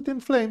burst it in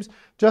flames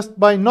just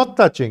by not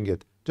touching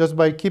it, just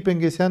by keeping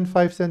his hand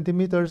 5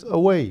 centimeters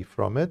away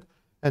from it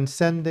and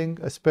sending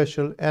a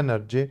special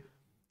energy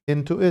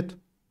into it.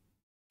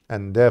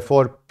 And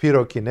therefore,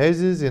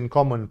 pyrokinesis in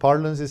common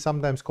parlance is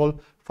sometimes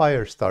called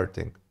fire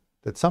starting,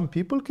 that some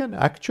people can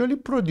actually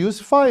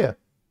produce fire.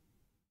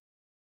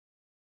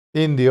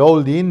 In the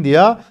old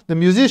India, the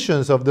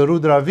musicians of the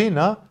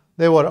Rudravina,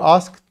 they were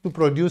asked to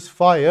produce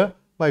fire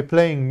by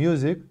playing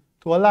music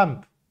to a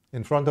lamp,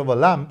 in front of a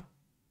lamp,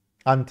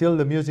 until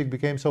the music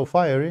became so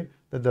fiery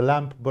that the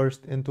lamp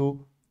burst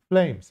into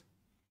flames.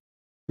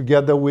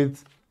 Together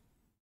with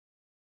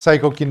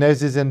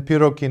psychokinesis and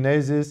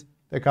pyrokinesis,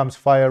 there comes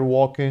fire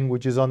walking,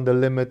 which is on the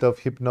limit of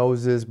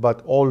hypnosis,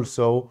 but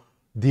also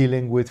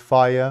dealing with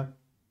fire.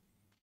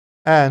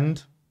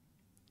 And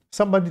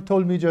somebody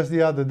told me just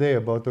the other day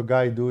about a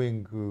guy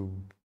doing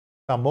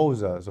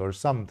samosas or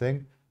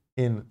something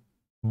in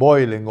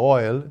boiling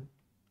oil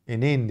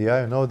in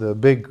India, you know, the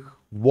big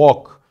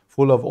wok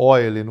full of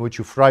oil in which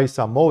you fry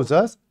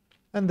samosas,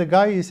 and the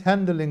guy is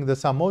handling the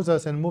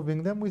samosas and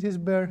moving them with his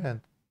bare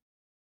hand.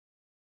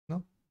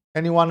 No?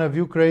 Any one of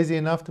you crazy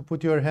enough to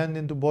put your hand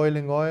into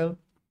boiling oil?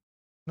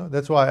 No,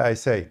 that's why I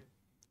say.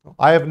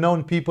 I have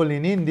known people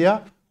in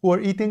India who are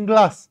eating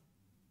glass.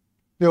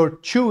 They are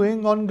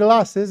chewing on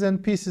glasses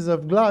and pieces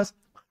of glass.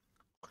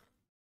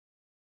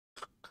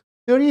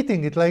 They're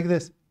eating it like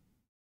this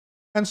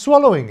and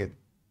swallowing it.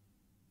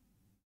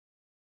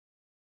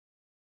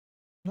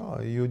 No,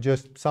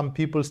 some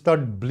people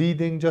start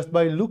bleeding just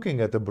by looking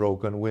at a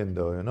broken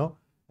window, you know?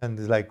 And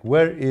it's like,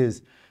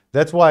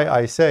 that's why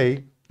I say,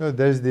 you know,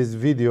 there's this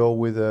video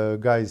with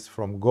guys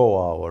from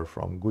Goa or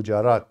from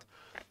Gujarat,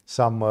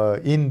 some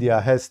India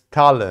has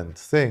talent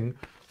thing,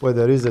 where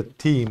there is a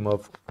team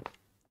of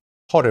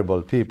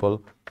horrible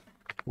people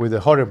with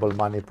a horrible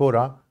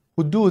Manipura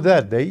who do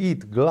that. They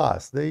eat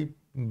glass, they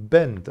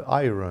bend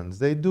irons,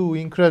 they do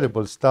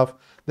incredible stuff.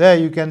 There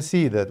you can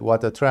see that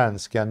what a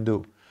trance can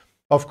do.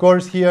 Of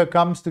course, here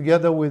comes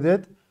together with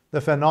it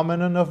the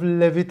phenomenon of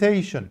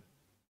levitation.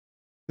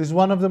 This is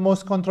one of the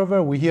most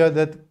controversial. We hear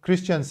that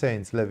Christian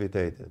saints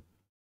levitated.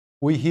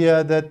 We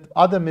hear that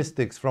other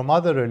mystics from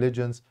other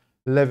religions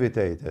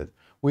levitated.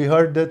 We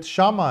heard that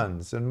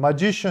shamans and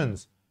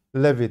magicians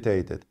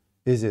levitated.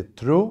 Is it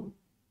true?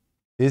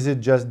 Is it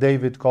just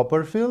David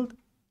Copperfield?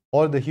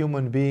 Or the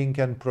human being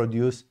can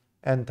produce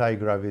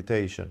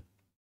anti-gravitation?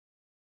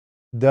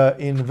 The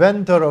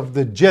inventor of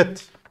the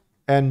jet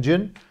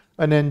engine,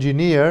 an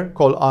engineer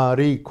called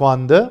Henri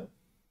Coandă,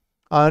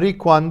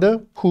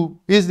 who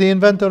is the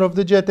inventor of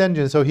the jet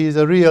engine, so he is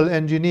a real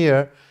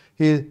engineer.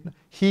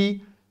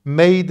 He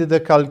made the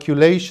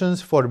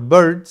calculations for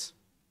birds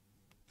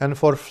and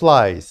for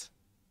flies.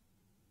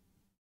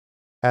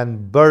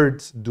 And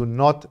birds do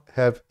not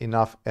have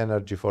enough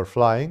energy for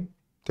flying.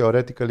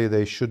 Theoretically,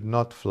 they should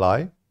not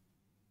fly.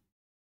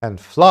 And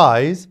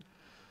flies,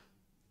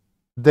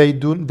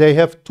 they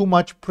have too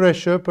much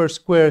pressure per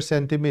square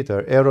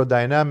centimeter.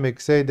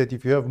 Aerodynamics say that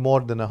if you have more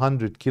than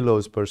 100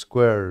 kilos per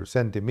square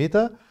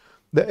centimeter,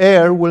 the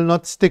air will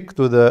not stick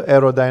to the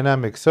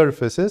aerodynamic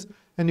surfaces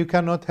and you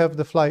cannot have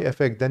the fly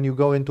effect. Then you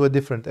go into a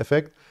different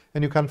effect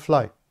and you can't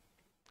fly.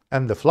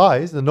 And the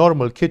flies, the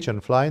normal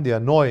kitchen fly, the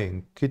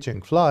annoying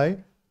kitchen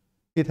fly,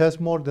 it has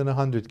more than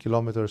 100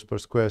 kilometers per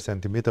square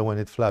centimeter when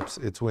it flaps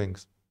its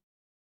wings.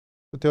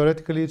 So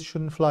theoretically, it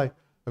shouldn't fly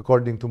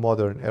according to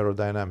modern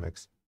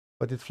aerodynamics.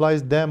 But it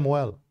flies damn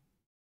well.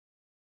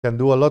 Can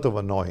do a lot of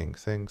annoying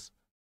things.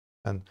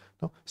 And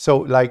no? So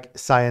like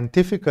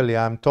scientifically,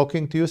 I'm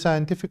talking to you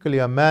scientifically,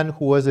 a man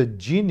who was a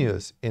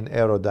genius in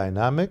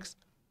aerodynamics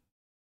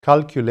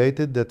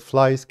calculated that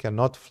flies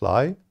cannot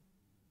fly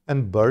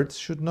and birds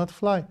should not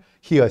fly.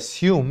 He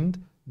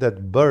assumed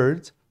that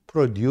birds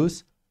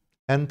produce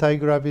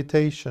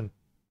anti-gravitation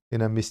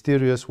in a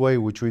mysterious way,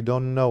 which we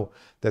don't know.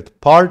 That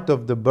part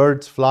of the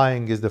birds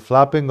flying is the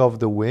flapping of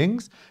the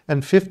wings,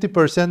 and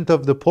 50%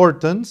 of the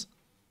portents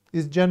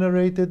is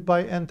generated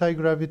by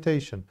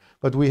anti-gravitation.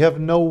 But we have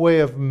no way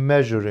of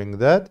measuring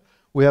that.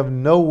 We have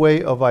no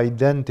way of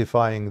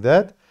identifying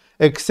that,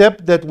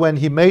 except that when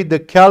he made the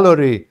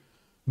calorie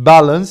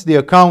balance, the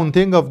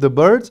accounting of the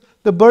birds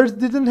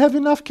didn't have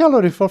enough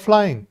calorie for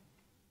flying.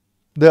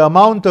 The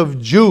amount of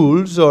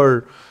joules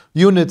or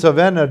units of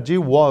energy,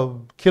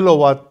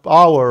 kilowatt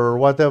hour or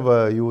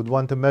whatever you would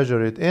want to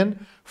measure it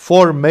in,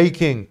 for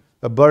making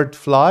a bird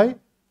fly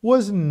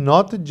was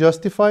not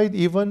justified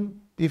even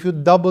if you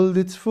doubled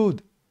its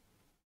food.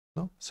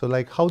 No? So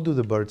like, how do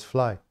the birds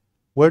fly?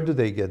 Where do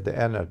they get the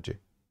energy?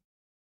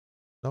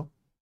 No?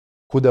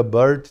 Could a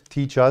bird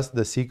teach us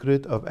the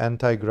secret of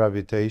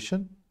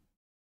anti-gravitation?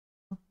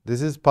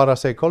 This is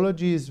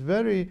parapsychology is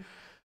very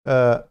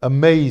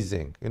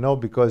amazing, you know,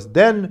 because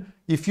then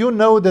if you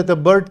know that a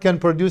bird can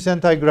produce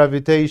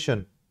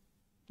anti-gravitation,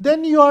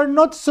 then you are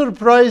not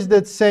surprised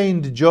that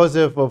Saint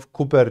Joseph of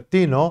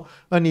Cupertino,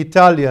 an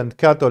Italian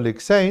Catholic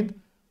saint,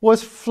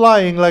 was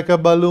flying like a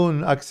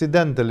balloon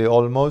accidentally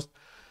almost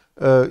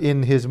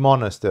in his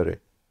monastery.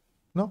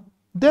 No?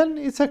 Then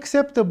it's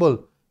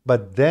acceptable.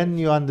 But then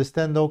you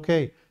understand,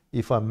 okay,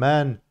 if a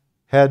man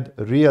had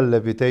real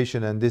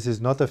levitation, and this is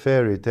not a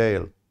fairy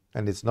tale,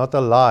 and it's not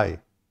a lie,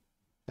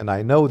 and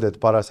I know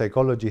that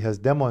parapsychology has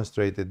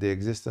demonstrated the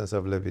existence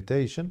of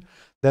levitation,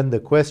 then the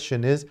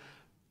question is,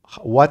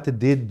 what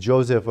did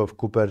Joseph of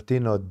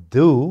Cupertino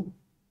do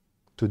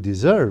to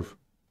deserve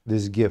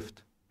this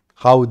gift?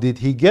 How did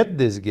he get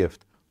this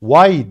gift?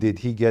 Why did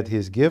he get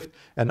his gift?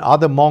 And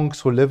other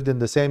monks who lived in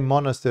the same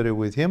monastery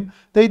with him,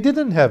 they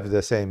didn't have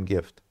the same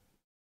gift.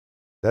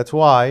 That's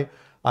why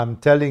I'm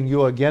telling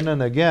you again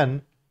and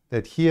again,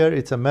 that here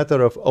it's a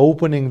matter of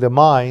opening the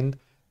mind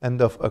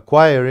and of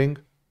acquiring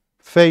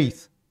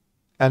faith.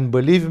 And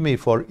believe me,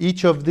 for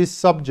each of this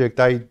subject,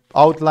 I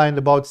outlined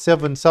about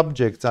 7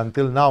 subjects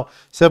until now,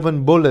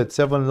 7 bullets,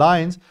 7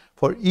 lines.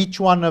 For each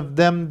one of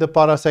them, the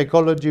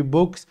parapsychology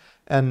books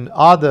and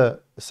other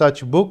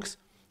such books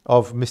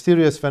of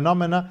mysterious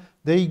phenomena,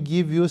 they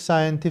give you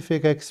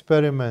scientific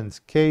experiments,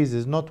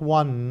 cases, not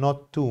one,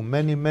 not two,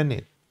 many,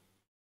 many.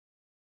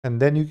 And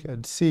then you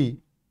can see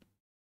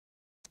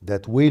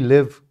that we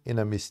live in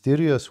a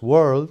mysterious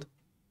world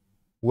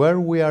where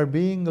we are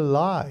being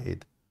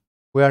lied.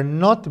 We are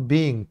not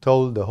being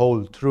told the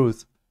whole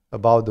truth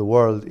about the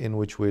world in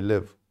which we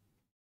live.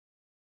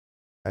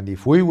 And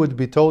if we would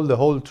be told the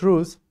whole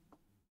truth,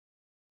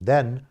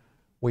 then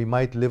we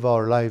might live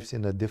our lives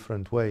in a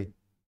different way.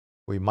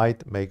 We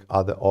might make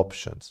other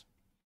options.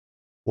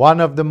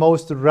 One of the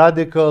most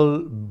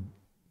radical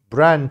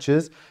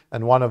branches,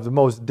 and one of the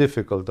most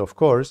difficult, of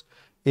course,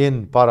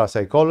 in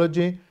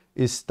parapsychology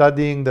is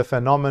studying the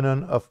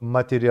phenomenon of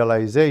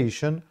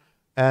materialization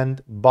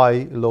and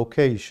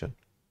bilocation.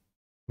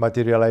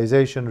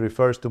 Materialization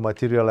refers to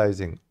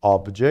materializing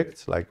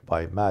objects, like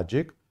by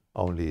magic,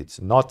 only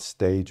it's not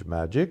stage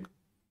magic,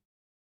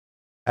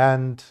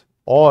 and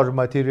or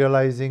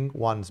materializing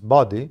one's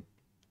body,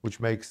 which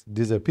makes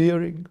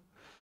disappearing,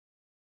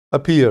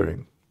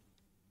 appearing.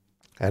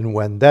 And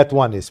when that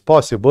one is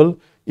possible,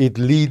 it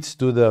leads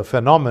to the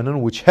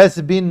phenomenon which has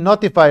been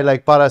notified,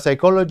 like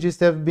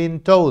parapsychologists have been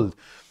told.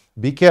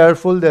 Be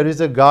careful, there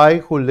is a guy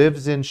who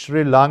lives in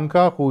Sri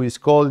Lanka who is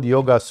called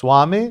Yoga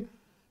Swami,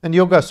 and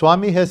Yoga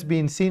Swami has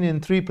been seen in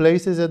 3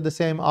 places at the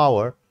same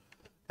hour,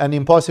 and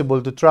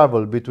impossible to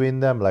travel between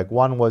them. Like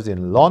one was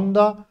in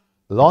London,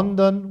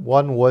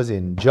 one was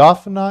in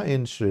Jaffna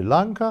in Sri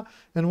Lanka,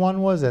 and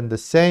one was, and the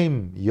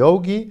same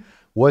yogi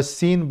was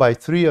seen by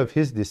 3 of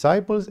his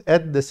disciples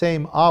at the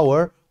same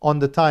hour on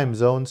the time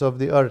zones of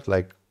the earth.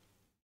 Like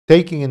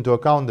taking into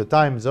account the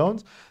time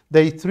zones,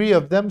 they 3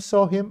 of them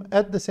saw him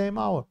at the same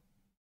hour.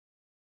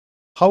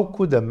 How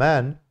could a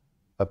man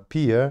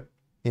appear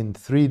in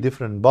 3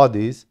 different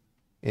bodies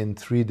in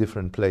 3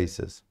 different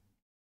places?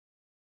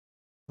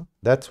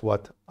 That's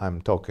what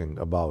I'm talking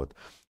about.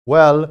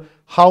 Well,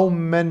 how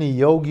many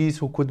yogis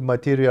who could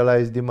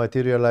materialize,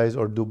 dematerialize,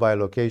 or do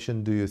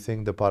bilocation do you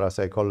think the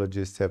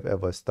parapsychologists have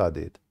ever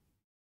studied?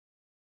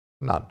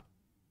 None.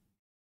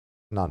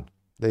 None.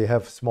 They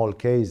have small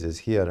cases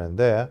here and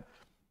there,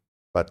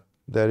 but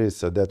there is,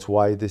 so that's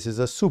why this is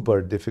a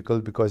super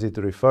difficult, because it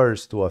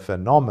refers to a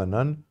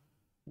phenomenon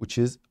which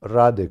is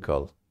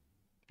radical,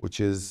 which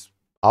is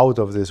out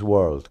of this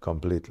world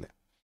completely.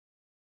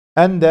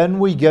 And then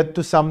we get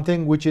to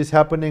something which is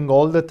happening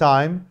all the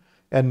time.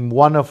 And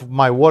one of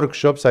my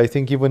workshops, I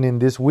think even in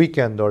this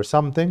weekend or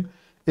something,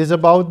 is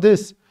about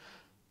this.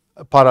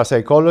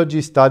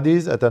 Parapsychology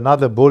studies, at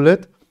another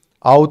bullet,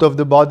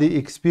 out-of-the-body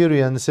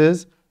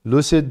experiences,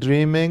 lucid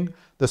dreaming,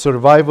 the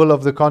survival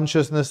of the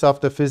consciousness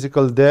after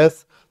physical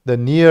death, the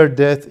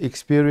near-death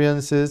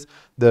experiences,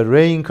 the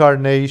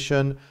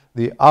reincarnation,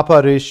 the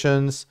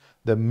apparitions,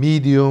 the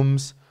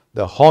mediums,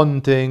 the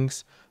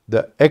hauntings,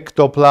 the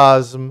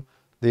ectoplasm,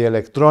 the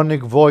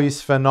electronic voice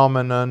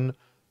phenomenon,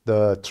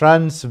 the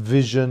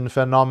transvision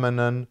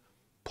phenomenon,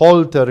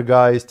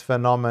 poltergeist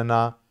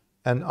phenomena,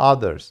 and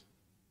others.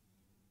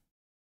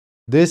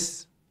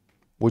 This,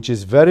 which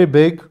is very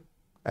big,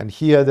 and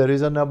here there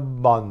is an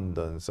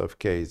abundance of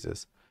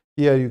cases.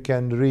 Here you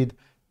can read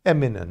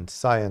eminent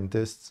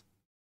scientists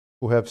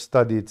who have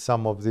studied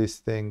some of these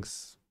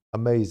things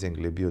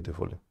amazingly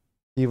beautifully.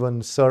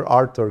 Even Sir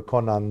Arthur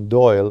Conan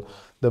Doyle,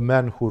 the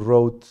man who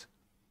wrote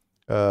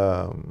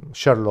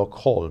Sherlock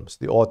Holmes,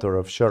 the author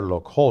of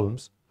Sherlock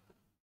Holmes,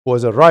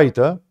 was a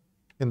writer.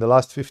 In the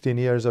last 15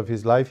 years of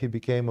his life, he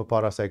became a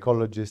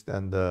parapsychologist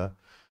and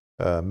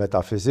a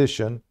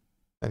metaphysician.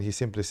 And he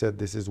simply said,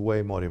 this is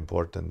way more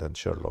important than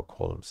Sherlock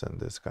Holmes and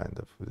this kind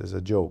of, there's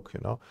a joke, you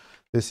know.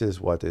 This is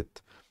what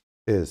it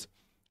is.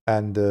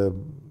 And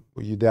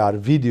there are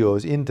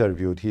videos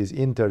interviewed. He's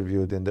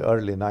interviewed in the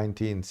early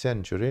 19th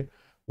century,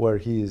 where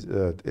he's,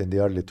 in the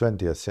early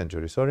 20th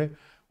century, sorry,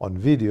 on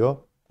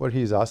video, where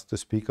he's asked to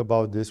speak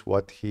about this,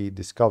 what he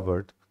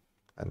discovered.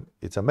 And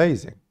it's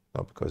amazing, you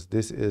know, because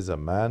this is a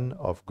man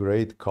of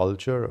great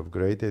culture, of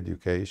great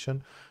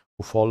education,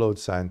 who followed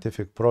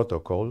scientific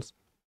protocols.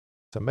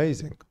 It's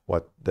amazing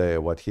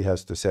what he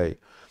has to say.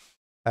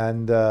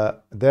 And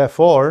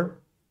therefore,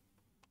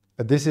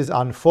 this is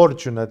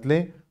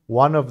unfortunately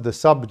one of the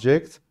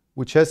subjects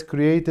which has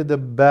created a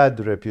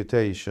bad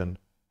reputation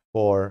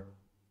for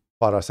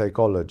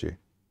parapsychology.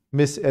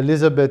 Miss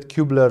Elizabeth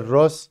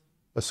Kubler-Ross,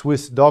 a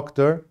Swiss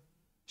doctor,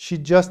 she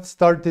just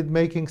started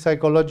making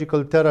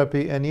psychological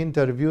therapy and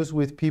interviews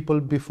with people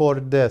before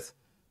death,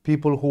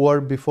 people who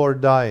were before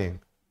dying.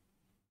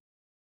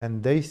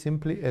 And they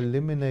simply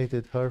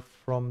eliminated her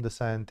from the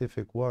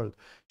scientific world.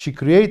 She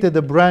created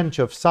a branch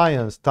of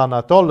science,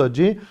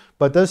 thanatology,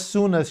 but as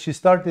soon as she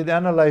started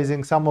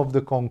analyzing some of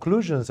the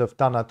conclusions of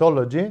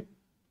thanatology,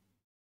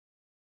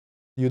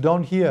 you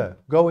don't hear,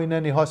 go in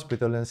any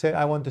hospital and say,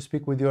 I want to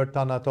speak with your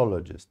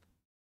thanatologist.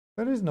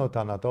 There is no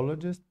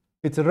thanatologist.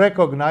 It's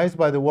recognized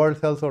by the World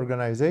Health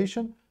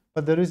Organization,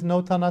 but there is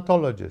no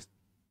thanatologist.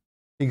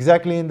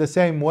 Exactly in the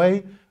same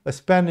way, a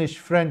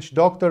Spanish-French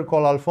doctor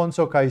called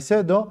Alfonso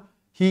Caicedo,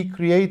 he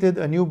created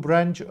a new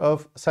branch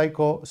of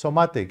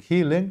psychosomatic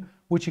healing,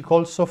 which he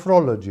calls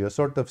sophrology, a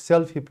sort of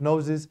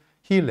self-hypnosis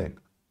healing.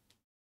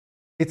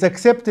 It's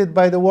accepted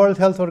by the World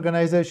Health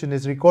Organization,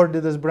 it's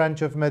recorded as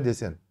branch of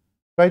medicine.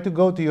 Try to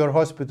go to your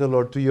hospital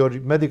or to your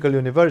medical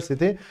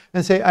university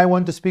and say, I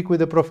want to speak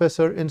with a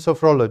professor in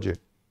sophrology.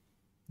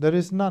 There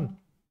is none.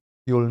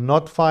 You will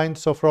not find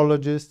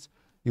sophrologists,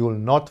 you will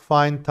not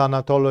find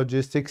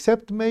thanatologists,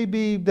 except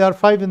maybe there are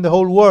 5 in the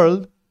whole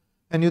world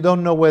and you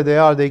don't know where they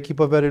are. They keep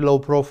a very low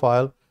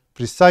profile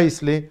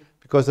precisely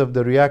because of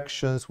the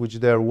reactions which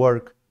their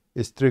work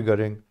is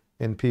triggering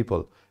in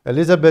people.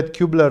 Elizabeth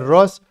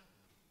Kubler-Ross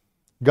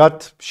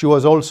she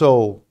was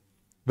also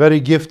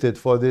very gifted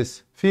for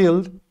this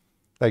field.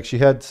 Like she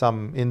had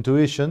some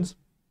intuitions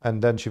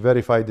and then she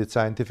verified it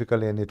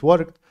scientifically and it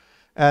worked.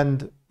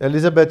 And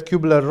Elizabeth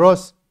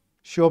Kubler-Ross,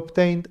 she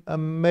obtained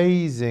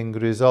amazing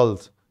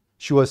results.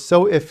 She was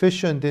so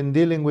efficient in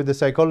dealing with the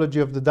psychology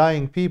of the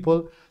dying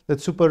people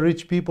that super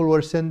rich people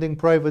were sending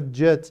private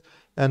jets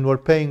and were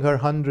paying her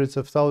hundreds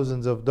of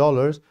thousands of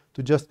dollars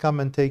to just come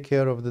and take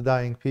care of the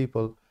dying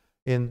people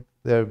in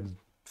their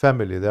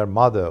family, their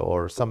mother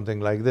or something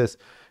like this,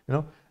 you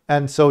know.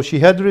 And so she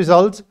had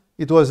results,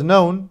 it was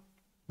known,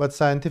 but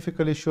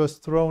scientifically she was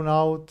thrown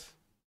out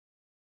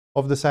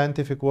of the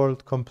scientific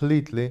world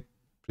completely,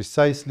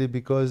 precisely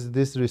because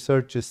this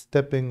research is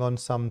stepping on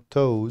some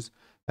toes,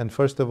 and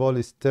first of all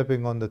is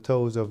stepping on the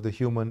toes of the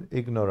human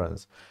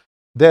ignorance.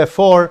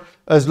 Therefore,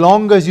 as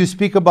long as you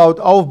speak about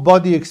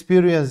out-of-body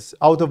experience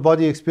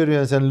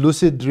and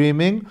lucid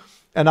dreaming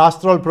and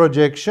astral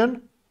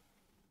projection,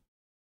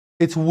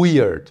 it's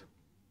weird.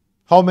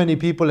 How many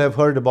people have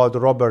heard about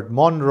Robert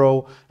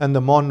Monroe and the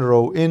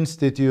Monroe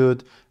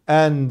Institute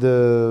and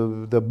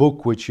the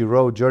book which he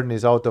wrote,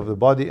 Journeys Out of the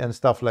Body and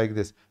stuff like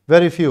this?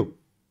 Very few.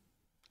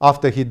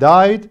 After he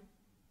died,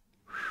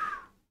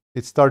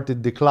 it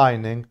started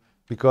declining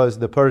because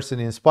the person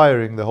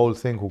inspiring the whole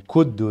thing, who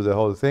could do the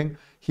whole thing,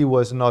 he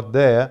was not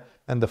there,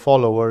 and the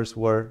followers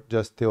were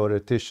just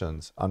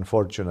theoreticians,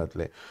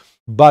 unfortunately.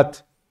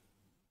 But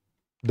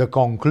the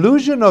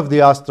conclusion of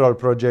the astral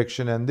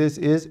projection, and this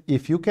is,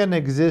 if you can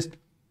exist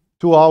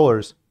 2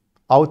 hours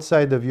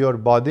outside of your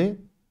body,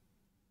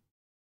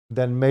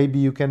 then maybe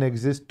you can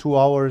exist 2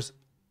 hours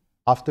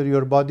after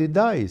your body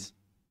dies.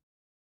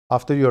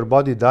 After your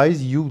body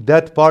dies,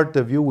 that part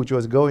of you which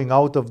was going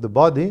out of the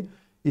body,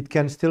 it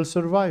can still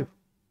survive.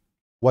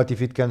 What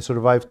if it can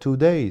survive 2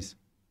 days?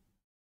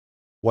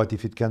 What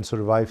if it can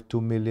survive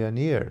 2 million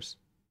years?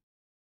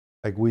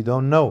 Like, we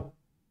don't know.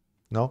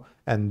 No?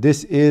 And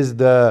this is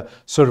the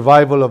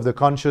survival of the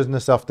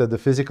consciousness after the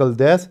physical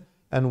death,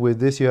 and with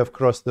this you have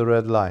crossed the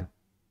red line,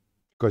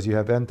 because you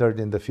have entered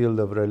in the field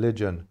of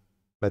religion,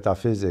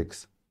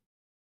 metaphysics,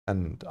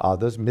 and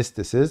others,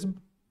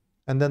 mysticism,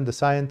 and then the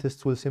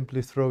scientists will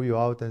simply throw you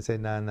out and say,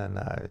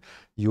 no,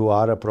 you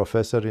are a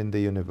professor in the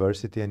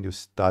university and you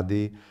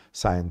study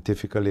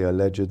scientifically,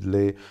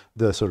 allegedly,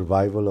 the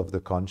survival of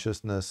the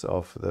consciousness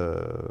of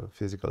the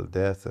physical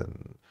death,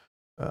 and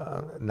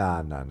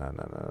no,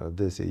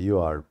 you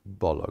are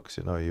bollocks,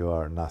 you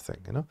are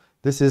nothing,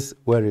 This is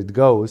where it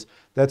goes.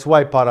 That's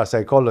why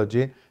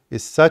parapsychology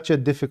is such a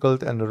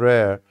difficult and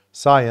rare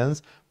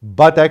science,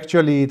 but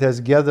actually it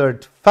has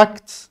gathered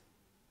facts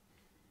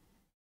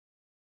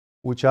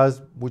which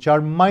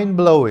are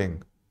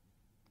mind-blowing.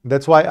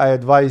 That's why I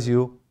advise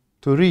you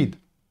to read.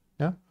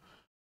 Yeah?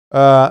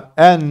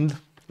 And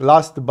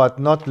last but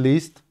not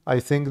least,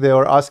 I think they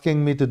are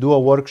asking me to do a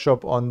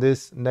workshop on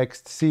this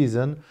next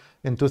season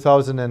in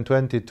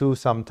 2022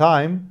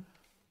 sometime.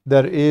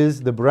 There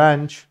is the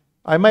branch,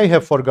 I may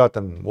have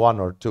forgotten 1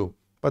 or 2,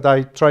 but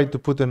I tried to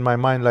put in my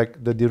mind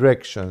like the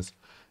directions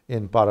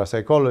in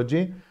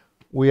parapsychology.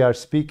 We are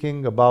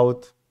speaking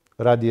about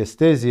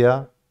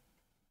radiesthesia,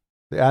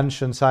 the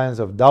ancient science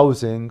of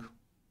dowsing,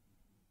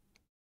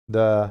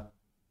 the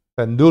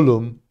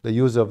pendulum, the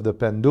use of the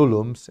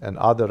pendulums and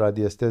other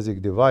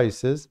radiesthetic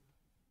devices,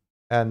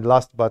 and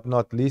last but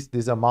not least,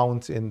 these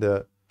amounts in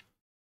the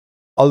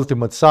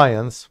ultimate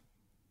science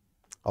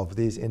of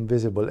these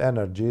invisible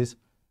energies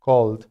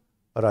called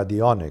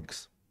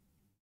radionics.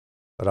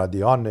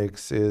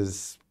 Radionics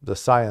is the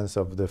science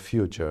of the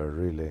future,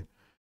 really,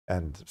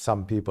 and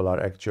some people are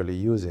actually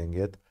using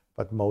it,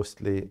 but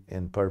mostly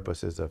in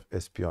purposes of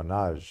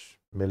espionage,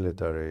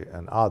 military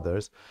and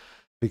others,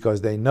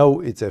 because they know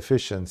its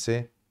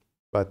efficiency,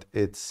 but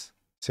it's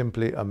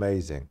simply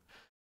amazing.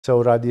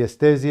 So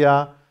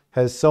radiesthesia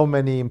has so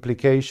many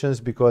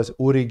implications because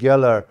Uri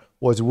Geller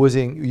was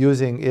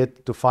using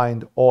it to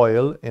find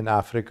oil in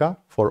Africa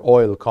for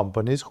oil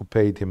companies who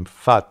paid him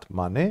fat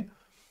money.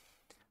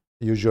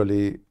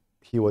 Usually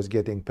he was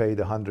getting paid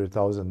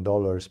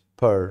 $100,000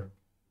 per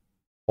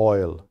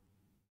oil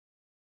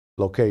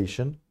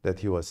location that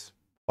he was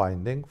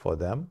finding for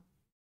them.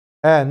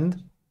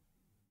 And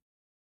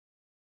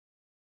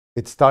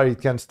it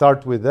can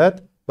start with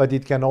that, but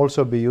it can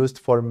also be used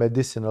for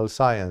medicinal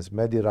science.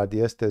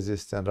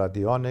 Radiesthesists and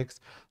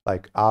radionics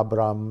like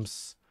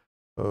Abrams,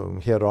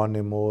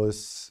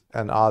 Hieronymus,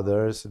 and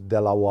others,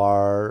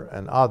 Delaware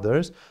and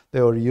others,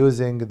 they were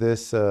using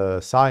this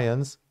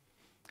science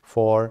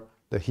for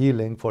the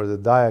healing, for the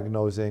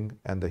diagnosing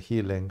and the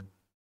healing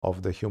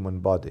of the human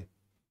body.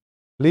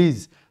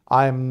 Please,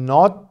 I'm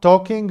not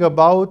talking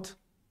about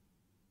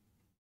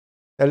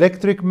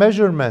electric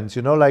measurements,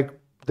 like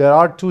there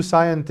are two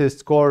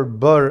scientists called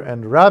Burr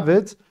and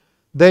Ravitz.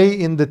 They,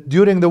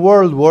 during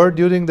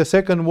the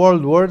Second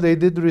World War, they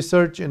did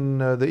research in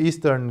the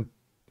eastern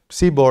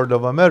seaboard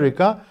of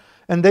America,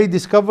 and they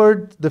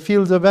discovered the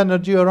fields of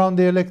energy around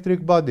the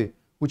electric body,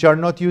 which are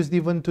not used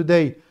even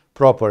today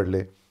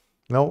properly.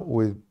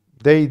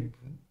 They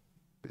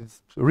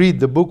read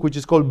the book which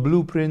is called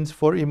Blueprints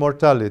for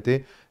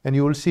Immortality, and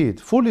you will see it.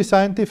 Fully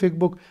scientific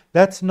book.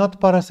 That's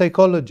not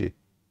parapsychology.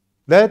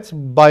 That's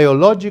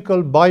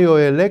biological,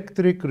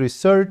 bioelectric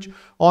research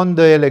on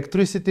the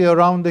electricity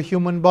around the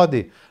human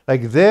body.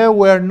 Like there,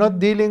 we're not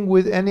dealing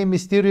with any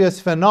mysterious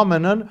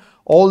phenomenon,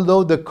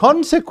 although the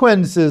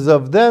consequences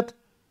of that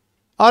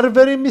are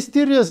very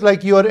mysterious,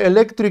 like your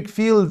electric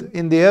field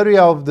in the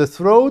area of the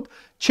throat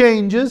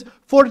changes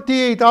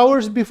 48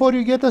 hours before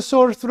you get a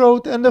sore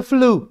throat and a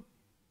flu.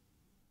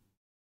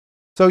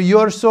 So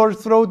your sore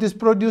throat is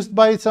produced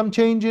by some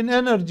change in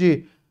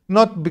energy,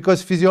 not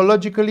because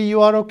physiologically you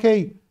are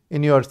okay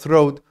in your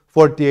throat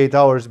 48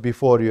 hours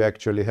before you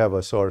actually have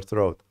a sore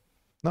throat.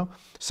 No?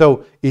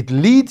 So it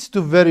leads to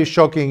very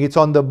shocking, it's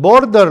on the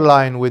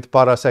borderline with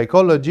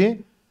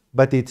parapsychology,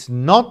 but it's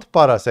not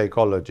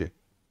parapsychology.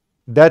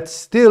 That's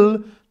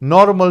still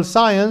normal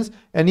science,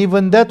 and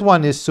even that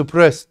one is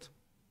suppressed,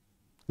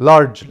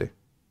 largely.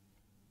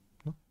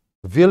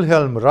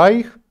 Wilhelm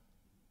Reich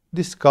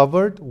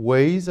discovered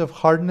ways of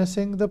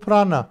harnessing the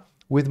prana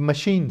with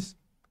machines.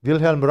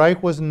 Wilhelm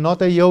Reich was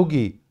not a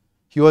yogi.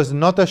 He was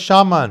not a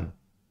shaman.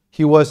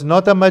 He was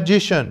not a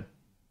magician.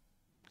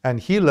 And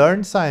he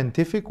learned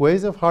scientific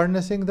ways of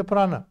harnessing the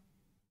prana,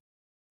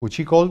 which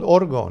he called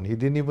orgone. He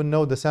didn't even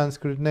know the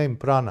Sanskrit name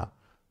prana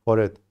for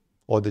it,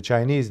 or the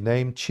Chinese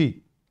name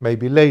qi.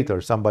 Maybe later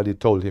somebody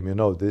told him,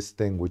 this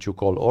thing which you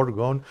call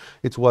orgone,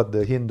 it's what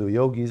the Hindu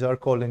yogis are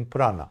calling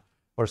prana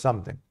or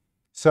something.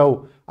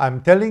 So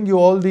I'm telling you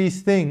all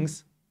these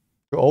things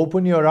to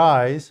open your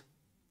eyes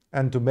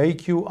and to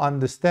make you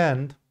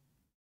understand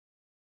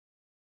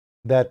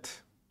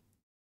that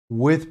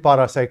with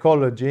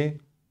parapsychology,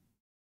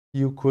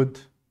 you could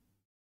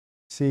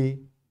see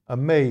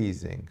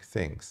amazing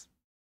things.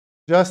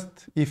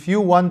 Just if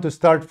you want to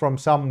start from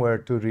somewhere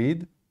to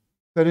read,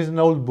 there is an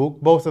old book.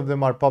 Both of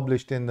them are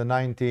published in the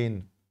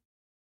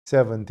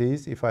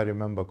 1970s, if I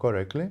remember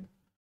correctly.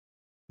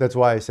 That's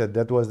why I said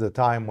that was the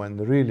time when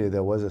really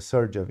there was a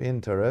surge of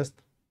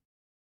interest.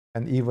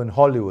 And even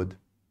Hollywood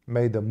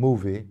made a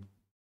movie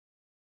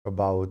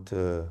about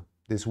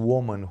this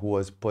woman who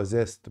was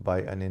possessed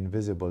by an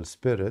invisible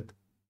spirit.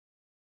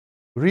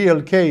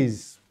 Real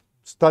case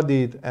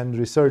studied and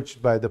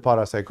researched by the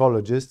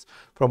parapsychologists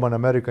from an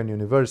American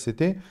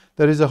university.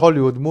 There is a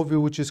Hollywood movie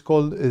which is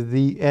called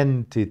The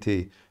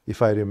Entity,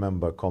 if I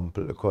remember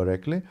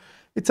correctly.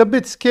 It's a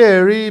bit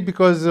scary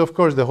because, of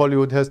course, the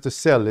Hollywood has to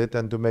sell it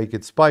and to make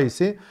it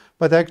spicy,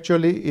 but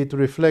actually it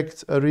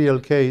reflects a real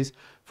case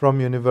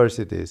from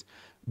universities.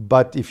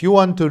 But if you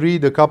want to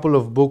read a couple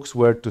of books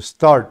where to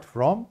start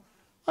from,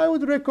 I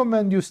would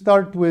recommend you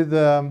start with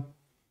a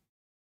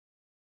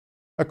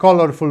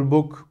colorful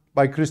book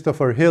by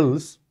Christopher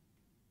Hills,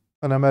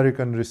 an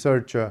American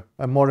researcher,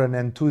 more an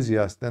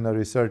enthusiast than a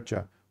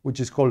researcher, which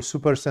is called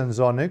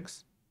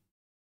Supersensonics.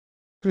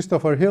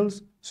 Christopher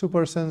Hills,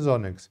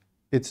 Supersensonics.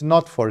 It's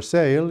not for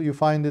sale. You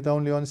find it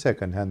only on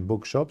second-hand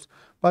bookshops.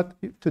 But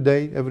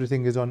today,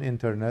 everything is on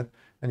internet,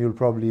 and you'll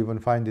probably even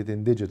find it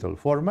in digital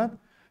format.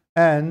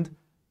 And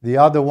the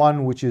other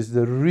one, which is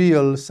the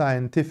real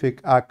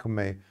scientific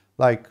acme,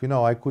 like,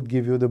 I could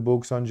give you the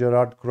books on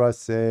Gerard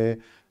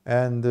Croisset,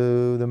 and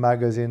the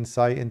magazine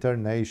Sci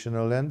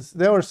International, and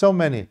there were so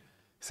many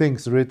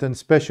things written,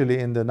 especially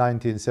in the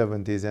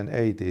 1970s and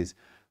 80s.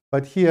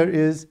 But here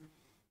is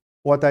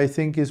what I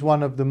think is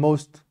one of the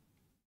most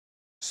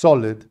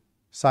solid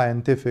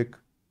scientific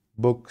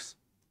books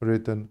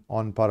written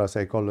on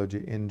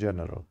parapsychology in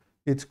general.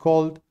 It's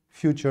called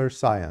Future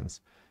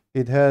Science.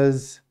 It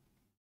has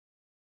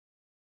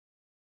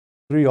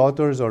 3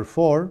 authors or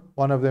 4.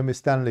 One of them is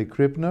Stanley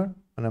Krippner,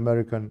 an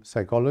American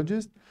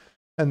psychologist.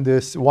 And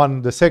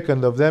the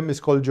second of them is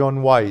called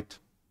John White.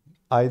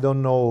 I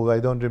don't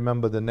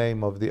remember the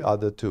name of the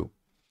other 2.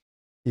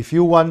 If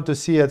you want to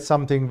see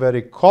something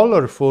very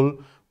colorful,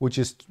 which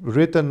is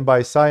written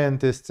by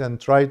scientists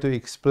and try to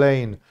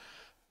explain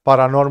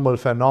paranormal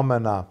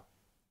phenomena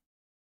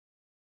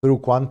through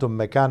quantum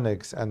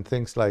mechanics and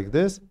things like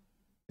this,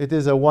 it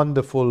is a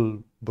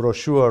wonderful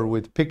brochure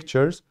with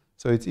pictures,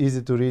 so it's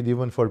easy to read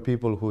even for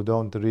people who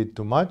don't read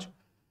too much,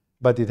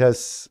 but it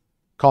has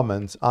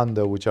comments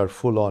under which are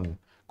full-on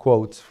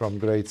quotes from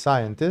great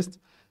scientists.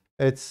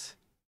 It's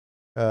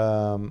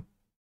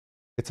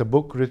It's a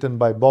book written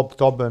by Bob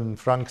Tobin,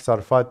 Frank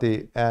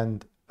Sarfati,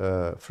 and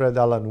Fred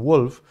Alan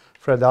Wolf.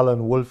 Fred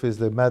Alan Wolf is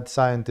the mad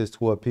scientist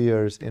who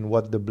appears in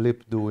What the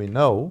Blip Do We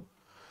Know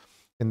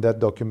in that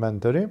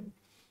documentary.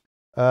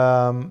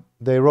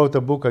 They wrote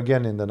a book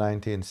again in the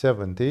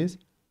 1970s,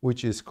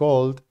 which is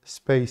called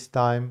Space,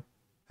 Time,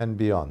 and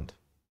Beyond.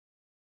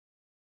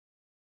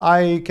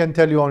 I can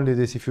tell you only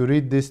this: if you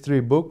read these three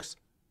books,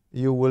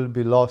 you will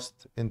be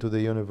lost into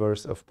the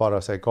universe of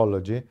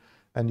parapsychology,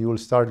 and you will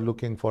start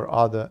looking for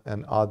other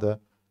and other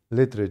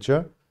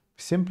literature,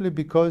 simply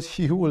because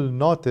you will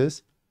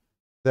notice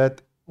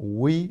that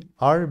we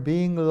are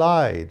being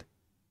lied.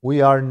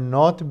 We are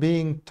not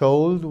being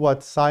told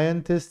what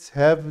scientists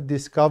have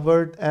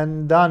discovered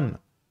and done.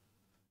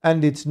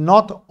 And it's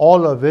not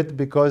all of it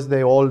because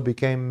they all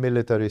became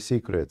military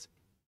secrets.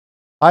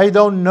 I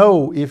don't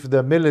know if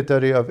the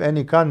military of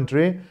any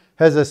country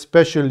has a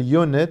special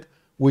unit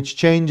which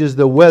changes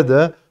the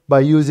weather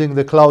by using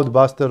the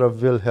cloudbuster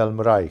of Wilhelm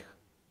Reich.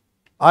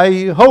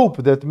 I hope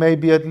that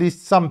maybe at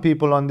least some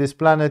people on this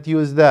planet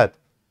use that.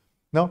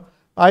 No,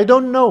 I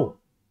don't know.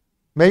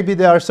 Maybe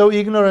they are so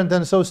ignorant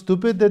and so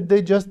stupid that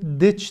they just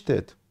ditched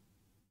it.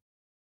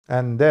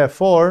 And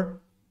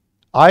therefore,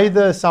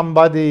 either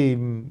somebody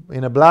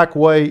in a black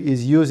way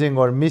is using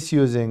or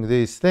misusing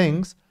these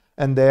things,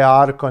 and they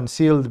are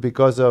concealed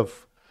because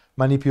of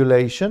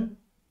manipulation.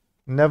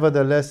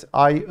 Nevertheless,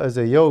 I, as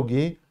a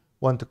yogi,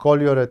 want to call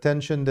your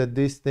attention that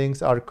these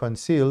things are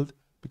concealed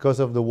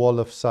because of the wall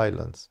of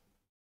silence.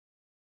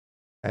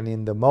 And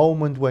in the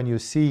moment when you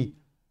see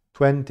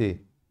 20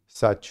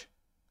 such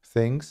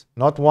things,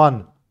 not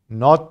one,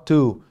 not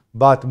two,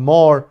 but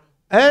more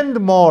and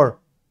more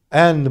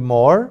and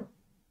more,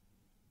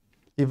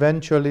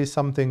 eventually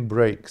something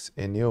breaks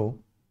in you,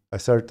 a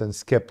certain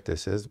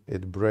skepticism,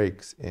 it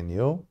breaks in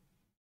you,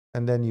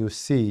 and then you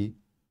see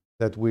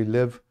that we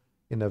live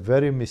in a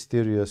very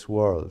mysterious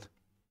world.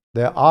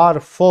 There are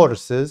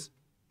forces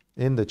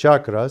in the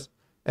chakras,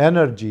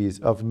 energies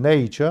of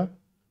nature,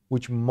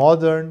 which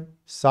modern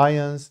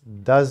science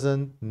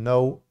doesn't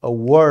know a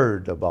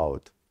word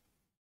about,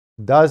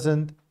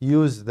 doesn't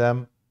use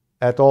them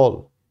at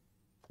all.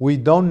 We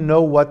don't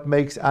know what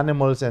makes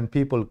animals and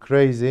people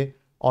crazy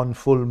on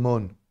full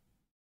moon,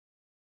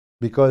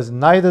 because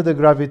neither the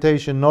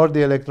gravitation nor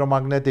the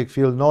electromagnetic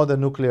field nor the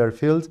nuclear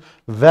fields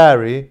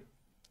vary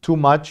too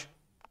much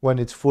when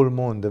it's full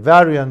moon. The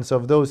variance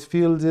of those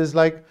fields is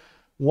like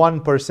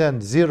 1%,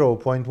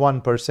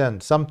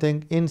 0.1%,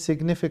 something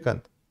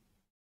insignificant.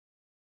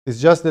 It's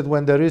just that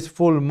when there is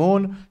full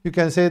moon, you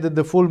can say that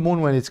the full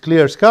moon when it's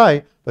clear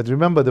sky, but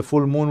remember the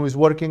full moon is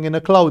working in a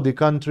cloudy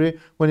country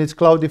when it's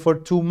cloudy for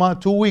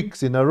 2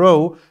 weeks in a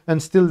row, and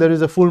still there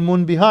is a full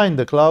moon behind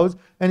the clouds,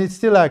 and it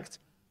still acts.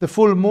 The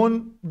full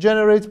moon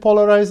generates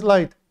polarized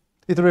light.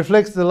 It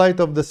reflects the light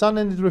of the sun,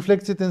 and it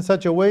reflects it in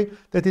such a way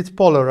that it's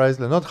polarized,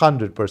 not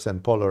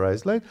 100%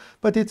 polarized light,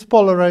 but it's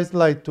polarized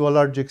light to a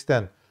large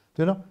extent.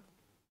 You know?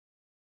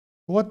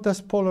 What does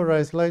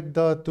polarized light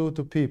do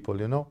to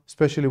people,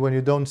 especially when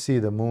you don't see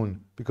the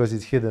moon because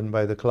it's hidden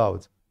by the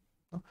clouds?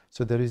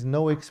 So there is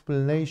no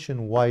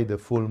explanation why the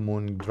full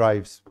moon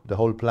drives the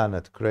whole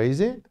planet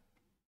crazy,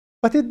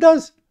 but it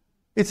does.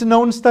 It's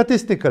known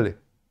statistically.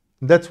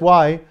 That's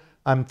why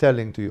I'm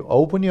telling to you,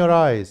 open your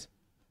eyes,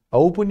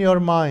 open your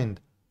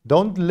mind.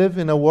 Don't live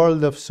in a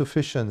world of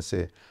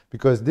sufficiency,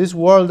 because this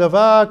world of,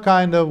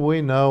 kind of,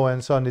 we know,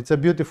 and so on. It's a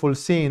beautiful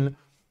scene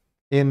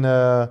in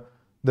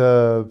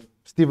the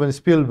Steven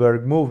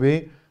Spielberg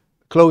movie,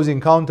 Close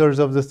Encounters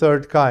of the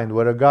Third Kind,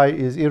 where a guy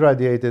is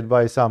irradiated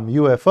by some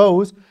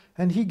UFOs,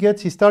 and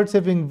he starts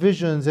having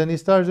visions, and he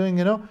starts doing,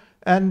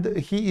 and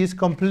he is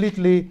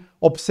completely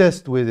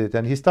obsessed with it,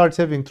 and he starts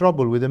having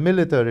trouble with the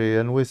military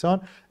and with so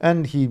on,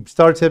 and he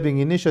starts having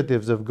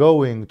initiatives of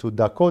going to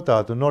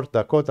Dakota, to North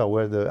Dakota,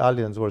 where the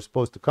aliens were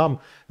supposed to come,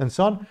 and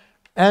so on,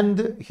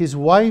 and his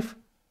wife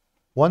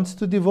wants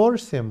to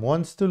divorce him,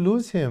 wants to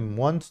lose him,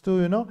 wants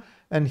to,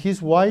 and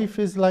his wife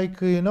is like,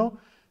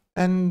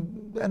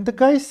 and the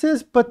guy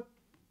says, but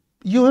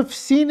you have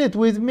seen it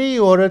with me,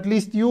 or at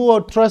least you are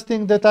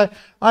trusting that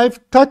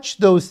I've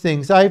touched those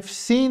things, I've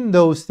seen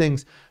those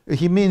things.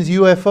 He means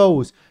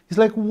UFOs. He's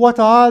like, what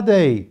are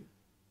they?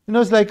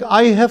 It's like,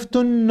 I have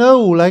to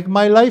know, like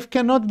my life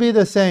cannot be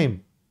the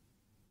same.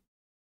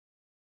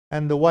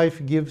 And the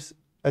wife gives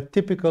a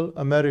typical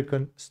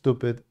American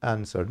stupid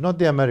answer. Not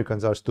the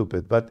Americans are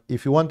stupid, but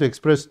if you want to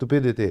express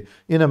stupidity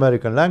in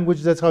American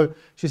language, that's how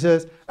she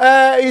says,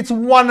 it's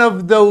one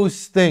of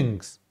those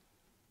things.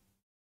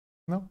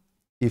 No?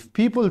 If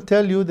people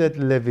tell you that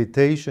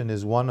levitation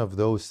is one of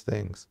those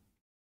things,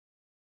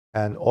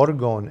 and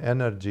orgone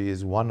energy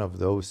is one of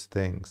those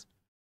things,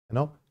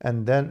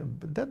 and then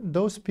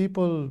those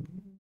people,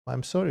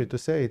 I'm sorry to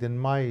say it, in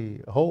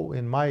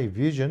my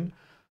vision,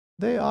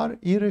 they are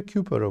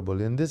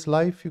irrecuperable. In this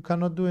life, you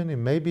cannot do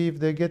anything. Maybe if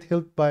they get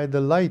hit by the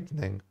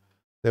lightning,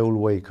 they will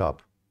wake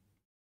up.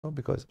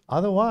 Because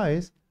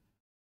otherwise,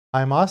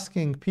 I'm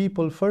asking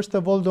people, first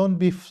of all, don't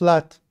be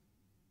flat.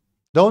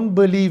 Don't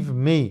believe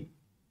me.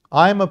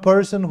 I'm a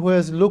person who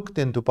has looked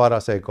into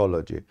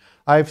parapsychology.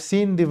 I've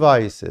seen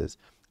devices.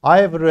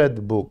 I've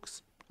read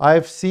books.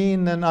 I've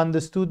seen and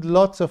understood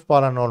lots of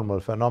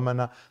paranormal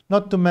phenomena,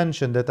 not to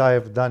mention that I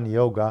have done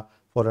yoga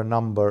for a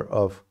number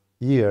of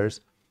years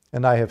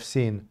and I have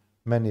seen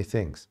many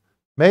things.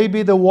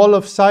 Maybe the wall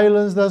of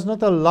silence does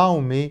not allow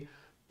me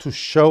to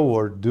show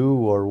or do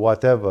or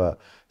whatever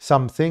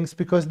some things,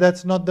 because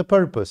that's not the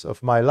purpose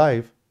of my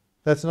life.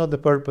 That's not the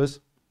purpose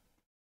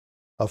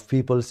of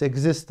people's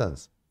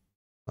existence.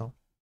 No?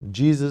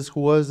 Jesus,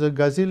 who was a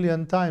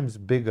gazillion times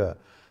bigger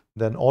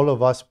than all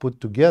of us put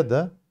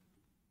together,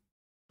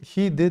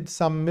 he did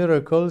some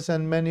miracles,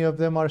 and many of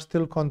them are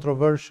still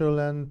controversial,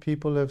 and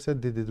people have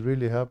said, did it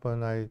really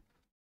happen? I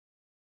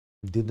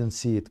didn't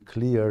see it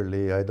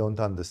clearly, I don't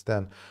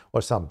understand,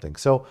 or something.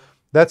 So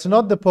that's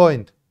not the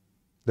point.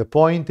 The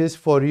point is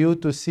for you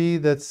to see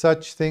that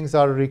such things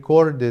are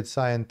recorded,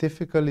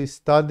 scientifically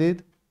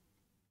studied,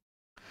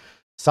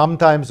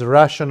 sometimes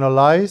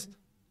rationalized,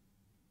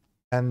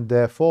 and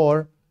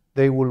therefore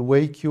they will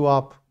wake you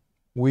up.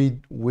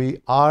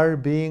 We are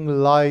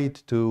being lied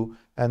to,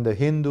 and the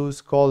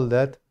Hindus call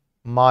that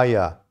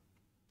Maya.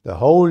 The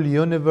whole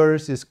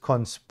universe is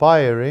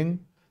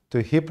conspiring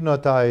to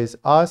hypnotize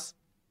us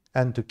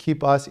and to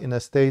keep us in a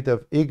state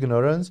of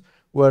ignorance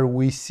where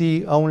we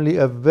see only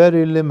a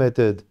very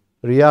limited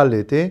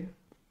reality,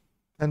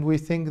 and we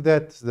think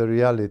that's the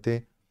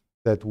reality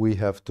that we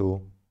have to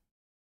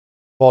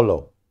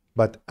follow.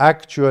 But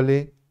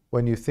actually,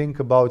 when you think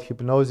about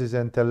hypnosis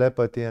and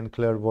telepathy and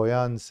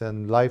clairvoyance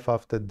and life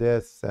after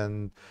death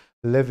and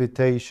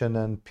levitation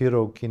and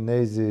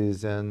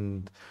pyrokinesis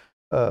and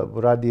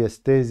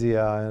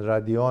radiesthesia and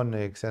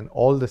radionics and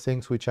all the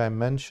things which I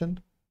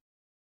mentioned,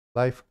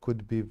 life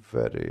could be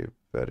very,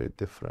 very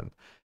different.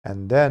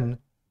 And then,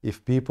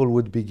 if people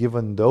would be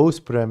given those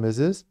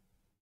premises,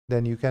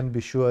 then you can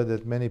be sure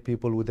that many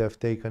people would have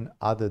taken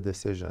other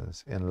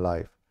decisions in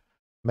life.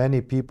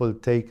 Many people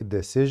take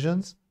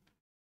decisions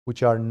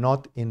which are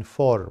not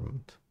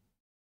informed.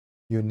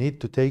 You need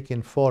to take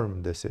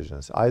informed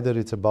decisions. Either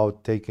it's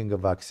about taking a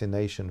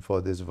vaccination for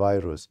this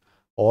virus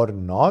or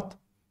not.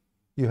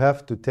 You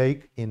have to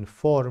take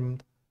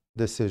informed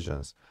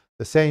decisions.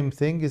 The same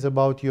thing is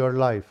about your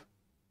life.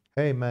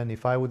 Hey man,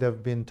 if I would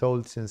have been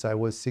told since I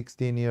was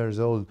 16 years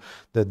old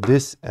that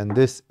this and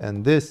this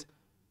and this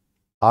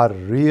are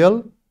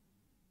real,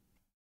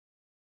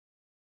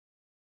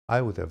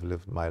 I would have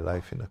lived my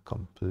life in a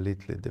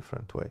completely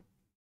different way.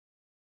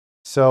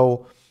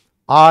 So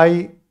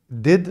I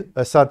did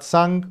a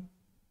satsang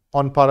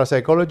on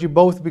parapsychology,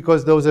 both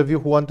because those of you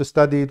who want to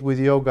study it with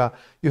yoga,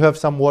 you have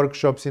some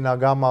workshops in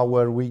Agama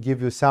where we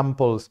give you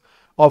samples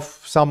of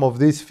some of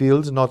these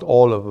fields, not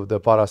all of the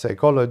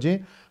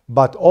parapsychology,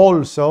 but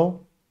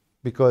also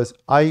because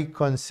I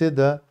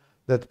consider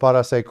that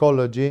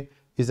parapsychology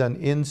is an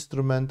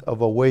instrument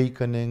of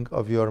awakening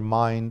of your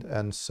mind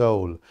and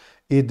soul.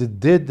 It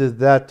did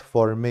that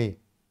for me.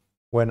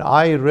 When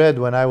I read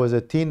when I was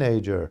a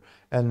teenager,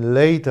 and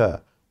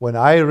later when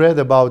I read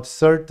about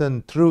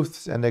certain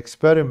truths and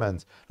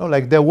experiments,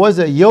 like there was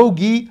a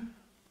yogi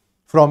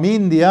from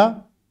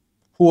India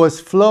who was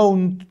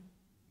flown,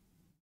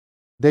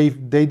 they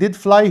did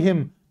fly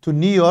him to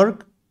New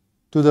York,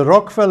 to the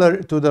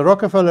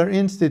Rockefeller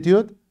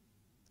Institute,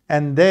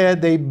 and there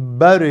they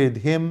buried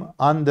him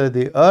under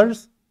the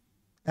earth,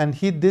 and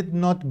he did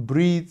not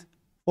breathe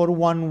for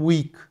 1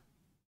 week.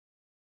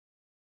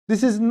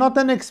 This is not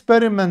an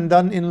experiment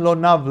done in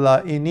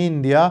Lonavla in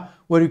India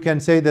where you can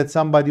say that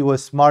somebody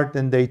was smart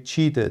and they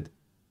cheated.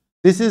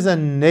 This is a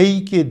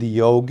naked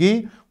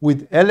yogi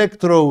with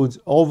electrodes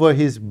over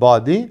his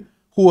body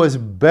who was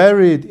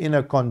buried in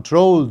a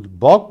controlled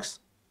box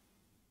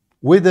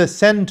with a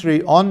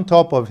sentry on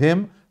top of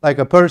him, like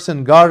a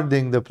person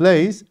guarding the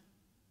place,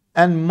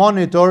 and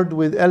monitored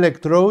with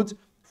electrodes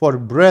for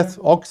breath,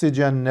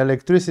 oxygen,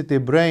 electricity,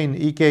 brain,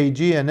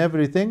 EKG and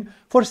everything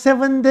for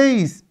 7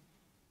 days.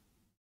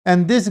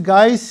 And this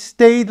guy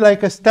stayed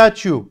like a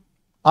statue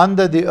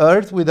under the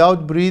earth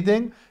without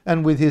breathing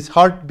and with his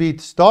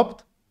heartbeat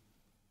stopped.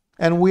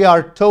 And we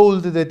are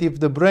told that if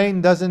the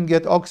brain doesn't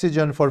get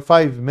oxygen for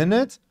 5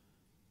 minutes,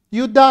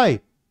 you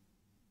die.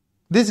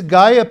 This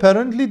guy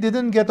apparently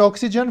didn't get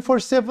oxygen for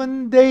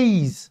 7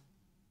 days.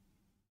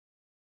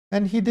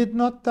 And he did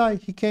not die.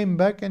 He came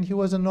back and he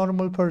was a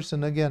normal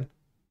person again.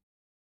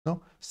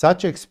 No?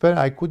 Such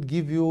I could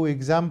give you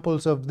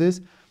examples of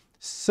this.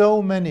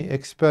 So many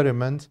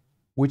experiments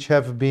which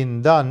have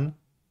been done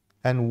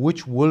and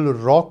which will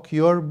rock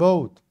your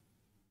boat.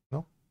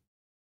 No?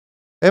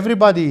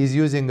 Everybody is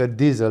using a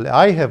diesel.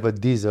 I have a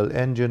diesel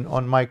engine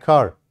on my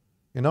car,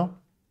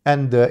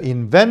 and the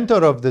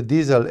inventor of the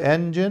diesel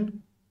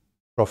engine,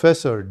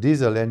 Professor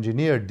Diesel,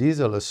 Engineer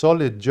Diesel, a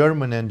solid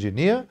German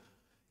engineer,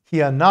 he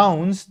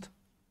announced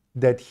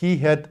that he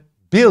had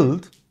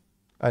built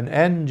an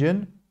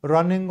engine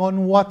running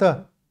on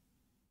water,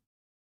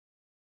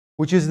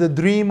 which is the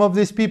dream of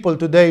these people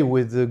today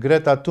with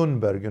Greta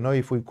Thunberg.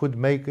 If we could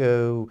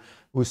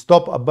we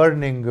stop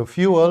burning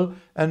fuel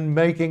and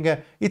making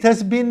it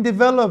has been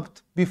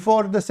developed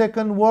before the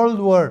Second World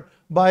War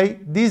by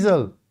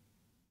Diesel,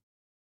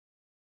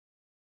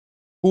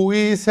 who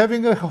is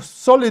having a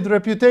solid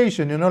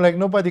reputation. You know, like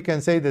nobody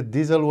can say that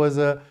Diesel was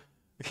a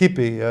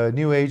hippie, a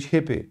new age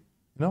hippie,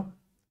 you know.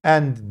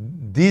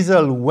 And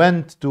Diesel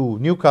went to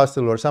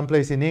Newcastle or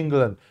someplace in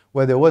England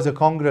where there was a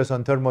congress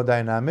on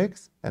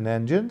thermodynamics and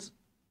engines.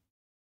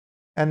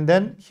 And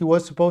then he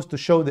was supposed to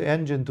show the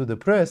engine to the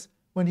press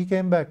when he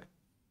came back.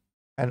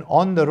 And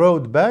on the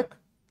road back,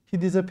 he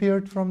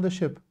disappeared from the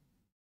ship.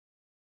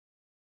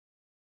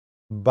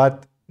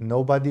 But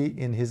nobody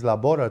in his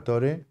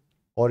laboratory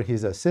or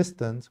his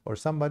assistants or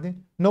somebody,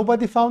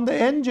 nobody found the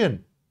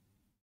engine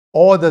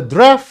or the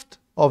draft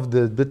of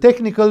the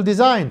technical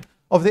design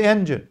of the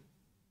engine.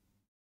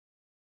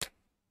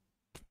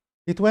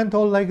 It went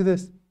all like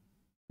this.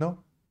 No?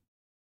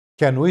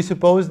 Can we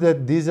suppose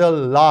that Diesel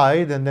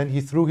lied and then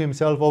he threw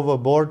himself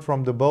overboard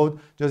from the boat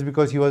just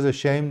because he was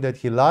ashamed that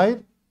he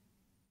lied?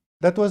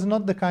 That was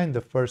not the kind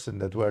of person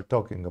that we're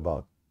talking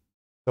about.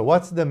 So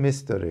what's the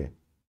mystery?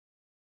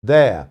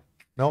 There.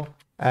 No?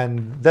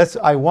 And that's,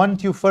 I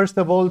want you first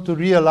of all to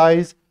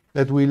realize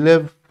that we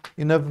live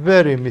in a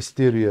very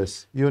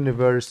mysterious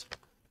universe.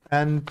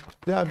 And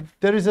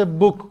there is a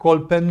book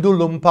called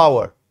Pendulum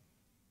Power,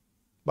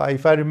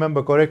 if I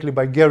remember correctly,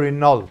 by Gary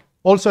Null.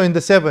 Also in the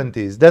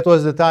 70s. That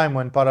was the time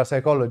when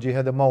parapsychology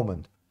had a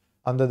moment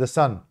under the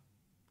sun.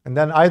 And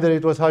then either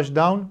it was hushed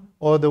down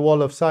or the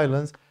wall of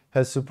silence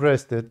has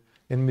suppressed it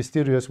in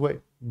mysterious way.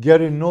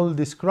 Gary Null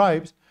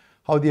describes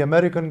how the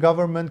American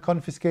government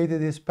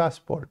confiscated his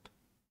passport.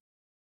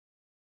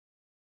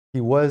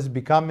 He was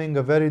becoming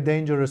a very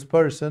dangerous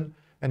person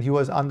and he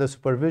was under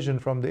supervision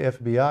from the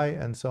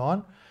FBI and so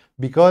on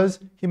because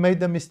he made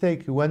the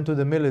mistake. He went to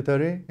the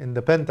military in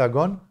the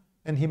Pentagon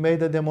and he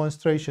made a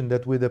demonstration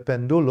that with a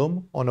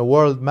pendulum on a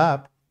world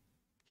map,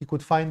 he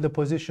could find the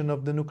position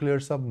of the nuclear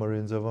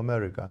submarines of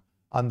America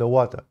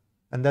underwater.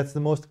 And that's the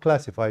most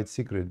classified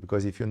secret,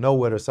 because if you know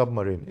where a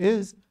submarine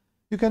is,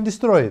 you can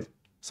destroy it.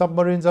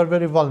 Submarines are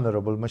very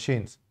vulnerable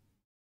machines.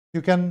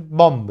 You can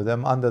bomb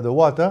them under the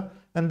water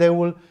and they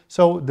will...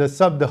 So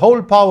the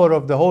whole power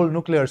of the whole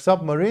nuclear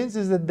submarines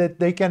is that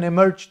they can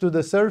emerge to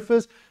the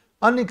surface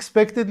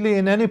unexpectedly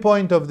in any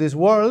point of this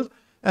world,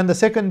 and the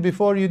second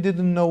before you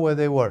didn't know where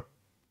they were.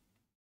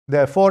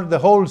 Therefore, the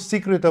whole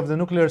secret of the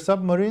nuclear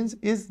submarines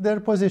is their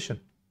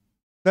position.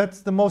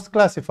 That's the most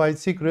classified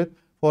secret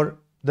for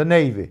the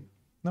Navy.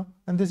 No?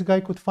 And this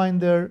guy could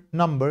find their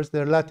numbers,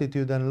 their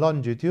latitude and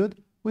longitude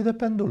with a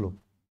pendulum.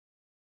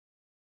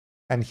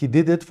 And he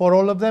did it for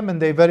all of them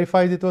and they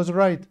verified it was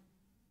right.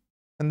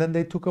 And then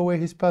they took away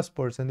his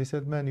passports and he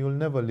said, man, you'll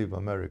never leave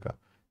America.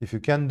 If you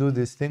can do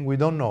this thing, we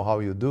don't know how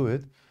you do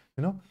it,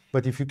 you know,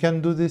 but if you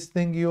can do this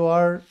thing, you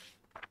are,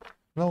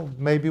 no,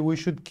 maybe we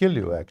should kill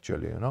you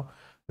actually, you know.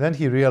 Then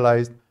he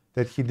realized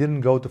that he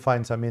didn't go to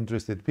find some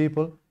interested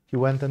people. He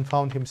went and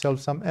found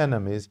himself some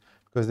enemies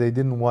because they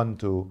didn't want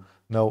to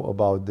know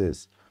about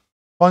this.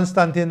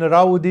 Konstantin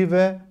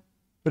Raudive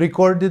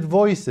recorded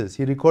voices.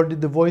 He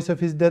recorded the voice of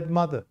his dead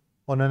mother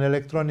on an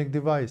electronic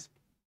device.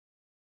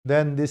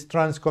 Then this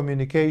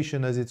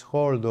transcommunication, as it's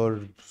called, or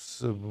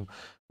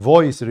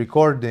voice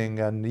recording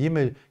and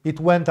image, it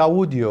went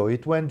audio,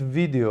 it went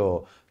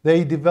video.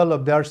 They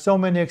developed, there are so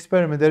many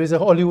experiments. There is a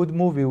Hollywood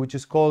movie which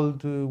is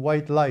called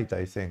White Light,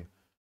 I think,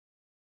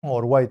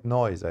 or White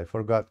Noise, I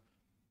forgot.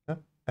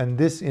 And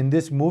in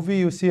this movie,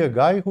 you see a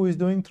guy who is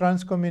doing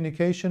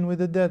transcommunication with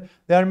the dead.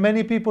 There are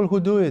many people who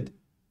do it.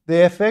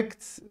 The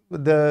effects,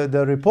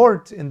 the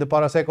reports in the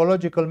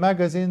parapsychological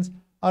magazines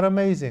are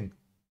amazing.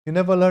 You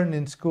never learn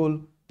in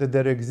school that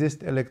there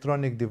exist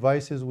electronic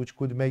devices which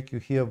could make you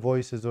hear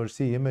voices or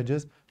see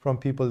images from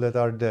people that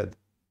are dead.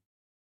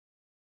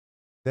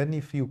 Then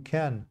if you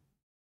can,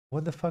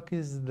 what the fuck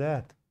is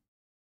that?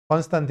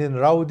 Konstantin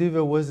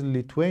Raudive was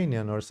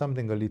Lithuanian or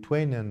something, a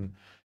Lithuanian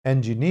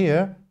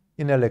engineer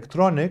in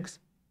electronics,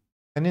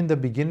 and in the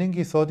beginning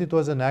he thought it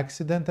was an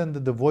accident and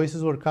that the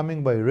voices were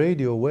coming by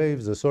radio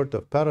waves, a sort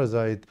of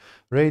parasite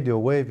radio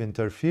wave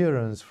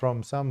interference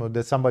from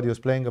that somebody was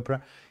playing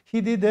a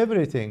he did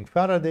everything,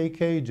 Faraday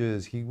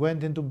cages, he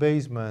went into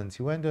basements,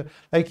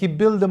 he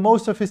built the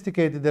most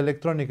sophisticated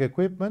electronic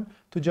equipment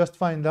to just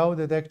find out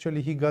that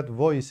actually he got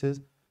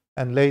voices,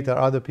 and later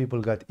other people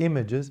got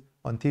images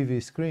on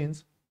TV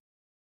screens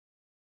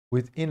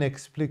with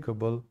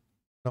inexplicable...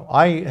 Now,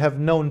 I have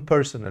known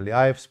personally,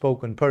 I have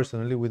spoken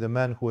personally with a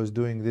man who was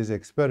doing these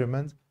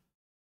experiments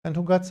and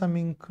who got some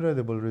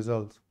incredible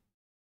results.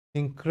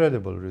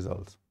 Incredible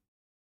results.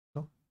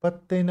 No?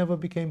 But they never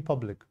became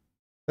public.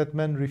 That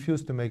man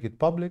refused to make it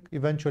public.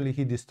 Eventually,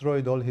 he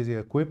destroyed all his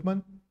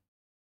equipment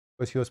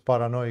because he was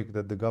paranoid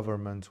that the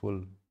governments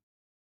will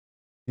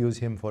use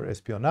him for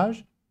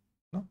espionage.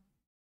 No?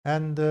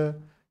 And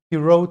he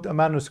wrote a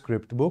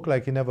manuscript book,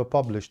 like he never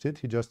published it.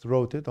 He just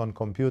wrote it on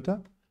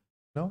computer,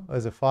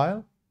 as a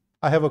file.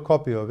 I have a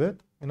copy of it,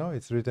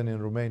 it's written in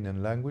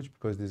Romanian language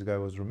because this guy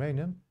was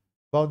Romanian,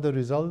 about the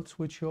results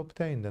which he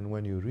obtained. And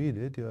when you read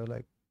it, you're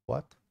like,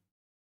 what?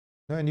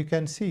 And you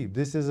can see,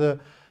 this is a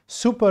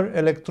super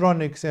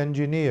electronics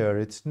engineer.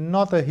 It's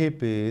not a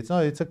hippie.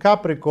 It's a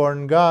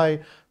Capricorn guy,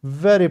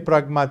 very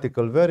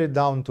pragmatical, very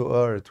down to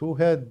earth, who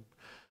had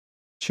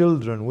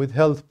children with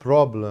health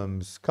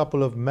problems,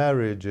 couple of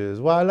marriages.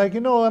 Well, like,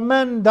 a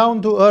man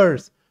down to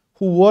earth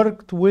who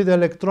worked with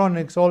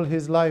electronics all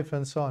his life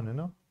and so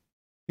on,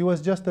 He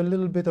was just a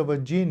little bit of a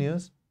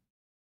genius,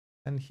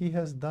 and he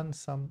has done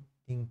some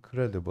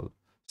incredible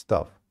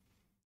stuff.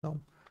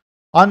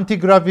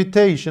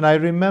 Anti-gravitation. I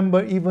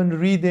remember even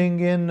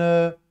reading in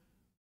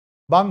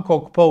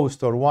Bangkok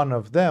Post or one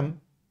of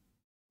them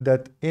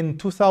that in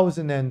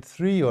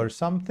 2003 or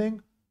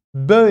something,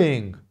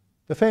 Boeing,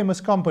 the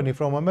famous company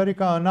from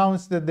America,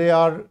 announced that they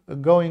are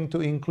going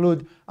to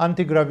include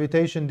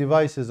anti-gravitation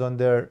devices on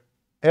their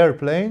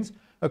airplanes,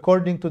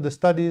 according to the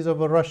studies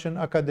of a Russian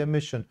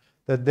academician,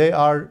 that they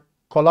are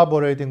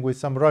collaborating with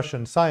some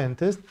Russian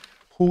scientist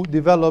who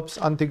develops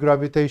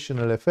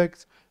anti-gravitational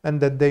effects, and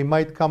that they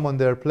might come on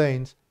their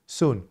planes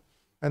soon.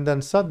 And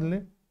then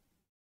suddenly,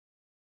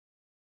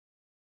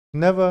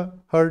 never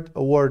heard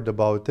a word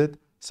about it.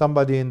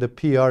 Somebody in the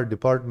PR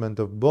department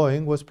of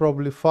Boeing was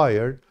probably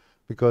fired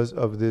because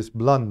of this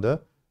blunder,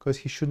 because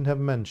he shouldn't have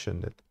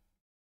mentioned it.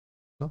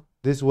 No?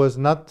 This was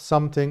not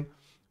something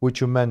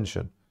which you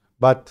mention.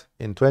 But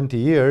in 20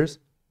 years,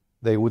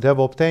 they would have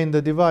obtained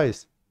the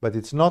device. But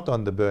it's not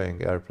on the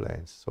Boeing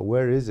airplanes. So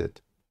where is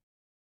it?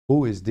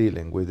 Who is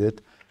dealing with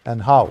it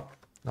and how?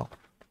 No.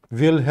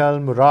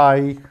 Wilhelm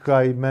Reich,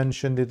 I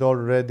mentioned it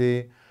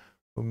already.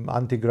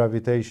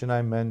 Anti-gravitation,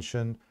 I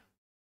mentioned.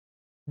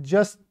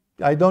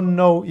 I don't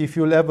know if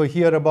you'll ever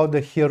hear about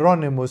the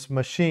Hieronymus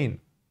machine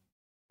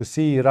to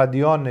see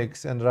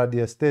radionics and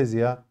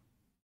radiesthesia.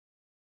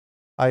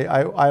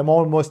 I'm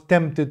almost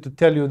tempted to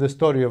tell you the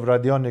story of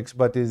radionics,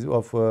 but is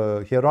of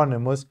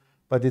Hieronymus,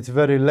 but it's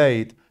very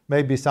late.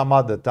 Maybe some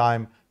other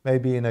time,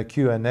 maybe in a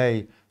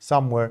Q&A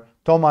somewhere.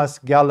 Thomas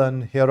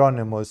Galen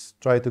Hieronymus.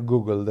 Try to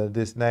Google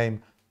this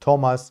name.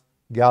 Thomas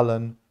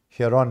Galen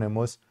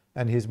Hieronymus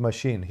and his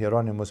machine,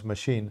 Hieronymus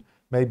machine.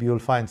 Maybe you'll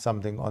find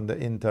something on the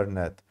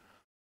internet.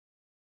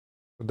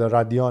 The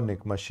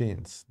radionic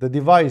machines, the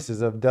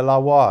devices of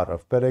Delaware,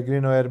 of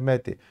Peregrino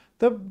Ermeti,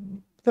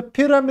 the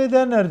pyramid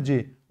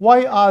energy.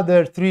 Why are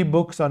there 3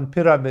 books on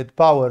pyramid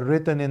power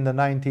written in the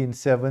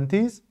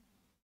 1970s?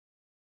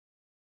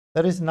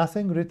 There is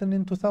nothing written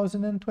in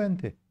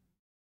 2020.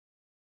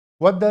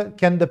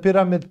 Can the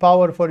pyramid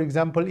power, for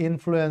example,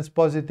 influence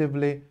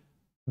positively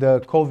the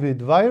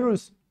COVID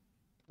virus,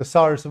 the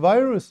SARS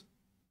virus?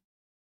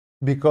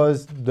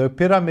 Because the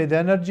pyramid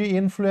energy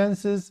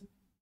influences,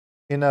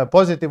 in a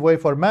positive way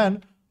for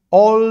man,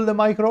 all the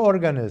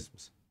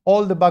microorganisms,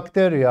 all the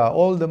bacteria,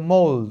 all the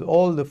mold,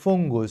 all the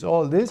fungus,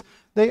 all this,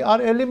 they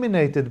are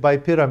eliminated by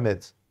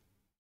pyramids.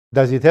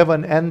 Does it have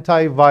an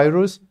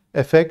antivirus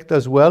effect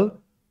as well?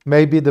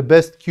 Maybe the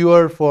best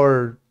cure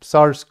for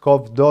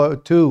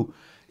SARS-CoV-2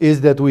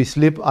 is that we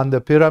sleep on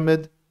the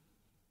pyramid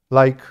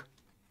like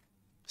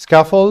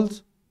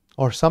scaffolds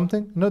or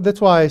something. No,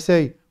 that's why I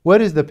say,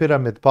 where is the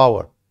pyramid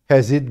power?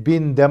 Has it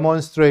been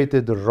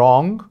demonstrated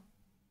wrong?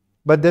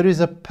 But there is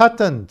a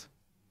patent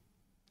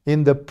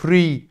in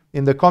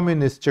the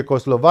communist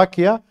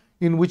Czechoslovakia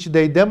in which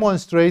they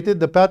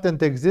demonstrated, the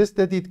patent exists,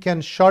 that it can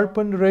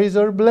sharpen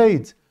razor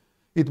blades.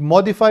 It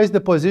modifies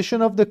the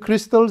position of the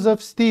crystals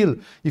of steel.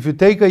 If you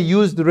take a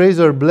used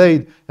razor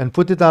blade and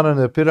put it on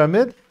a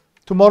pyramid,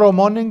 tomorrow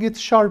morning it's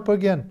sharp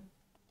again,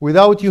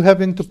 without you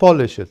having to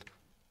polish it.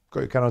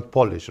 You cannot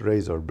polish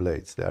razor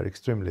blades. They are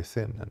extremely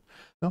thin.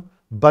 No?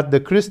 But the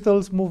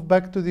crystals move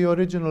back to the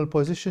original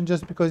position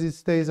just because it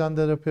stays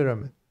under the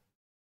pyramid.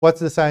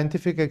 What's the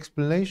scientific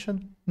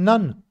explanation?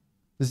 None.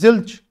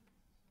 Zilch.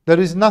 There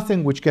is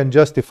nothing which can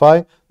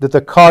justify that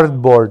a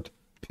cardboard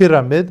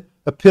pyramid,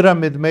 a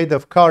pyramid made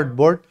of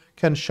cardboard,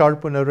 can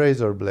sharpen a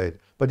razor blade.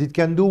 But it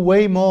can do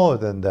way more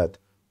than that.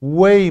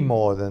 Way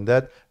more than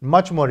that.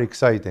 Much more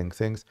exciting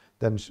things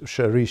than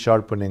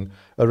resharpening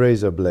a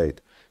razor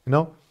blade.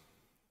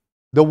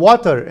 The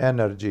water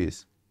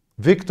energies.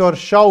 Victor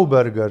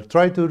Schauberger,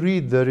 try to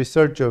read the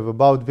research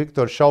about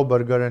Victor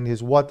Schauberger and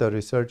his water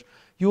research.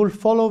 You will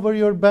fall over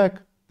your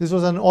back. This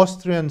was an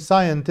Austrian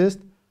scientist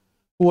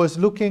who was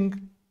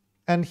looking,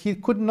 and he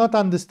could not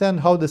understand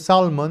how the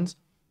salmons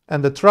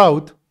and the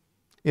trout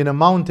in a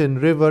mountain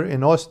river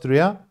in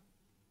Austria,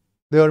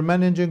 they were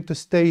managing to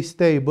stay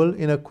stable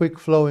in a quick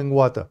flowing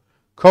water.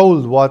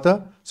 Cold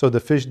water, so the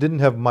fish didn't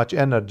have much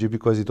energy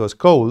because it was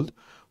cold.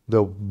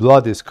 The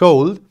blood is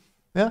cold.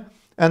 Yeah?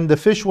 And the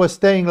fish was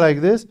staying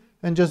like this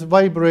and just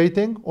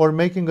vibrating or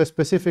making a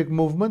specific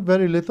movement,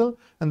 very little,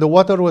 and the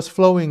water was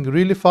flowing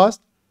really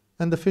fast,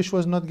 and the fish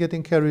was not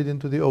getting carried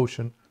into the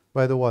ocean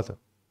by the water.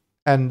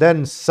 And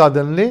then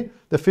suddenly,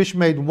 the fish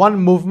made one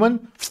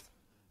movement,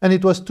 and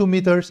it was 2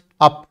 meters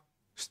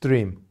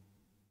upstream.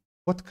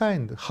 What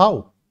kind?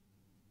 How?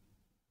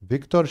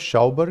 Victor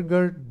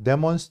Schauberger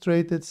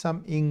demonstrated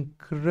some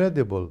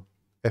incredible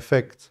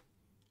effects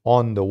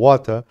on the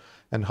water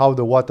and how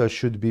the water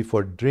should be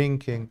for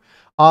drinking.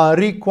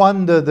 Henri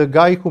Coinde, the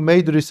guy who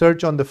made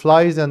research on the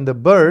flies and the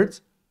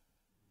birds,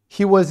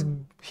 he was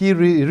he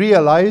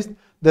realized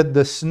that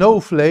the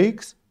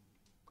snowflakes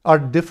are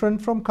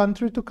different from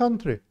country to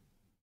country.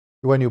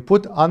 When you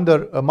put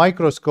under a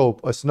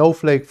microscope a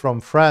snowflake from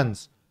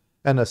France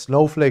and a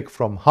snowflake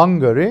from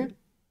Hungary,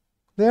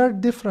 they are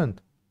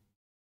different.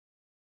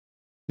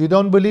 You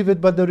don't believe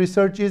it, but the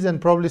research is, and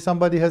probably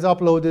somebody has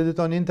uploaded it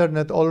on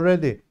internet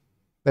already.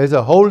 There's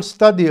a whole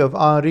study of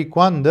Henri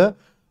Coinde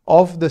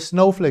of the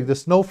snowflake. The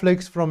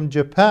snowflakes from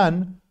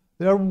Japan,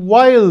 they are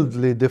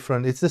wildly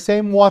different. It's the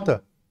same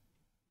water.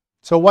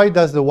 So why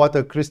does the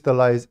water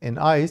crystallize in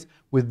ice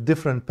with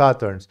different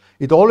patterns?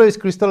 It always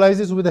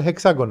crystallizes with a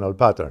hexagonal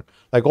pattern.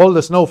 Like all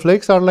the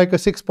snowflakes are like a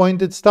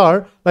six-pointed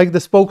star, like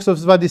the spokes of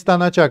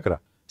Svadhisthana chakra.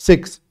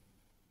 6.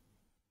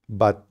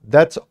 But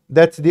that's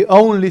the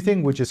only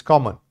thing which is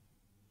common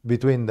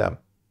between them.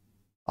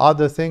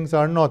 Other things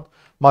are not.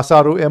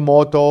 Masaru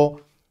Emoto,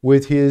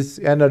 with his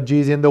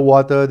energies in the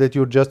water, that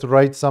you just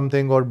write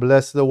something or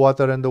bless the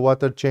water and the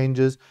water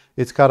changes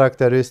its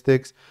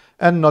characteristics.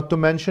 And not to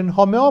mention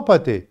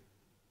homeopathy,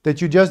 that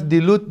you just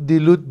dilute,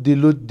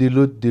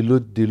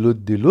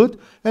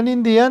 and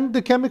in the end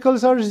the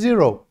chemicals are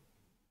 0.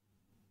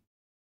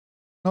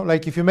 No,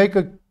 like if you make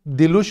a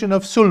dilution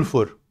of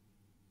sulfur,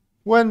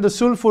 when the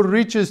sulfur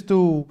reaches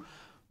to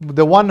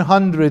the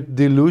 100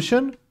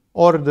 dilution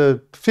or the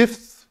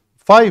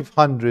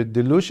 500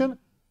 dilution,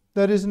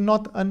 there is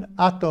not an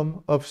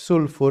atom of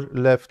sulfur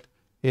left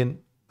in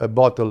a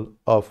bottle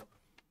of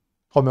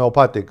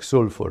homeopathic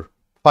sulfur,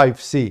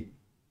 5C.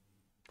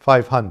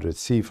 500,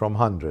 C from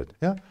 100.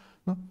 Yeah?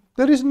 No?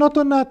 There is not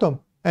an atom.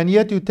 And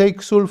yet you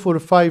take sulfur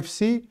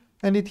 5C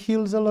and it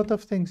heals a lot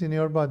of things in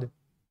your body.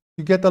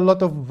 You get a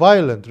lot of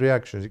violent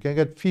reactions. You can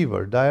get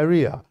fever,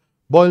 diarrhea,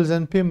 boils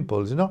and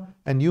pimples, you know,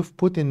 and you've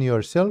put in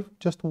yourself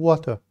just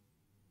water.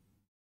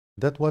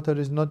 That water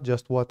is not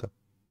just water.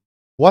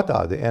 What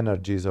are the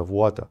energies of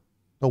water?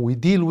 No, we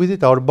deal with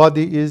it. Our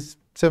body is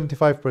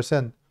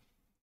 75%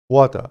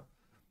 water.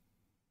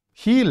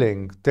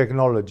 Healing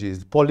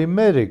technologies,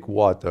 polymeric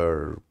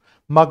water,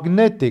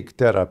 magnetic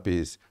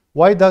therapies.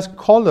 Why does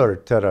color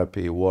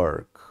therapy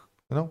work?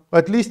 You know,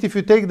 at least if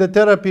you take the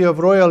therapy of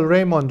Royal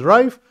Raymond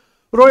Rife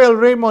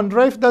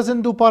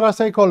doesn't do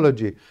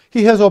parapsychology.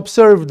 He has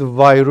observed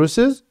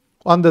viruses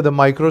under the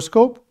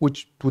microscope,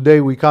 which today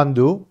we can't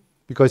do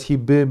because he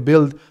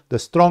built the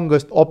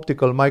strongest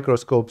optical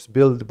microscopes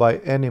built by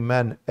any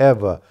man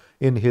ever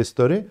in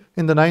history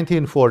in the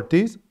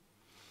 1940s.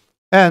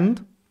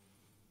 And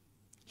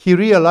he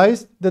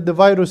realized that the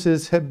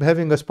viruses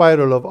having a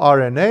spiral of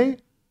RNA,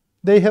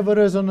 they have a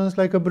resonance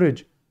like a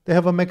bridge. They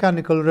have a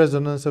mechanical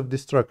resonance of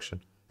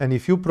destruction. And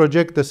if you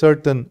project a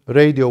certain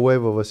radio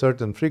wave of a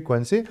certain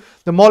frequency,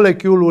 the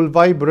molecule will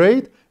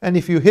vibrate, and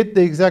if you hit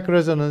the exact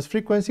resonance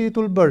frequency, it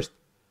will burst.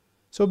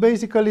 So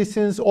basically,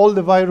 since all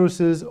the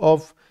viruses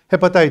of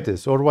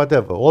hepatitis or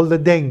whatever, all the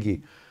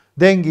dengue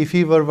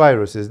fever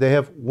viruses, they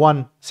have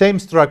one same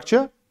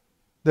structure,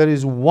 there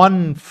is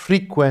one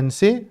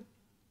frequency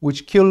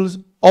which kills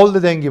all the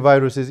dengue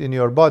viruses in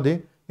your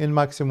body in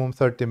maximum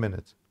 30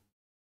 minutes.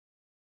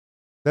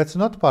 That's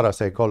not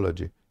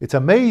parapsychology. It's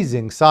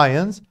amazing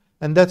science,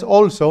 and that's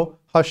also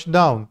hushed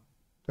down.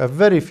 There are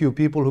very few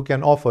people who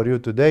can offer you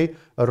today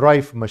a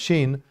Rife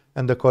machine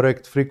and the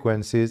correct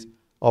frequencies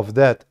of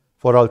that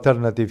for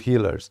alternative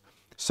healers.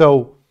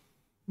 So,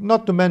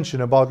 not to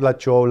mention about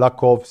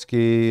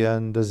Lakovsky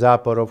and the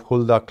zapper of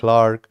Hulda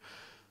Clark.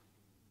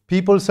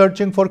 People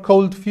searching for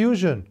cold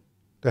fusion.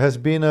 There has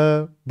been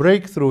a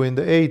breakthrough in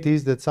the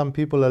 80s that some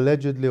people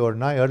allegedly, or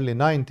early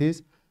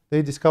 90s,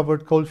 they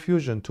discovered cold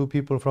fusion. 2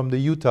 people from the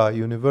Utah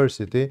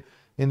University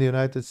in the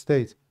United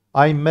States.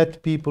 I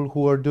met people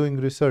who are doing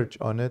research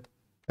on it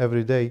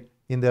every day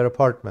in their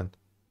apartment.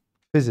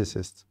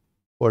 Physicists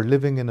who are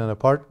living in an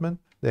apartment.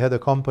 They had a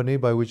company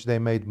by which they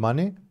made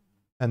money,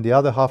 and the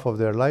other half of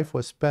their life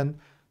was spent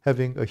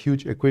having a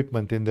huge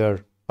equipment in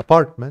their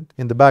apartment,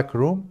 in the back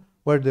room,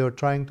 where they were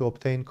trying to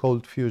obtain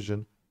cold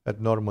fusion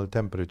at normal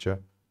temperature.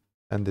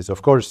 And this,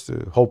 of course,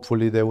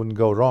 hopefully they wouldn't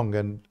go wrong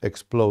and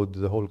explode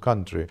the whole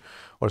country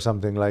or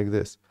something like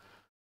this.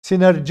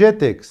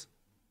 Synergetics.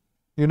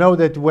 You know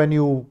that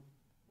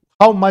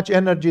how much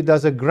energy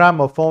does a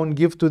gramophone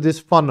give to these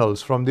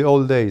funnels from the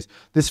old days?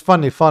 These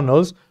funny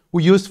funnels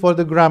we used for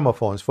the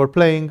gramophones, for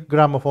playing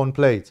gramophone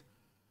plates.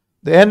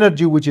 The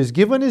energy which is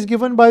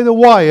given by the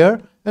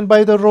wire and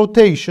by the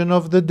rotation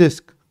of the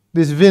disc.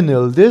 This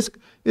vinyl disc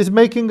is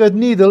making a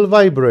needle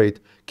vibrate.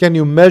 Can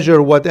you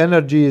measure what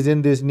energy is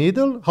in this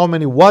needle? How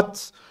many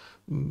watts?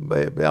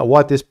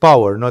 Watt is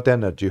power, not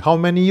energy. How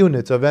many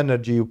units of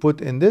energy you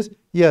put in this?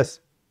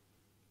 Yes.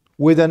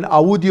 With an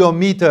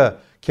audiometer,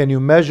 can you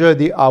measure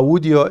the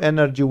audio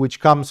energy which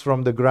comes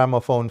from the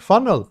gramophone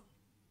funnel?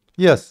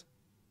 Yes.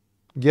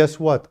 Guess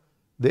what?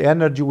 The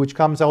energy which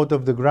comes out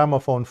of the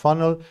gramophone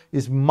funnel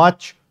is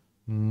much,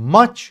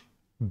 much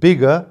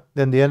bigger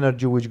than the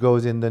energy which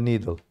goes in the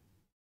needle.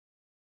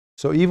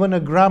 So even a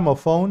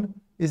gramophone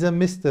is a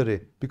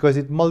mystery because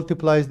it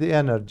multiplies the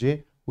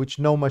energy which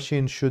no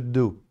machine should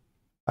do.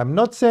 I'm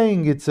not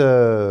saying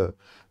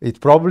it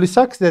probably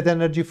sucks that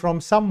energy from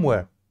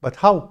somewhere, but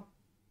how?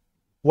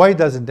 Why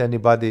doesn't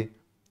anybody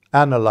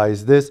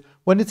analyze this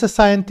when it's a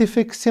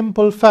scientific,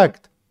 simple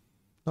fact?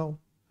 No.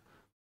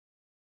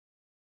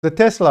 The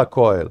Tesla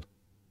coil.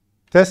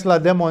 Tesla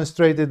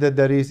demonstrated that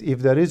if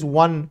there is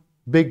one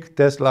big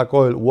Tesla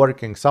coil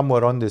working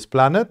somewhere on this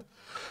planet,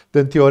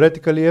 then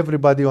theoretically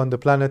everybody on the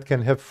planet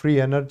can have free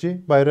energy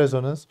by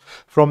resonance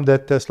from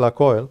that Tesla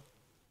coil.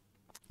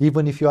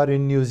 Even if you are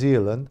in New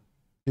Zealand,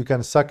 you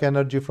can suck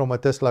energy from a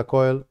Tesla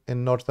coil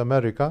in North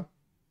America,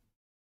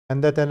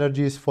 and that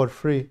energy is for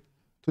free.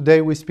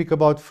 Today we speak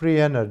about free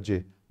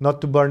energy,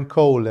 not to burn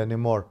coal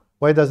anymore.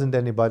 Why doesn't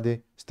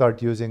anybody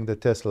start using the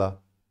Tesla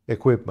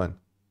equipment?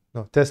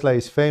 No, Tesla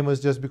is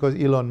famous just because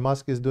Elon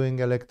Musk is doing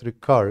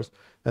electric cars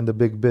and the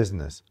big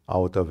business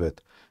out of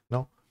it.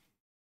 No,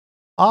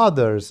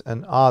 others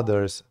and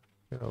others.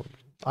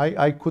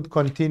 I could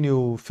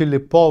continue.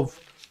 Filipov,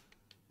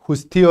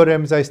 whose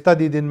theorems I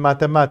studied in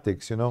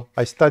mathematics.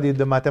 I studied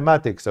the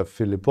mathematics of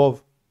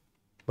Filipov,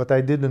 but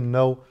I didn't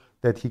know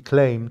that he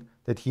claimed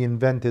that he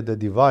invented a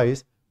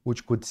device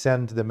which could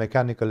send the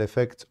mechanical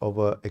effects of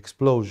an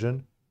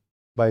explosion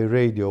by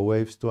radio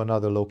waves to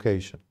another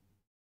location.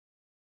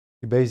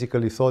 He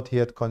basically thought he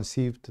had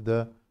conceived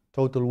the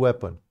total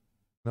weapon.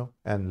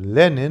 And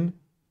Lenin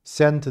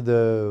sent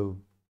the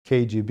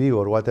KGB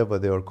or whatever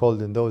they were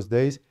called in those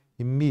days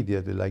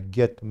immediately, like,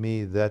 get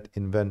me that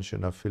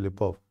invention of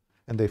Filipov.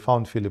 And they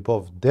found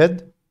Filipov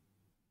dead,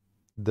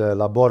 the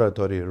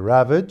laboratory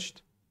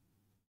ravaged,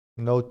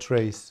 no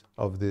trace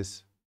of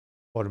this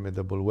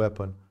formidable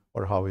weapon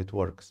or how it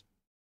works.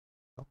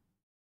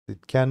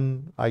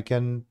 I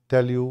can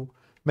tell you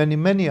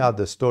many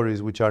other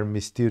stories which are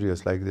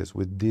mysterious like this,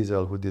 with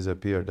Diesel who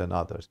disappeared and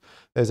others.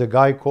 There's a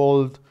guy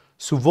called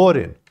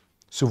Suvorin.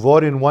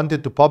 Suvorin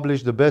wanted to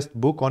publish the best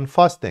book on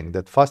fasting,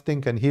 that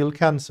fasting can heal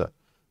cancer,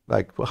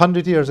 like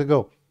 100 years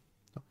ago.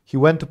 He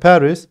went to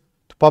Paris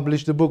to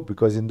publish the book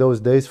because in those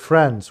days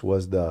France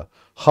was the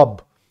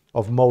hub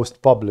of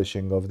most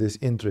publishing of these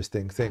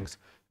interesting things.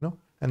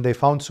 And they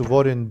found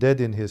Suvorin dead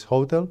in his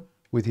hotel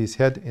with his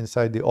head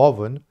inside the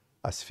oven,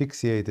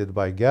 asphyxiated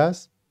by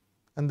gas,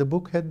 and the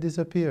book had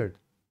disappeared.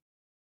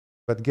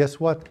 But guess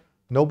what?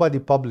 Nobody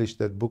published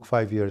that book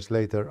 5 years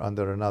later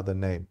under another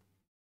name.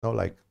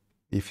 Like,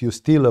 if you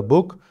steal a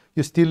book,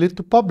 you steal it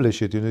to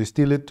publish it. You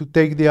steal it to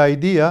take the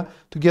idea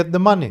to get the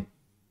money.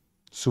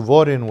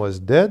 Suvorin was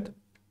dead,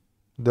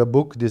 the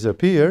book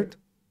disappeared,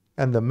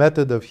 and the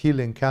method of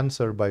healing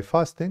cancer by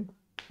fasting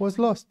was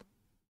lost.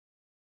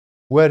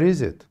 Where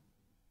is it?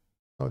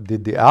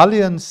 Did the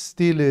aliens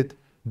steal it?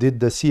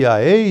 Did the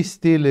CIA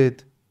steal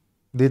it?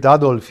 Did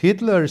Adolf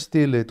Hitler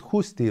steal it?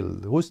 Who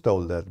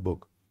stole that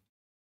book?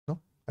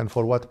 And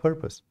for what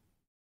purpose?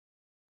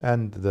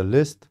 And the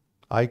list,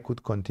 I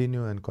could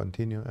continue and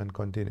continue and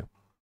continue.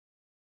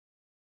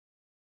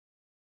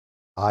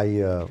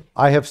 I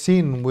have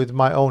seen with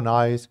my own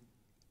eyes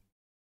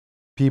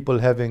people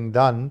having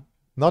done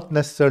not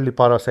necessarily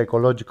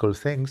parapsychological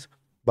things,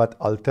 but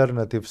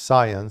alternative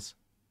science,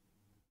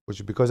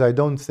 because I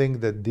don't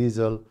think that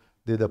Diesel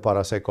did a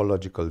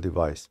parapsychological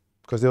device,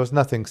 because there was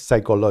nothing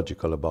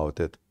psychological about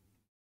it.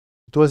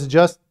 It was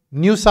just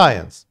new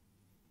science,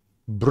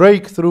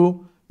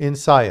 breakthrough in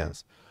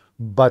science.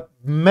 But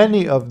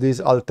many of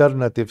these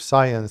alternative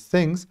science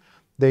things,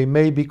 they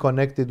may be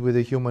connected with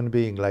a human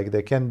being. Like,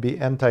 there can be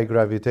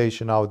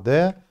anti-gravitation out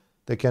there,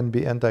 there can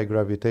be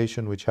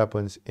anti-gravitation which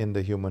happens in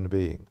the human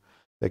being.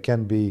 There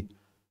can be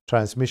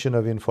transmission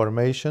of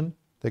information,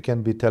 there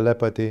can be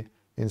telepathy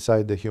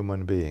inside the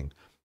human being,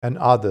 and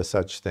other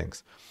such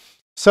things.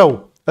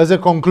 So, as a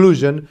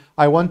conclusion,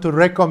 I want to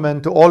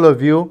recommend to all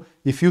of you,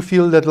 if you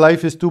feel that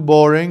life is too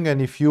boring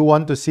and if you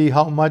want to see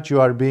how much you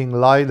are being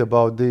lied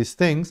about these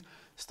things,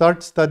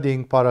 start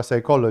studying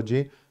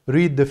parapsychology,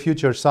 read The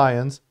Future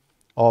Science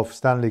of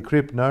Stanley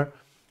Krippner,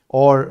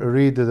 or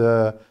read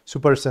the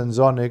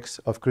Supersensonics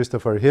of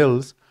Christopher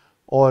Hills,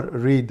 or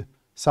read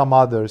some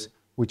others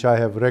which I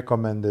have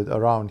recommended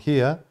around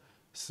here.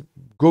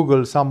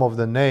 Google some of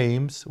the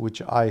names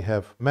which I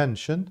have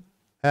mentioned,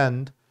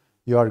 and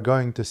you are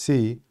going to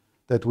see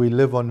that we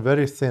live on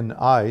very thin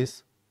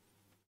ice,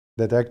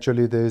 that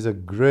actually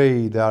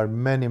there are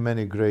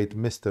many great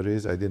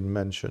mysteries. I didn't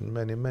mention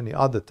many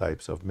other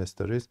types of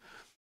mysteries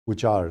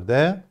which are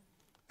there.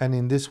 And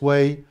in this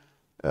way,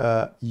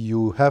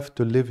 you have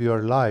to live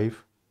your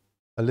life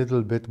a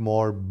little bit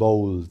more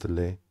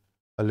boldly,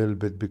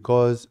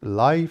 because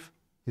life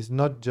is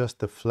not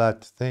just a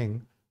flat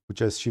thing,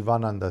 which, as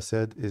Shivananda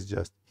said, is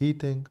just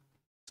eating,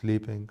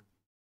 sleeping,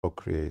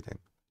 procreating.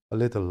 A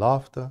little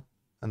laughter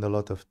and a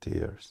lot of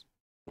tears.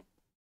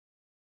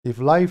 If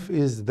life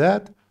is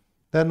that,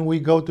 then we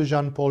go to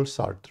Jean-Paul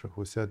Sartre,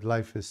 who said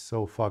life is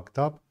so fucked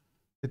up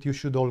that you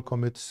should all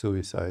commit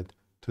suicide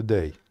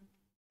today.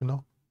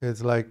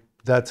 It's like,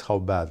 that's how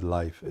bad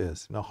life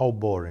is. Now, how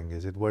boring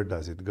is it? Where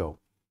does it go?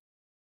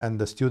 And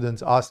the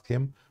students asked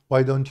him,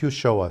 why don't you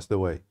show us the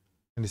way?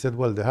 And he said,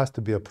 well, there has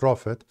to be a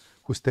prophet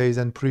who stays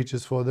and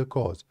preaches for the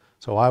cause.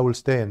 So I will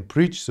stay and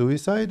preach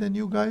suicide and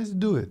you guys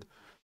do it.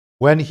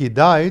 When he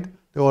died,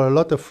 there were a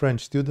lot of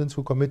French students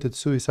who committed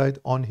suicide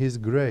on his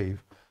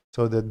grave.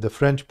 so that the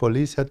French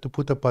police had to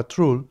put a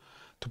patrol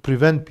to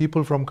prevent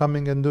people from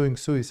coming and doing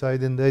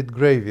suicide in that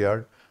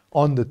graveyard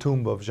on the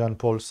tomb of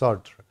Jean-Paul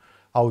Sartre,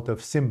 out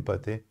of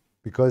sympathy,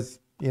 because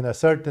in a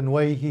certain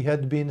way he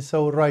had been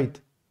so right.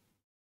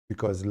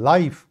 Because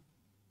life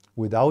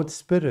without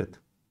spirit,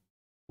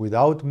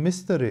 without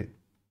mystery,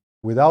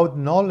 without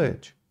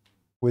knowledge,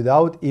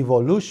 without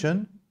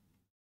evolution,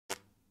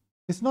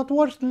 it's not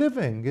worth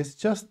living. It's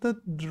just a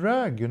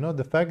drag. You know,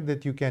 the fact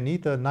that you can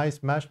eat a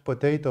nice mashed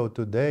potato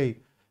today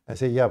and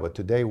say, yeah, but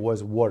today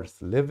was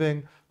worth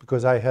living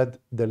because I had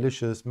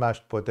delicious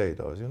mashed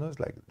potatoes. You know, it's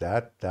like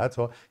that's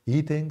all.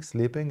 Eating,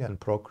 sleeping, and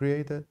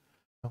procreated.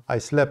 I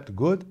slept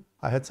good,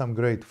 I had some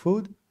great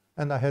food,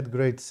 and I had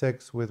great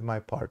sex with my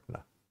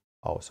partner.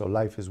 Oh, so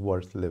life is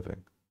worth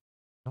living.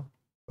 No?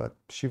 But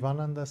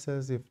Shivananda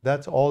says if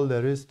that's all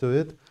there is to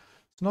it,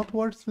 it's not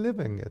worth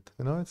living it.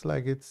 You know, it's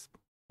like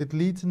it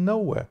leads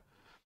nowhere.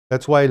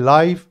 That's why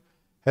life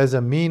has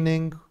a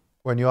meaning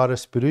when you are a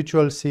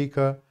spiritual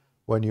seeker,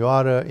 when you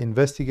are an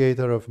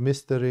investigator of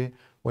mystery,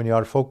 when you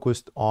are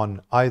focused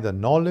on either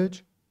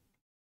knowledge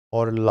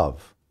or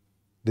love.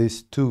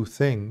 These two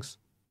things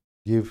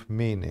give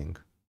meaning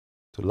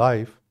to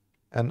life,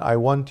 and I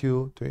want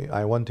to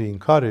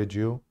encourage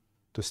you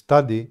to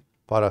study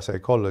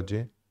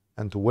parapsychology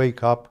and to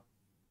wake up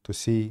to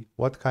see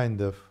what kind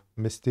of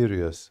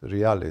mysterious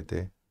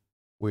reality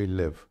we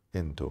live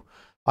into.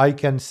 I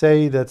can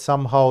say that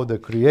somehow the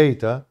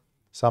Creator,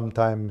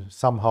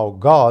 somehow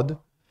God,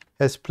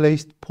 has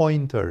placed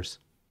pointers.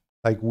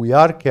 Like we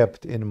are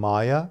kept in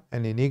Maya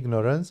and in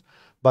ignorance,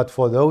 but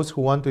for those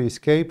who want to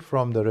escape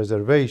from the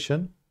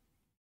reservation,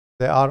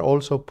 there are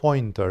also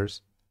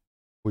pointers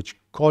which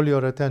call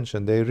your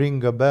attention. They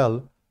ring a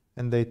bell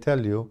and they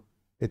tell you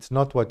it's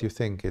not what you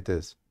think it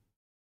is.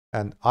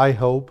 And I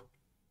hope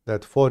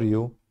that for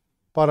you,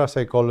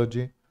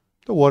 parapsychology,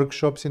 the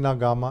workshops in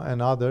Agama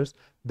and others,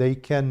 they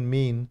can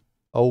mean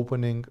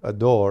opening a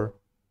door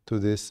to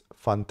this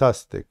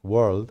fantastic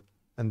world,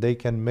 and they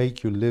can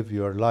make you live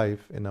your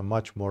life in a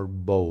much more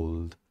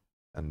bold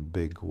and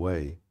big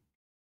way.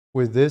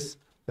 With this,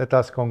 let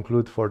us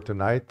conclude for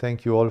tonight.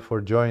 Thank you all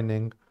for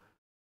joining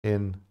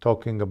in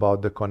talking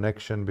about the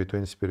connection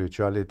between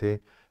spirituality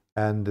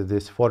and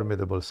this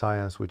formidable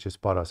science which is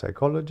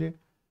parapsychology.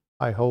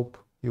 I hope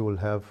you will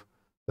have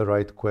the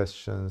right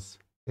questions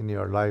in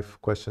your life,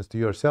 questions to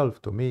yourself,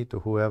 to me, to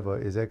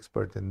whoever is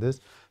expert in this,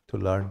 to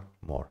learn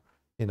more.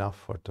 Enough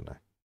for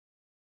tonight.